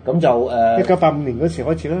係。咁就1985年嗰時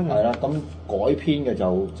開始啦。係啦，咁改編嘅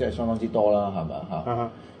就即係相當之多啦，係咪嚇？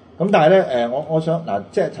咁但係咧我想嗱，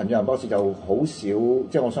即係陳志宏博士就好少，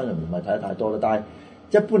即係我相信唔係睇得太多啦。但係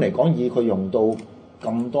一般嚟講，以佢用到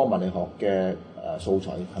咁多物理學嘅素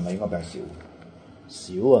材，係咪應該比較少？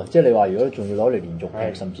少啊！即係你話如果仲要攞嚟連續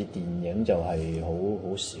劇，甚至電影就係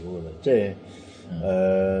好少㗎啦。即係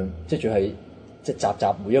即係仲係。即係集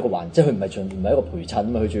每一個環，即係佢唔係一個陪襯啊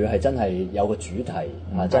嘛，佢仲要係真係有個主題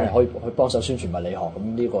真係可以幫手宣傳物理學，咁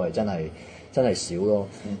呢個係真係少咯。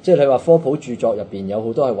即係你話科普著作入邊有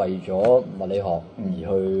好多係為咗物理學而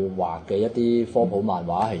去畫嘅一啲科普漫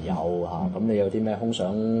畫係有咁你有啲咩空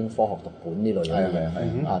想科學讀本呢類嘅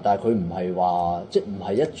嘢但係佢唔係話即係唔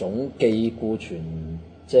係一種既顧全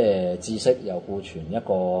即係知識又顧全一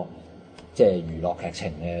個即係娛樂劇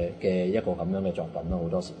情嘅一個咁樣嘅作品咯，好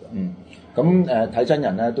多時。咁睇真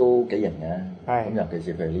人咧都幾型嘅，咁尤其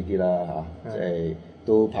是譬如呢啲啦即係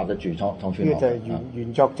都拍得住湯川學。呢個就係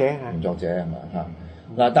原作者原作者係咪嚇？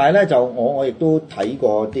嗱，但係咧就我亦都睇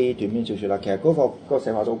過啲短篇小説啦，其實嗰個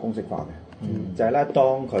寫法都好公式化嘅，就係咧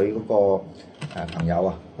當佢嗰個朋友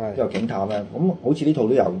啊，一個警探咧，咁好似呢套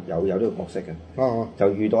都有呢個角色嘅，就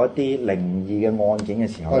遇到一啲靈異嘅案件嘅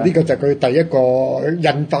時候咧，呢個就係佢第一個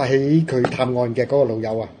引發起佢探案嘅嗰個老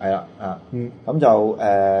友啊，係啦咁就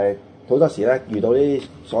好多時咧遇到啲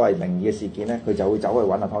所謂靈異嘅事件咧，佢就會走去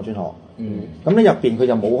揾阿湯川學。咁咧入邊佢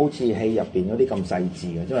就冇好似戲入邊嗰啲咁細緻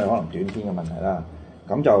嘅，因為可能短篇嘅問題啦。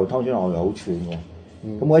咁就湯川學就好串嘅。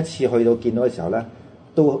咁每一次去到見到嘅時候咧，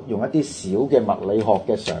都用一啲小嘅物理學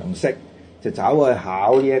嘅常識，就走去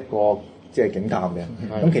考呢一個即係警探嘅。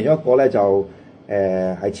咁其中一個咧就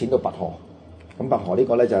係淺到拔河。咁拔河呢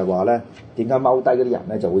個咧就係話咧，點解踎低嗰啲人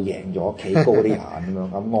咧就會贏咗企高啲人咁樣？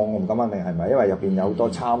咁我唔敢肯定係咪，因為入邊有好多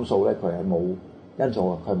參數咧，佢係冇因素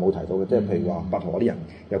啊，佢係冇提到嘅。即係譬如話拔河啲人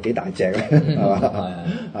有幾大隻咧，係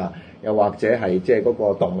嘛？又或者係即係嗰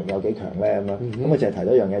個動力有幾強咧咁樣。咁佢淨係提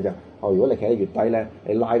到一樣嘢就如果你企得越低咧，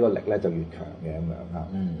你拉個力咧就越強嘅咁樣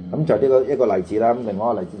嚇。咁就呢個一個例子啦。咁另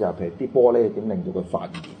外一個例子就係譬如啲玻璃點令到佢發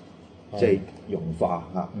熱，即係融化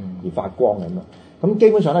而發光咁樣。咁基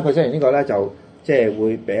本上咧，佢寫完呢個咧就即係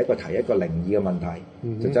會俾一個靈異嘅問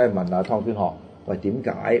題，就真係問下湯川學，喂點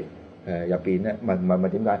解入邊咧？問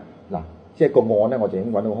點解？嗱，即係個案咧，我就已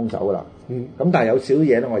經揾到兇手噶啦。咁但係有少少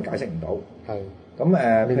嘢咧，我哋解釋唔到。咁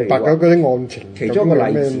譬如話嗰啲案情，其中一個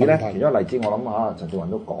例子咧，我諗下陳志雲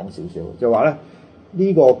都講少少，就話咧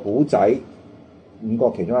呢個古仔5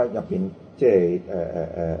個其中一入邊，即係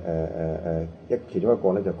其中一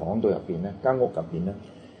個咧就講到入邊咧間屋入邊咧。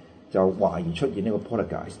就懷疑出現呢個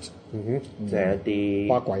poltergeist，即係一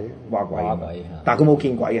啲蛙鬼，但係佢冇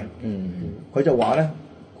見鬼嘅。佢就話咧，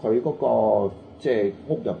佢嗰個即係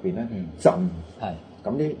屋入邊咧震，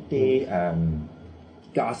咁呢啲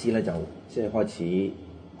傢俬咧就即係開始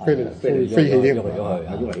飛起添，喐嚟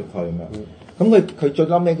喐去咁樣。咁佢最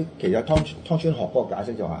嬲尾其實湯川學嗰個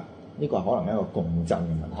解釋就話呢個係可能係一個共振嘅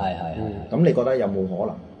問題。係。咁你覺得有冇可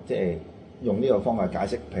能即係用呢個方法解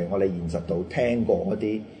釋？譬如我哋現實度聽過嗰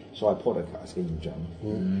啲所謂 poltergeist 嘅現象。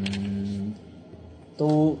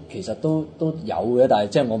其實都有嘅，但係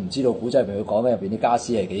即係我唔知道古仔入邊佢講緊入邊啲傢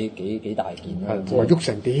俬係幾大件啦，即係喐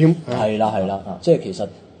成點？係啦，即係其實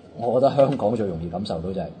我覺得香港最容易感受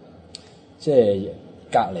到就係，即係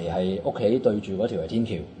隔離係屋企對住嗰條係天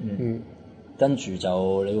橋，跟住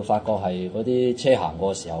就你會發覺係嗰啲車行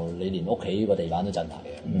過嘅時候，你連屋企個地板都震下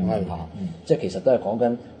嘅，即係其實都係講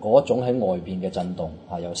緊嗰種喺外邊嘅震動，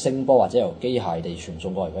由聲波或者由機械地傳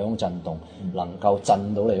送過嚟嗰種震動，能夠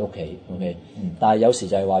震到你屋企。OK，但係有時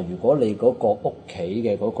就係話，如果你嗰個屋企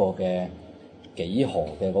嘅嗰個嘅幾何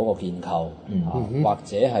嘅嗰個結構，或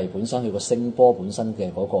者係本身佢個聲波本身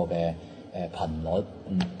嘅嗰個嘅頻率，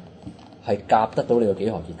係夾得到你個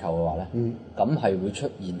幾何結構嘅話咧，咁係會出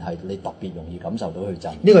現係你特別容易感受到佢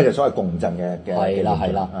震。呢個就所謂共振嘅。係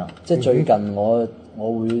啦，即係最近我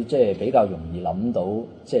會即係比較容易諗到，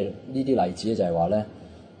即係呢啲例子咧就係話咧，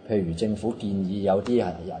譬如政府建議有啲人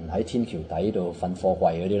喺天橋底度瞓貨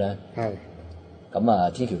櫃嗰啲咧，咁啊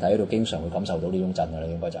天橋底嗰度經常會感受到呢種震㗎啦，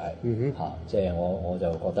應該就係即係我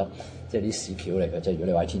就覺得即係啲屎橋嚟嘅，即係如果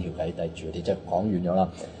你話喺天橋底住嗰啲，即係講遠咗啦。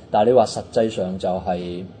但係你話實際上就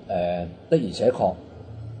係的而且確，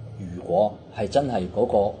如果係真係嗰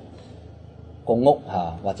個屋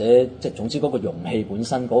或者即係總之嗰個容器本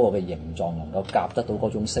身嗰個嘅形狀能夠夾得到嗰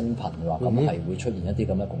種聲頻嘅話，咁係會出現一啲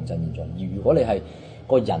咁嘅共振現象。而如果你係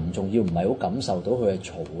個人仲要唔係好感受到佢係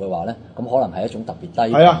嘈嘅話咧，咁可能係一種特別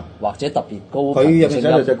低頻或者特別高頻嘅聲音。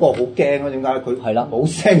佢入邊寫隻歌好驚咯，點解佢係啦冇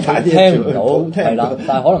聲睇聽唔到係啦，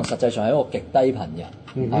但係可能實際上係一個極低頻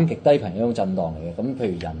嘅極低頻嘅一種震盪嚟嘅。咁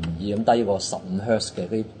譬如人耳咁低過15 Hertz 嘅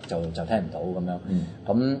啲就聽唔到咁樣。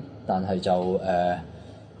咁但係就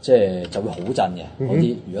即係就會好震嘅嗰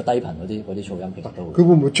啲。如果低頻嗰啲噪音其實都會。佢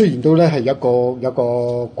會唔會出現到咧係有個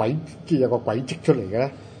軌，即係有個軌跡出嚟嘅咧？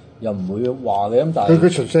又唔會話嘅，咁但係佢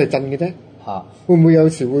純粹係震嘅啫。會唔會有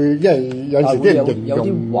時會因為有時啲人形容有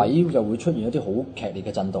啲位就會出現一啲好劇烈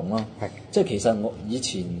嘅震動啦。即係其實我以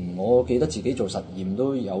前我記得自己做實驗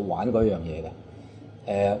都有玩過一樣嘢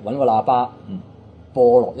嘅。揾個喇叭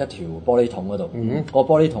播落一條玻璃桶嗰度，個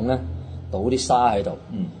玻璃桶咧倒啲沙喺度，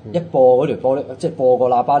一播嗰條玻璃，即係播個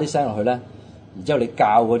喇叭啲聲落去咧。然之後你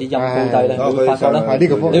校嗰啲音高低咧，你會發覺咧，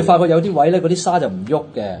你會發覺有啲位咧嗰啲沙就唔喐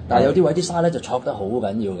嘅，但係有啲位啲沙咧就戳得好緊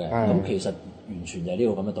要嘅。咁其實完全就係呢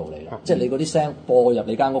個咁嘅道理啦。即係你嗰啲聲播入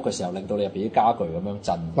你間屋嘅時候，令到你入邊啲家具咁樣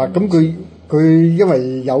震。嗱，咁佢因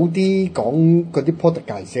為有啲講嗰啲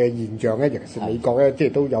poltergeist 嘅現象咧，尤其是美國咧，即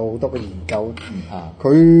係都有好多嘅研究。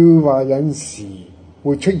佢話有陣時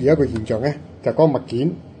會出現一個現象咧，就嗰個物件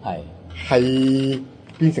係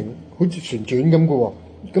變成好似旋轉咁嘅喎。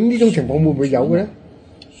咁呢種情況會唔會有嘅咧？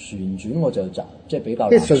旋轉我就即係比較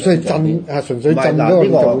即係純粹震純粹震咗就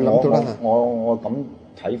會諗到啦。我咁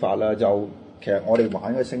睇法啦，就其實我哋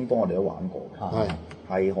玩嗰啲聲波，我哋都玩過嘅，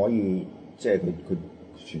係可以即係佢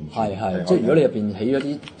旋轉。即係如果你入邊起咗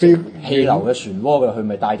啲氣流嘅漩渦嘅，佢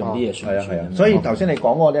咪帶動啲嘢旋轉。所以頭先你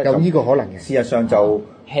講嗰個咧，有呢個可能嘅。事實上就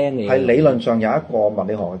係理論上有一個物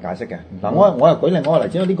理學嘅解釋嘅。嗱，我又舉另外一個例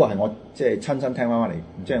子，因為呢個係我即係親身聽翻嚟，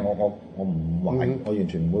即係我唔懷疑，我完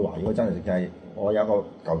全唔會懷疑嗰真實性。就係我有一個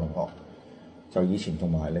舊同學，就以前同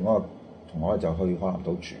埋另外一個同學就去海南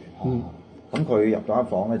島住。咁佢入咗間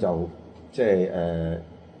房咧，就即係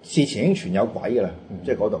事前已經傳有鬼嘅啦，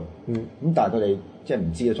即係嗰度。咁但係佢哋即係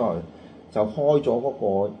唔知啊，所以就開咗嗰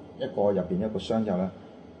個一個入邊一個箱之後咧，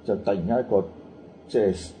就突然間一個即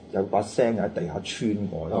係有把聲喺地下穿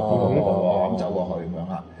過，咁走過去咁樣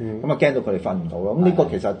嚇。咁啊驚到佢哋瞓唔到咯。咁呢個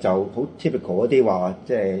其實就好 typical 嗰啲話，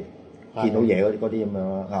即係見到嘢嗰啲咁樣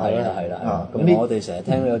啦。係啦。咁我哋成日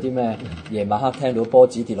聽到有啲咩夜晚黑聽到波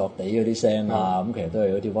子跌落地嗰啲聲啊，咁其實都係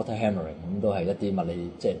有啲 water hammering，咁都係一啲物理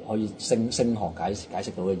即係可以聲學解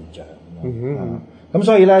釋到嘅現象。咁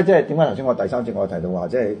所以咧，即係點解頭先我第三節我提到話，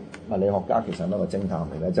即係物理學家其實係一個偵探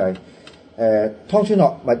嚟咧，就係湯川學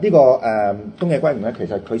唔係呢個東野圭吾咧，其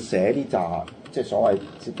實佢寫呢紮即係所謂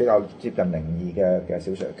比較接近靈異嘅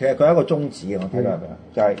小說，其實佢有一個宗旨嘅，我睇到係咩？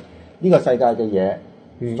就係呢個世界嘅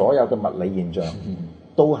嘢，所有嘅物理現象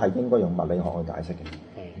都係應該用物理學去解釋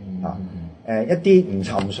嘅。一啲唔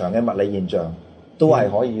尋常嘅物理現象，都係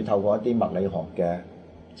可以透過一啲物理學嘅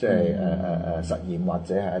即係實驗或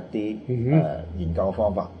者係一啲研究嘅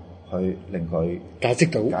方法，去令佢解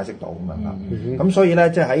釋到咁樣。咁所以咧，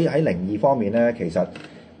即係喺靈異方面咧，其實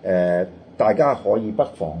大家可以不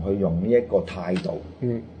妨去用呢一個態度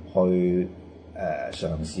去嘗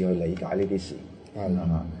試去理解呢啲事。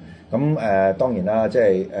咁當然啦，即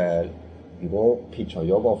係如果撇除咗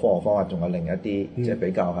嗰個科學方法，仲有另一啲即係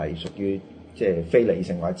比較係屬於即係非理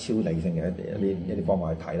性或者超理性嘅一啲方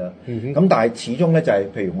法去睇啦。咁但係始終咧就係、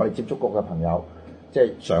譬如我哋接觸過嘅朋友，即係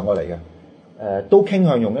上過嚟嘅，都傾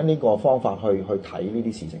向用呢個方法去睇呢啲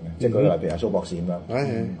事情嘅，即係舉例譬如阿蘇博士咁樣，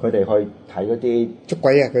佢哋去睇嗰啲捉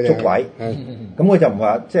鬼啊，佢哋捉鬼，咁佢就唔係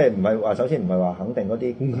話即係唔係話首先唔係話肯定嗰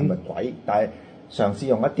啲係咪鬼，但係嘗試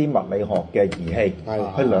用一啲物理學嘅儀器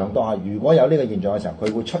去量度下，如果有呢個現象嘅時候，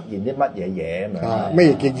佢會出現啲乜嘢嘢咁樣。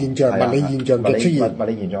咩嘅現象？物理現象嘅出現。物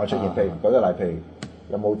理現象嘅出現，譬如舉個例，譬如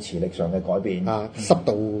有冇磁力上嘅改變？濕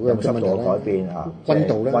度嘅改變啊，溫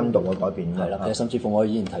度咧？溫度嘅改變係啦，其實甚至乎我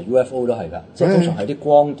以前提 UFO 都係㗎，即係通常係啲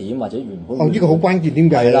光點或者原本。呢個好關鍵，點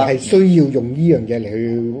解係需要用呢樣嘢嚟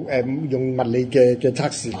去用物理嘅測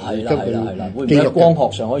試？係啦，會唔會喺光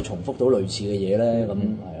學上可以重複到類似嘅嘢咧？咁係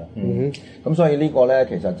啦。咁所以呢個咧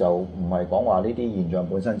其實就唔係講話呢啲現象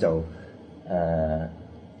本身就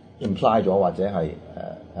imply 咗或者係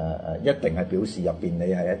一定係表示入邊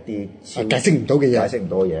你係一啲解釋唔到嘅嘢，解釋唔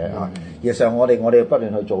到嘅嘢啊！事實上我哋不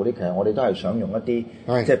斷去做啲，其實我哋都係想用一啲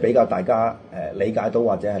即係比較大家理解到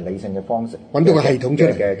或者係理性嘅方式，揾到個系統出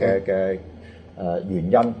嚟嘅原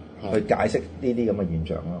因去解釋呢啲咁嘅現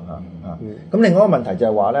象咯嚇。咁另外一個問題就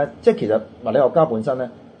係話咧，即係其實物理學家本身咧，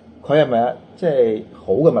佢係咪啊即係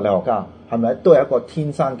好嘅物理學家係咪都係一個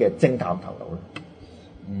天生嘅偵探頭腦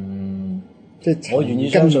咧？即係我願意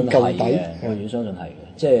相信係嘅，我願意相信係嘅。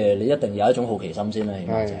即係你一定有一種好奇心先啦，起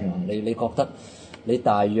碼就係你覺得你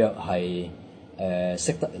大約係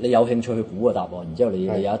識得，你有興趣去估個答案，然之後你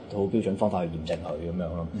有一套標準方法去驗證佢咁樣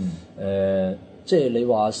咯。即係你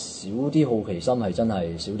話少啲好奇心係真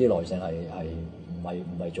係少啲耐性係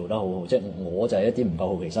唔係做得好好，即係我就係一啲唔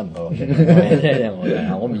夠好奇心，唔夠耐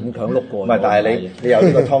性。我勉強碌過。唔係，但係你有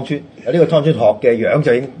呢個湯川有呢個湯川學嘅樣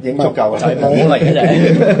就已經足夠啦，就係冇嚟嘅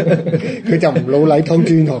啫。佢就唔老禮湯川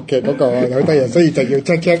學嘅嗰個有啲人，所以就要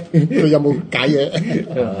check 佢有冇解嘢。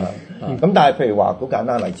咁但係譬如話好簡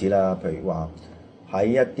單嘅例子啦，譬如話喺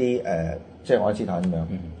一啲即係愛因斯坦咁樣，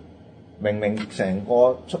明明成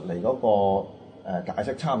個出嚟嗰個解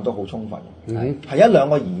釋差唔多好充分，係一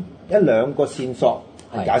兩個線索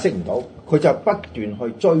係解釋唔到，佢就不斷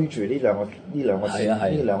去追住呢兩個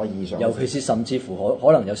異常。尤其是甚至乎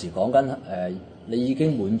可能有時講緊你已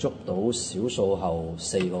經滿足到小數後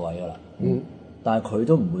4個位㗎啦，但係佢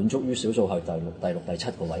都唔滿足於小數後第六、第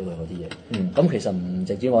7個位嘅嗰啲嘢。咁其實唔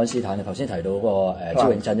淨止愛因斯坦，你頭先提到嗰個焦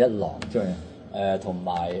永震一郎。同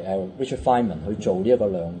埋Richard Feynman 去做呢一個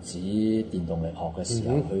量子電動力學嘅時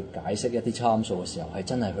候，去解釋一啲參數嘅時候，係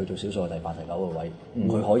真係去到小數嘅第8、第9個位，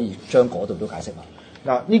佢可以將嗰度都解釋埋。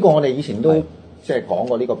嗱，呢個我哋以前都即係講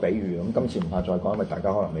過呢個比喻，咁今次唔怕再講，因為大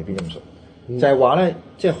家可能未必咁熟。就係話咧，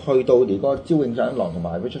即係去到而個焦永震一郎同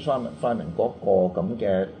埋 Richard Feynman 嗰個咁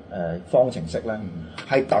嘅方程式咧，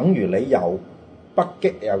係等於你由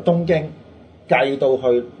東京計到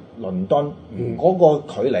去倫敦嗰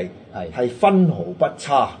個距離係分毫不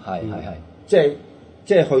差，即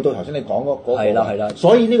係去到頭先你講嗰個，係啦，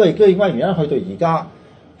所以呢個亦都係關原因，去到而家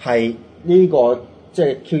係呢個即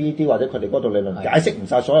係 QED 或者佢哋嗰度理論解釋唔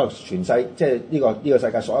晒所有全世即係呢個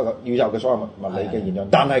世界所有嘅宇宙嘅所有物理嘅現象，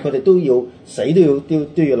但係佢哋都要死都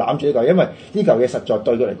要攬住呢嚿，因為呢嚿嘢實在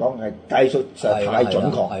對佢嚟講係計數實在太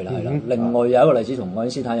準確。係啦。另外有一個例子同愛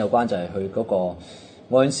因斯坦有關，就係佢嗰個。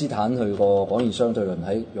愛因斯坦佢個廣義相對論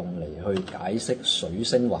喺用嚟去解釋水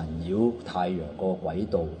星環繞太陽個軌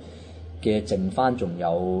道嘅剩翻，仲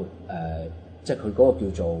有即係佢嗰個叫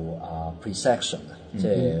做precession 即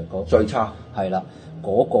係個最差係啦，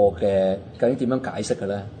嗰個嘅究竟點樣解釋嘅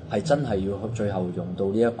咧？係真係要最後用到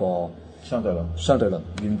呢一個相對論。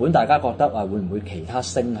原本大家覺得會唔會其他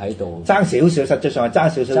星喺度爭少少，實際上係爭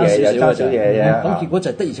少少嘢，咁結果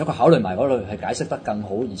就的而且確考慮埋嗰類係解釋得更好，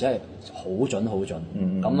而且係好準。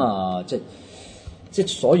咁即係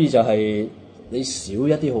所以就係你少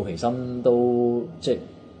一啲好奇心都即係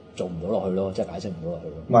做唔到落去咯，即係解釋唔到落去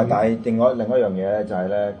咯。唔係，但係另外一樣嘢咧，就係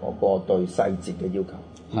咧嗰個對細節嘅要求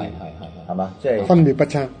係嘛，即係分別不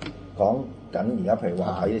差。講緊而家譬如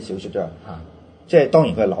話睇啲小説啫。即係當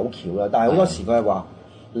然佢係扭橋啦，但係好多時佢係話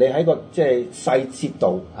你喺個即係細節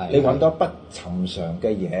度，你揾到不尋常嘅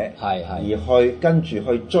嘢，而去跟住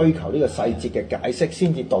去追求呢個細節嘅解釋，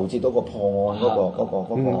先至導致到個破案嗰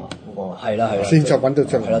個係啦，先就揾到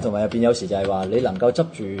出嚟。係啦，同埋入邊有時就係話你能夠執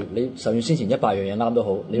住你，就算先前100樣嘢啱都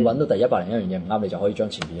好，你揾到第101樣嘢唔啱，你就可以將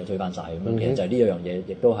前面嘅推翻晒。咁樣。其實就係呢一樣嘢，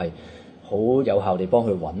亦都係好有效地幫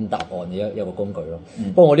佢揾答案嘅一個工具咯。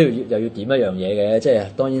不過我呢度又要點一樣嘢嘅，即係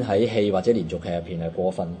當然喺戲或者連續劇入邊係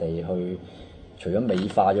過分地去，除咗美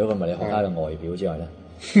化咗個物理學家嘅外表之外咧，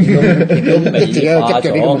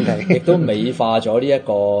亦都美化咗呢一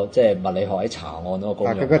個即係物理學喺查案嗰個功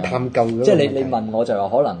用。佢探究即係你問我就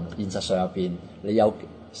話可能現實上入邊你有。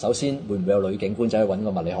首先會唔會有女警官走去揾個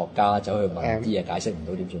物理學家走去問啲嘢解釋唔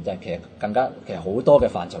到點算？即係其實好多嘅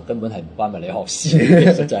範疇根本係唔關物理學事嘅，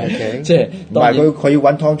其實就係即係唔係佢要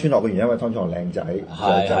揾湯川學嘅原因，因為湯川學靚仔，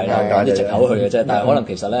係啦，啲藉口去嘅啫。但係可能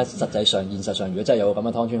其實咧，實際上現實上，如果真係有個咁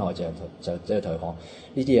嘅湯川學，就即係同佢講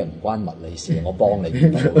呢啲嘢唔關物理事，我幫你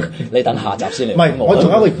唔到，你等下集先嚟。唔係，我仲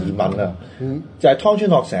有一個疑問啊，就係湯川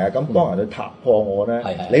學成日咁幫人去踏破案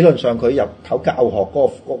咧，理論上佢入口教學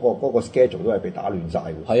嗰個 schedule 都係被打亂晒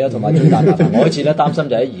嘅。係啊，同埋最大麻煩，我開始咧擔心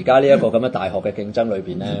就喺而家呢一個咁嘅大學嘅競爭裏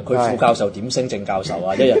邊咧，佢副教授點升正教授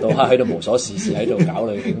啊？一日到黑喺度無所事事喺度搞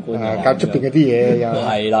女警官搞出邊嗰啲嘢又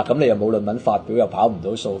係啦，咁你又冇論文發表，又跑唔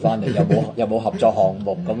到數翻嚟，又冇合作項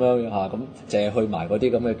目咁樣嚇，咁淨係去埋嗰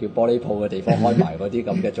啲咁嘅叫玻璃鋪嘅地方開埋嗰啲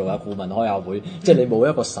咁嘅做下顧問開下會，即係你冇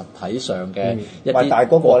一個實體上嘅一啲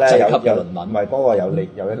國際級嘅論文。唔係嗰個有得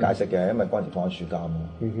解釋嘅，因為嗰陣時放緊暑假嘛。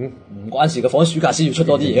唔關事嘅，放緊暑假先要出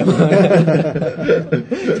多啲嘢啊嘛。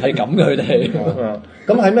係咁嘅佢哋。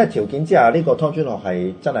咁喺咩條件之下呢個湯川學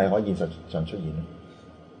係真係可以現實上出現咧？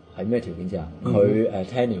喺咩條件之下？佢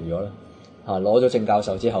tenure 咗啦，嚇攞咗正教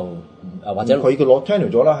授之後，或者佢攞 tenure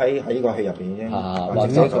咗啦，喺呢個戲入邊已經或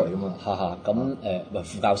者佢咁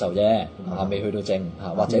副教授啫，未去到正嚇，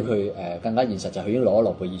或者佢更加現實就係佢已經攞咗諾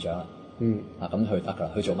貝爾獎啦。咁佢得㗎啦，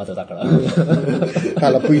佢做乜都得㗎啦。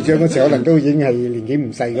但係諾貝爾獎嗰時候可能都已經係年紀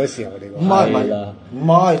唔細嗰時候嚟㗎。唔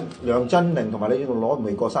係，楊振寧同埋你攞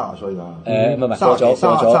未過30歲㗎。唔係過咗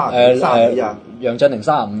32啊。楊振寧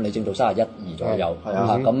35，李政道31、2左右。係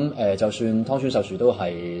啊。咁就算湯川秀樹都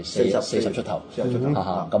係40出頭。咁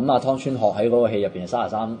啊，湯川學喺嗰個戲入邊係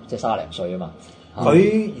33，即係30零歲啊嘛。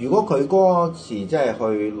佢如果佢嗰時即係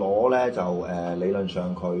去攞咧，就理論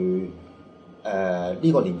上佢。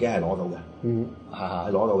呢個年紀係攞到嘅，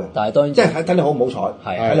係攞到嘅。但係當然即係睇你好唔好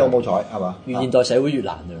彩，睇你好唔好彩係嘛？越現代社會越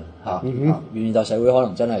難㗎，越現代社會可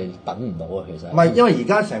能真係等唔到啊！其實唔係，因為而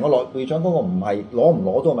家成個諾貝爾獎嗰個唔係攞唔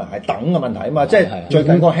攞到嘅問題，係等嘅問題啊嘛。即係最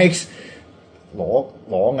近個 Higgs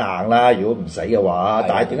攞硬啦，如果唔死嘅話，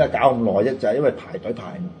但係點解搞咁耐啫？就係因為排隊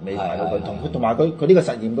未排到佢，同埋佢呢個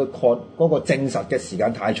實驗嗰個證實嘅時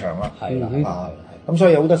間太長啦。係啦，咁所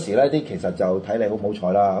以好多時咧，啲其實就睇你好唔好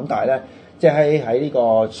彩啦。咁但係咧。即係喺呢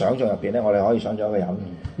個想像入邊咧，我哋可以想像一個人，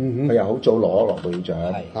佢又好早攞諾貝爾獎，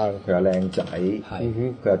佢又靚仔，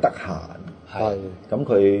佢又得閒，咁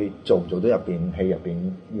佢做唔做到入邊戲入邊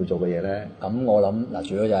要做嘅嘢咧？咁我諗嗱，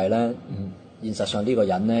主要就係咧，現實上呢個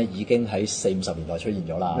人咧已經喺40-50年代出現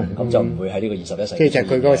咗啦，咁就唔會喺呢個21世紀。即係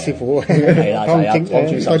佢嗰個師傅係啦，就係湯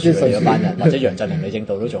川秀樹嗰班人，或者楊振寧、李政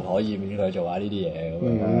道都仲可以勉佢做下呢啲嘢咁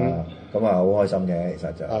樣。咁啊，好開心嘅，其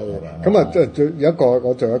實就咁啊，有一個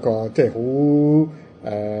我做一個即係好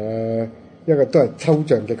一個都係抽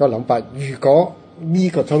象嘅嗰個諗法。如果呢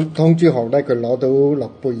個湯川學咧，佢攞到諾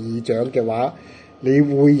貝爾獎嘅話，你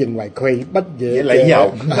會認為佢係乜嘢理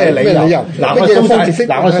由？咩理由？嗱，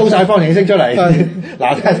我掃晒方程式出嚟。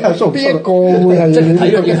嗱，睇下掃邊一個會係？即係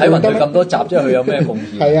睇勻佢咁多集，即係佢有咩貢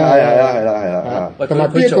獻？係啊，係啦。同埋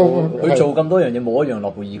佢做咁多樣嘢，冇一樣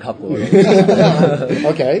諾貝爾級嘅。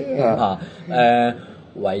OK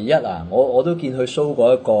唯一啊，我都見佢 show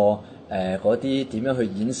過一個嗰啲點樣去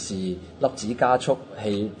演示粒子加速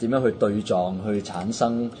器，點樣去對撞去產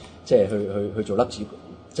生，即係去做粒子。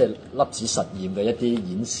即係粒子實驗嘅一啲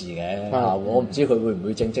演示嘅，我唔知佢會唔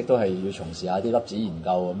會正職都係要從事下啲粒子研究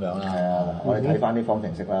咁樣啦。係啊，我哋睇翻啲方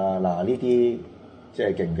程式啦。嗱，呢啲即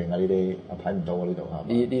係勁唔勁啊？呢啲我睇唔到喎，呢度係嘛？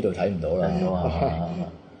呢度睇唔到啦。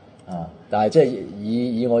但係即係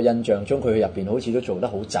以我印象中，佢入邊好似都做得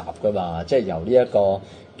好雜噶嘛。即係由呢一個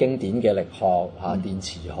經典嘅力學電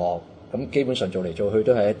磁學，咁基本上做嚟做去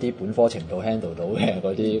都係一啲本科程度 handle 到嘅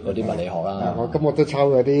嗰啲物理學啦。咁我都抄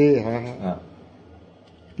嗰啲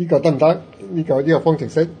呢個得唔得？呢個方程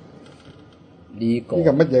式？呢個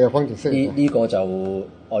乜嘢嘅方程式？呢個就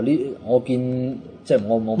我見即係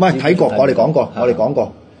我唔係睇過，我哋講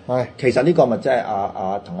過。係其實呢個咪即係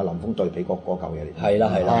同阿林峰對比嗰嚿嘢嚟。係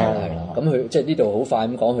啦。咁佢即係呢度好快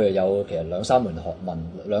咁講，佢有其實2-3門學問、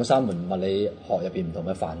2-3門物理學入邊唔同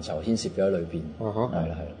嘅範疇牽涉咗喺裏邊。係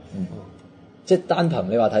啦。即係單憑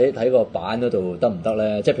你話睇個版嗰度得唔得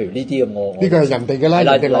咧？即係譬如呢啲咁我呢個係人哋嘅啦，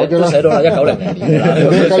人哋攞咗啦，都寫到啦1900年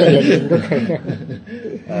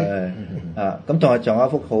啦。咁同埋仲有一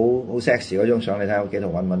幅好 sexy 嗰張相，你睇下幾圖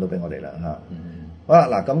揾到俾我哋啦嚇。好啦，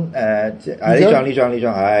嗱咁呢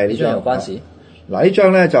張係呢張有關事。嗱呢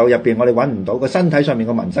張咧就入邊我哋揾唔到個身體上面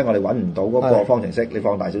個紋身，我哋揾唔到嗰個方程式。你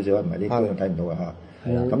放大少少啊，唔係啲觀眾睇唔到嘅嚇。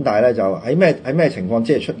咁但係咧就喺咩情況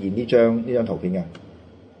之下出現呢張圖片嘅？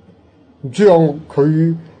唔知啊，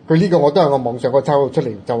佢呢個我都係我網上我抄出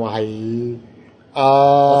嚟，就話係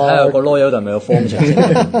我睇下個囉柚度係咪有方程式？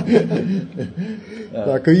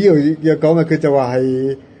嗱，佢呢度有講嘅，佢就話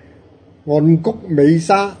係岸谷美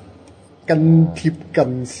沙更貼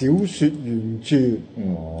近小説原著。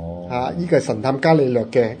呢個神探伽利略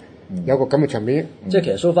嘅有個咁嘅場面。即係其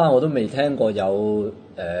實 so far 我都未聽過有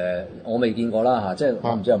我未見過啦嚇，即係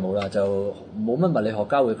我唔知有冇啦，就冇乜物理學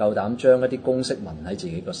家會夠膽將一啲公式紋喺自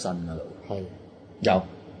己個身嗰度。係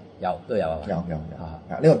都有啊，有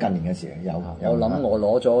呢個近年嘅事有。我諗我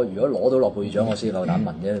攞咗，如果攞到諾貝爾獎，我先夠膽紋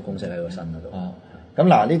呢個公式喺個身嗰度。咁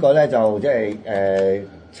嗱，呢個咧就即係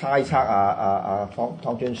猜測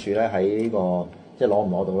湯川樹咧喺呢個即係攞唔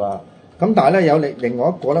攞到啦。咁但係咧有另外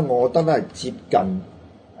一個咧，我覺得咧係接近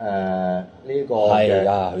呢個嘅，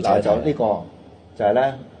嗱就呢個就係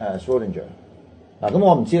咧Schrödinger。嗱咁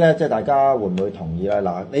我唔知咧，即係大家會唔會同意咧？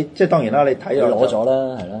嗱，你即係當然啦，你睇攞咗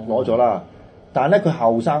啦，係啦，攞咗啦。但係咧，佢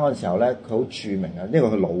後生嗰陣時候咧，佢好著名啊！因為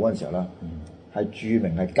佢老嗰陣時候咧，係著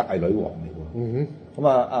名係界女王嚟喎。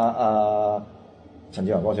咁陳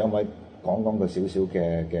志宏博士可唔可以講佢少少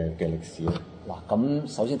嘅歷史咧？嗱，咁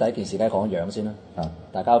首先第一件事梗係講樣先啦。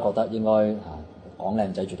大家覺得應該講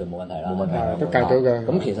靚仔絕對冇問題啦。冇問題，都計到嘅。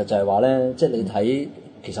咁其實就係話咧，即係你睇，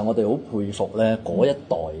其實我哋好佩服咧嗰一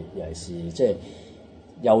代，尤其是即係。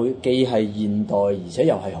又既係現代，而且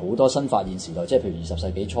又係好多新發現時代，即係譬如20世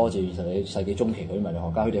紀初至20世紀中期嗰啲物理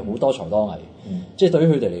學家，佢哋好多才多藝。即係對於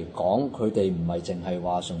佢哋嚟講，佢哋唔係淨係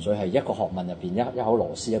話純粹係一個學問入邊一口螺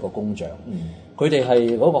絲一個工匠。佢哋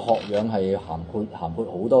係嗰個學養係涵括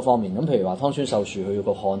好多方面。咁譬如話湯川秀樹，佢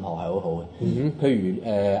個漢學係好好嘅。譬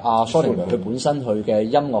如阿蘇寧佢本身佢嘅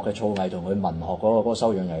音樂嘅造詣同佢文學嗰個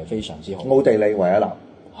修養又係非常之好。奧地利維也納。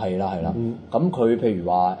係啦，咁佢譬如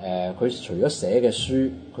話佢除咗寫嘅書，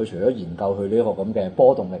佢除咗研究佢呢個咁嘅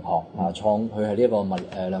波動力學佢係呢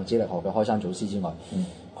個量子力學嘅開山祖師之外，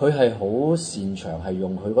佢係好擅長係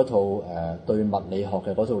用佢嗰套對物理學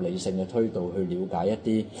嘅嗰套理性嘅推導去了解一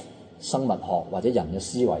啲生物學或者人嘅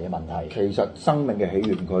思維嘅問題。其實生命嘅起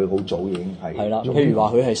源佢好早已經係啦，譬如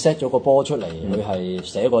話佢係 set 咗個波出嚟，佢係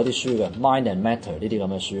寫過一啲書嘅 Mind and Matter 呢啲咁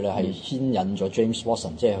嘅書咧，係牽引咗 James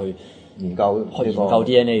Watson 即係去研究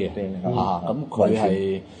DNA 嘅咁佢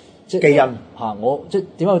係即係基因我即係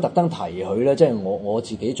點解要特登提佢咧？即係我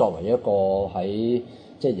自己作為一個喺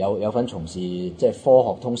即係有份從事即係科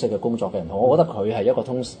學通識嘅工作嘅人，我覺得佢係一個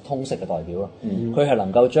通識嘅代表咯。佢係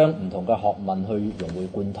能夠將唔同嘅學問去融會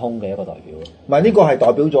貫通嘅一個代表。唔係呢個係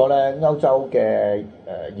代表咗咧歐洲嘅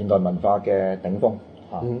現代文化嘅頂峰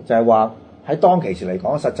就係話喺當其時嚟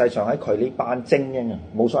講，實際上喺佢呢班精英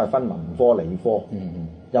冇所謂分文科理科。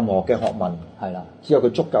任何嘅學問係啦，只有佢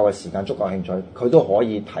足夠嘅時間、足夠興趣，佢都可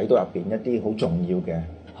以睇到入邊一啲好重要嘅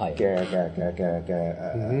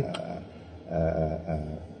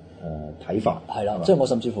睇法。係啦，即係我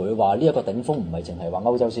甚至乎會話呢一個頂峰唔係淨係話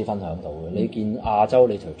歐洲先分享到嘅。你見亞洲，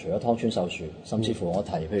你除咗湯川秀樹，甚至乎我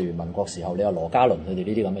提譬如民國時候，你有羅家倫佢哋呢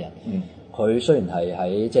啲咁嘅人。佢雖然係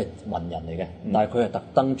喺即係文人嚟嘅，但係佢係特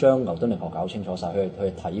登將牛頓力學搞清楚晒，佢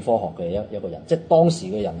係睇科學嘅一個人。即係當時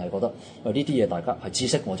嘅人係覺得，喂呢啲嘢大家係知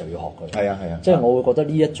識，我就要學佢。係啊，即係我會覺得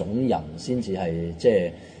呢一種人先至係即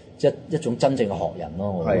係一種真正嘅學人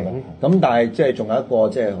咯。我覺得。咁但係即係仲有一個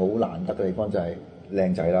即係好難得嘅地方就係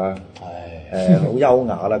靚仔啦，好優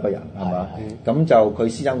雅啦個人係嘛？咁就佢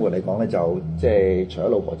私生活嚟講咧，就即係除咗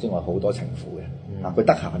老婆之外，好多情婦嘅。佢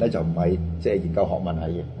得閒咧就唔係即係研究學問，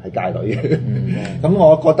係界女嘅。咁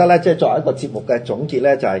我覺得咧，即係作為一個節目嘅總結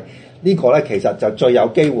咧，就係呢個咧其實就最有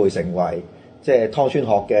機會成為即係湯川學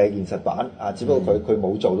嘅現實版只不過佢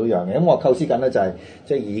冇做到樣嘅。咁我構思緊咧就係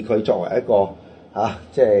即係以佢作為一個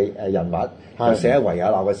即係人物，寫喺維也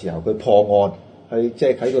納嘅時候，佢破案。去即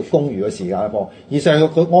係喺個公餘嘅時間幫，而上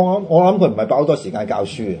佢我諗佢唔係擺好多時間教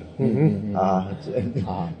書嘅。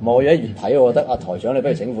我而家越睇，我覺得台長你不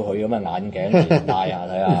如整副佢咁嘅眼鏡戴下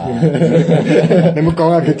睇下。你冇講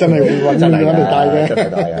啊，佢真係會揾真係戴嘅，真係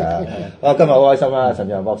戴啊！今日好開心啦，陳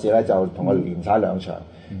志宏博士咧就同我連踩兩場，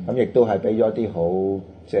咁亦都係俾咗啲好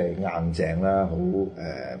即係硬淨啦，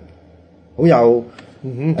好有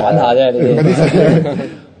玩下啫，呢啲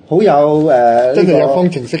好有真係有方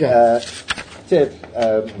程式嘅。即係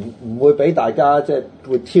唔會俾大家即係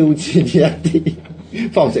會挑戰一啲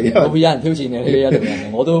方程式，會有人挑戰嘅呢啲一定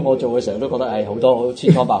嘅。我做嘅時候都覺得係好多好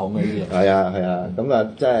千瘡百孔嘅呢啲嘢。係啊，咁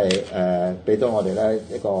即係俾到我哋咧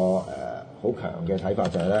一個好強嘅睇法，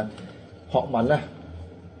就係咧學問咧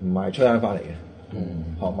唔係吹翻嚟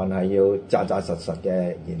嘅，學問係要紮實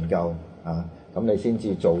嘅研究咁你先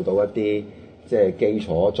至做到一啲即係基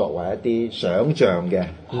礎作為一啲想像嘅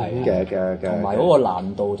同埋嗰個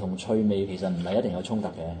難度同趣味其實唔係一定有衝突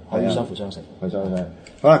嘅，可以相輔相成。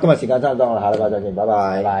好啦，今日時間差唔多啦，下禮拜再見，拜拜。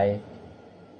拜拜。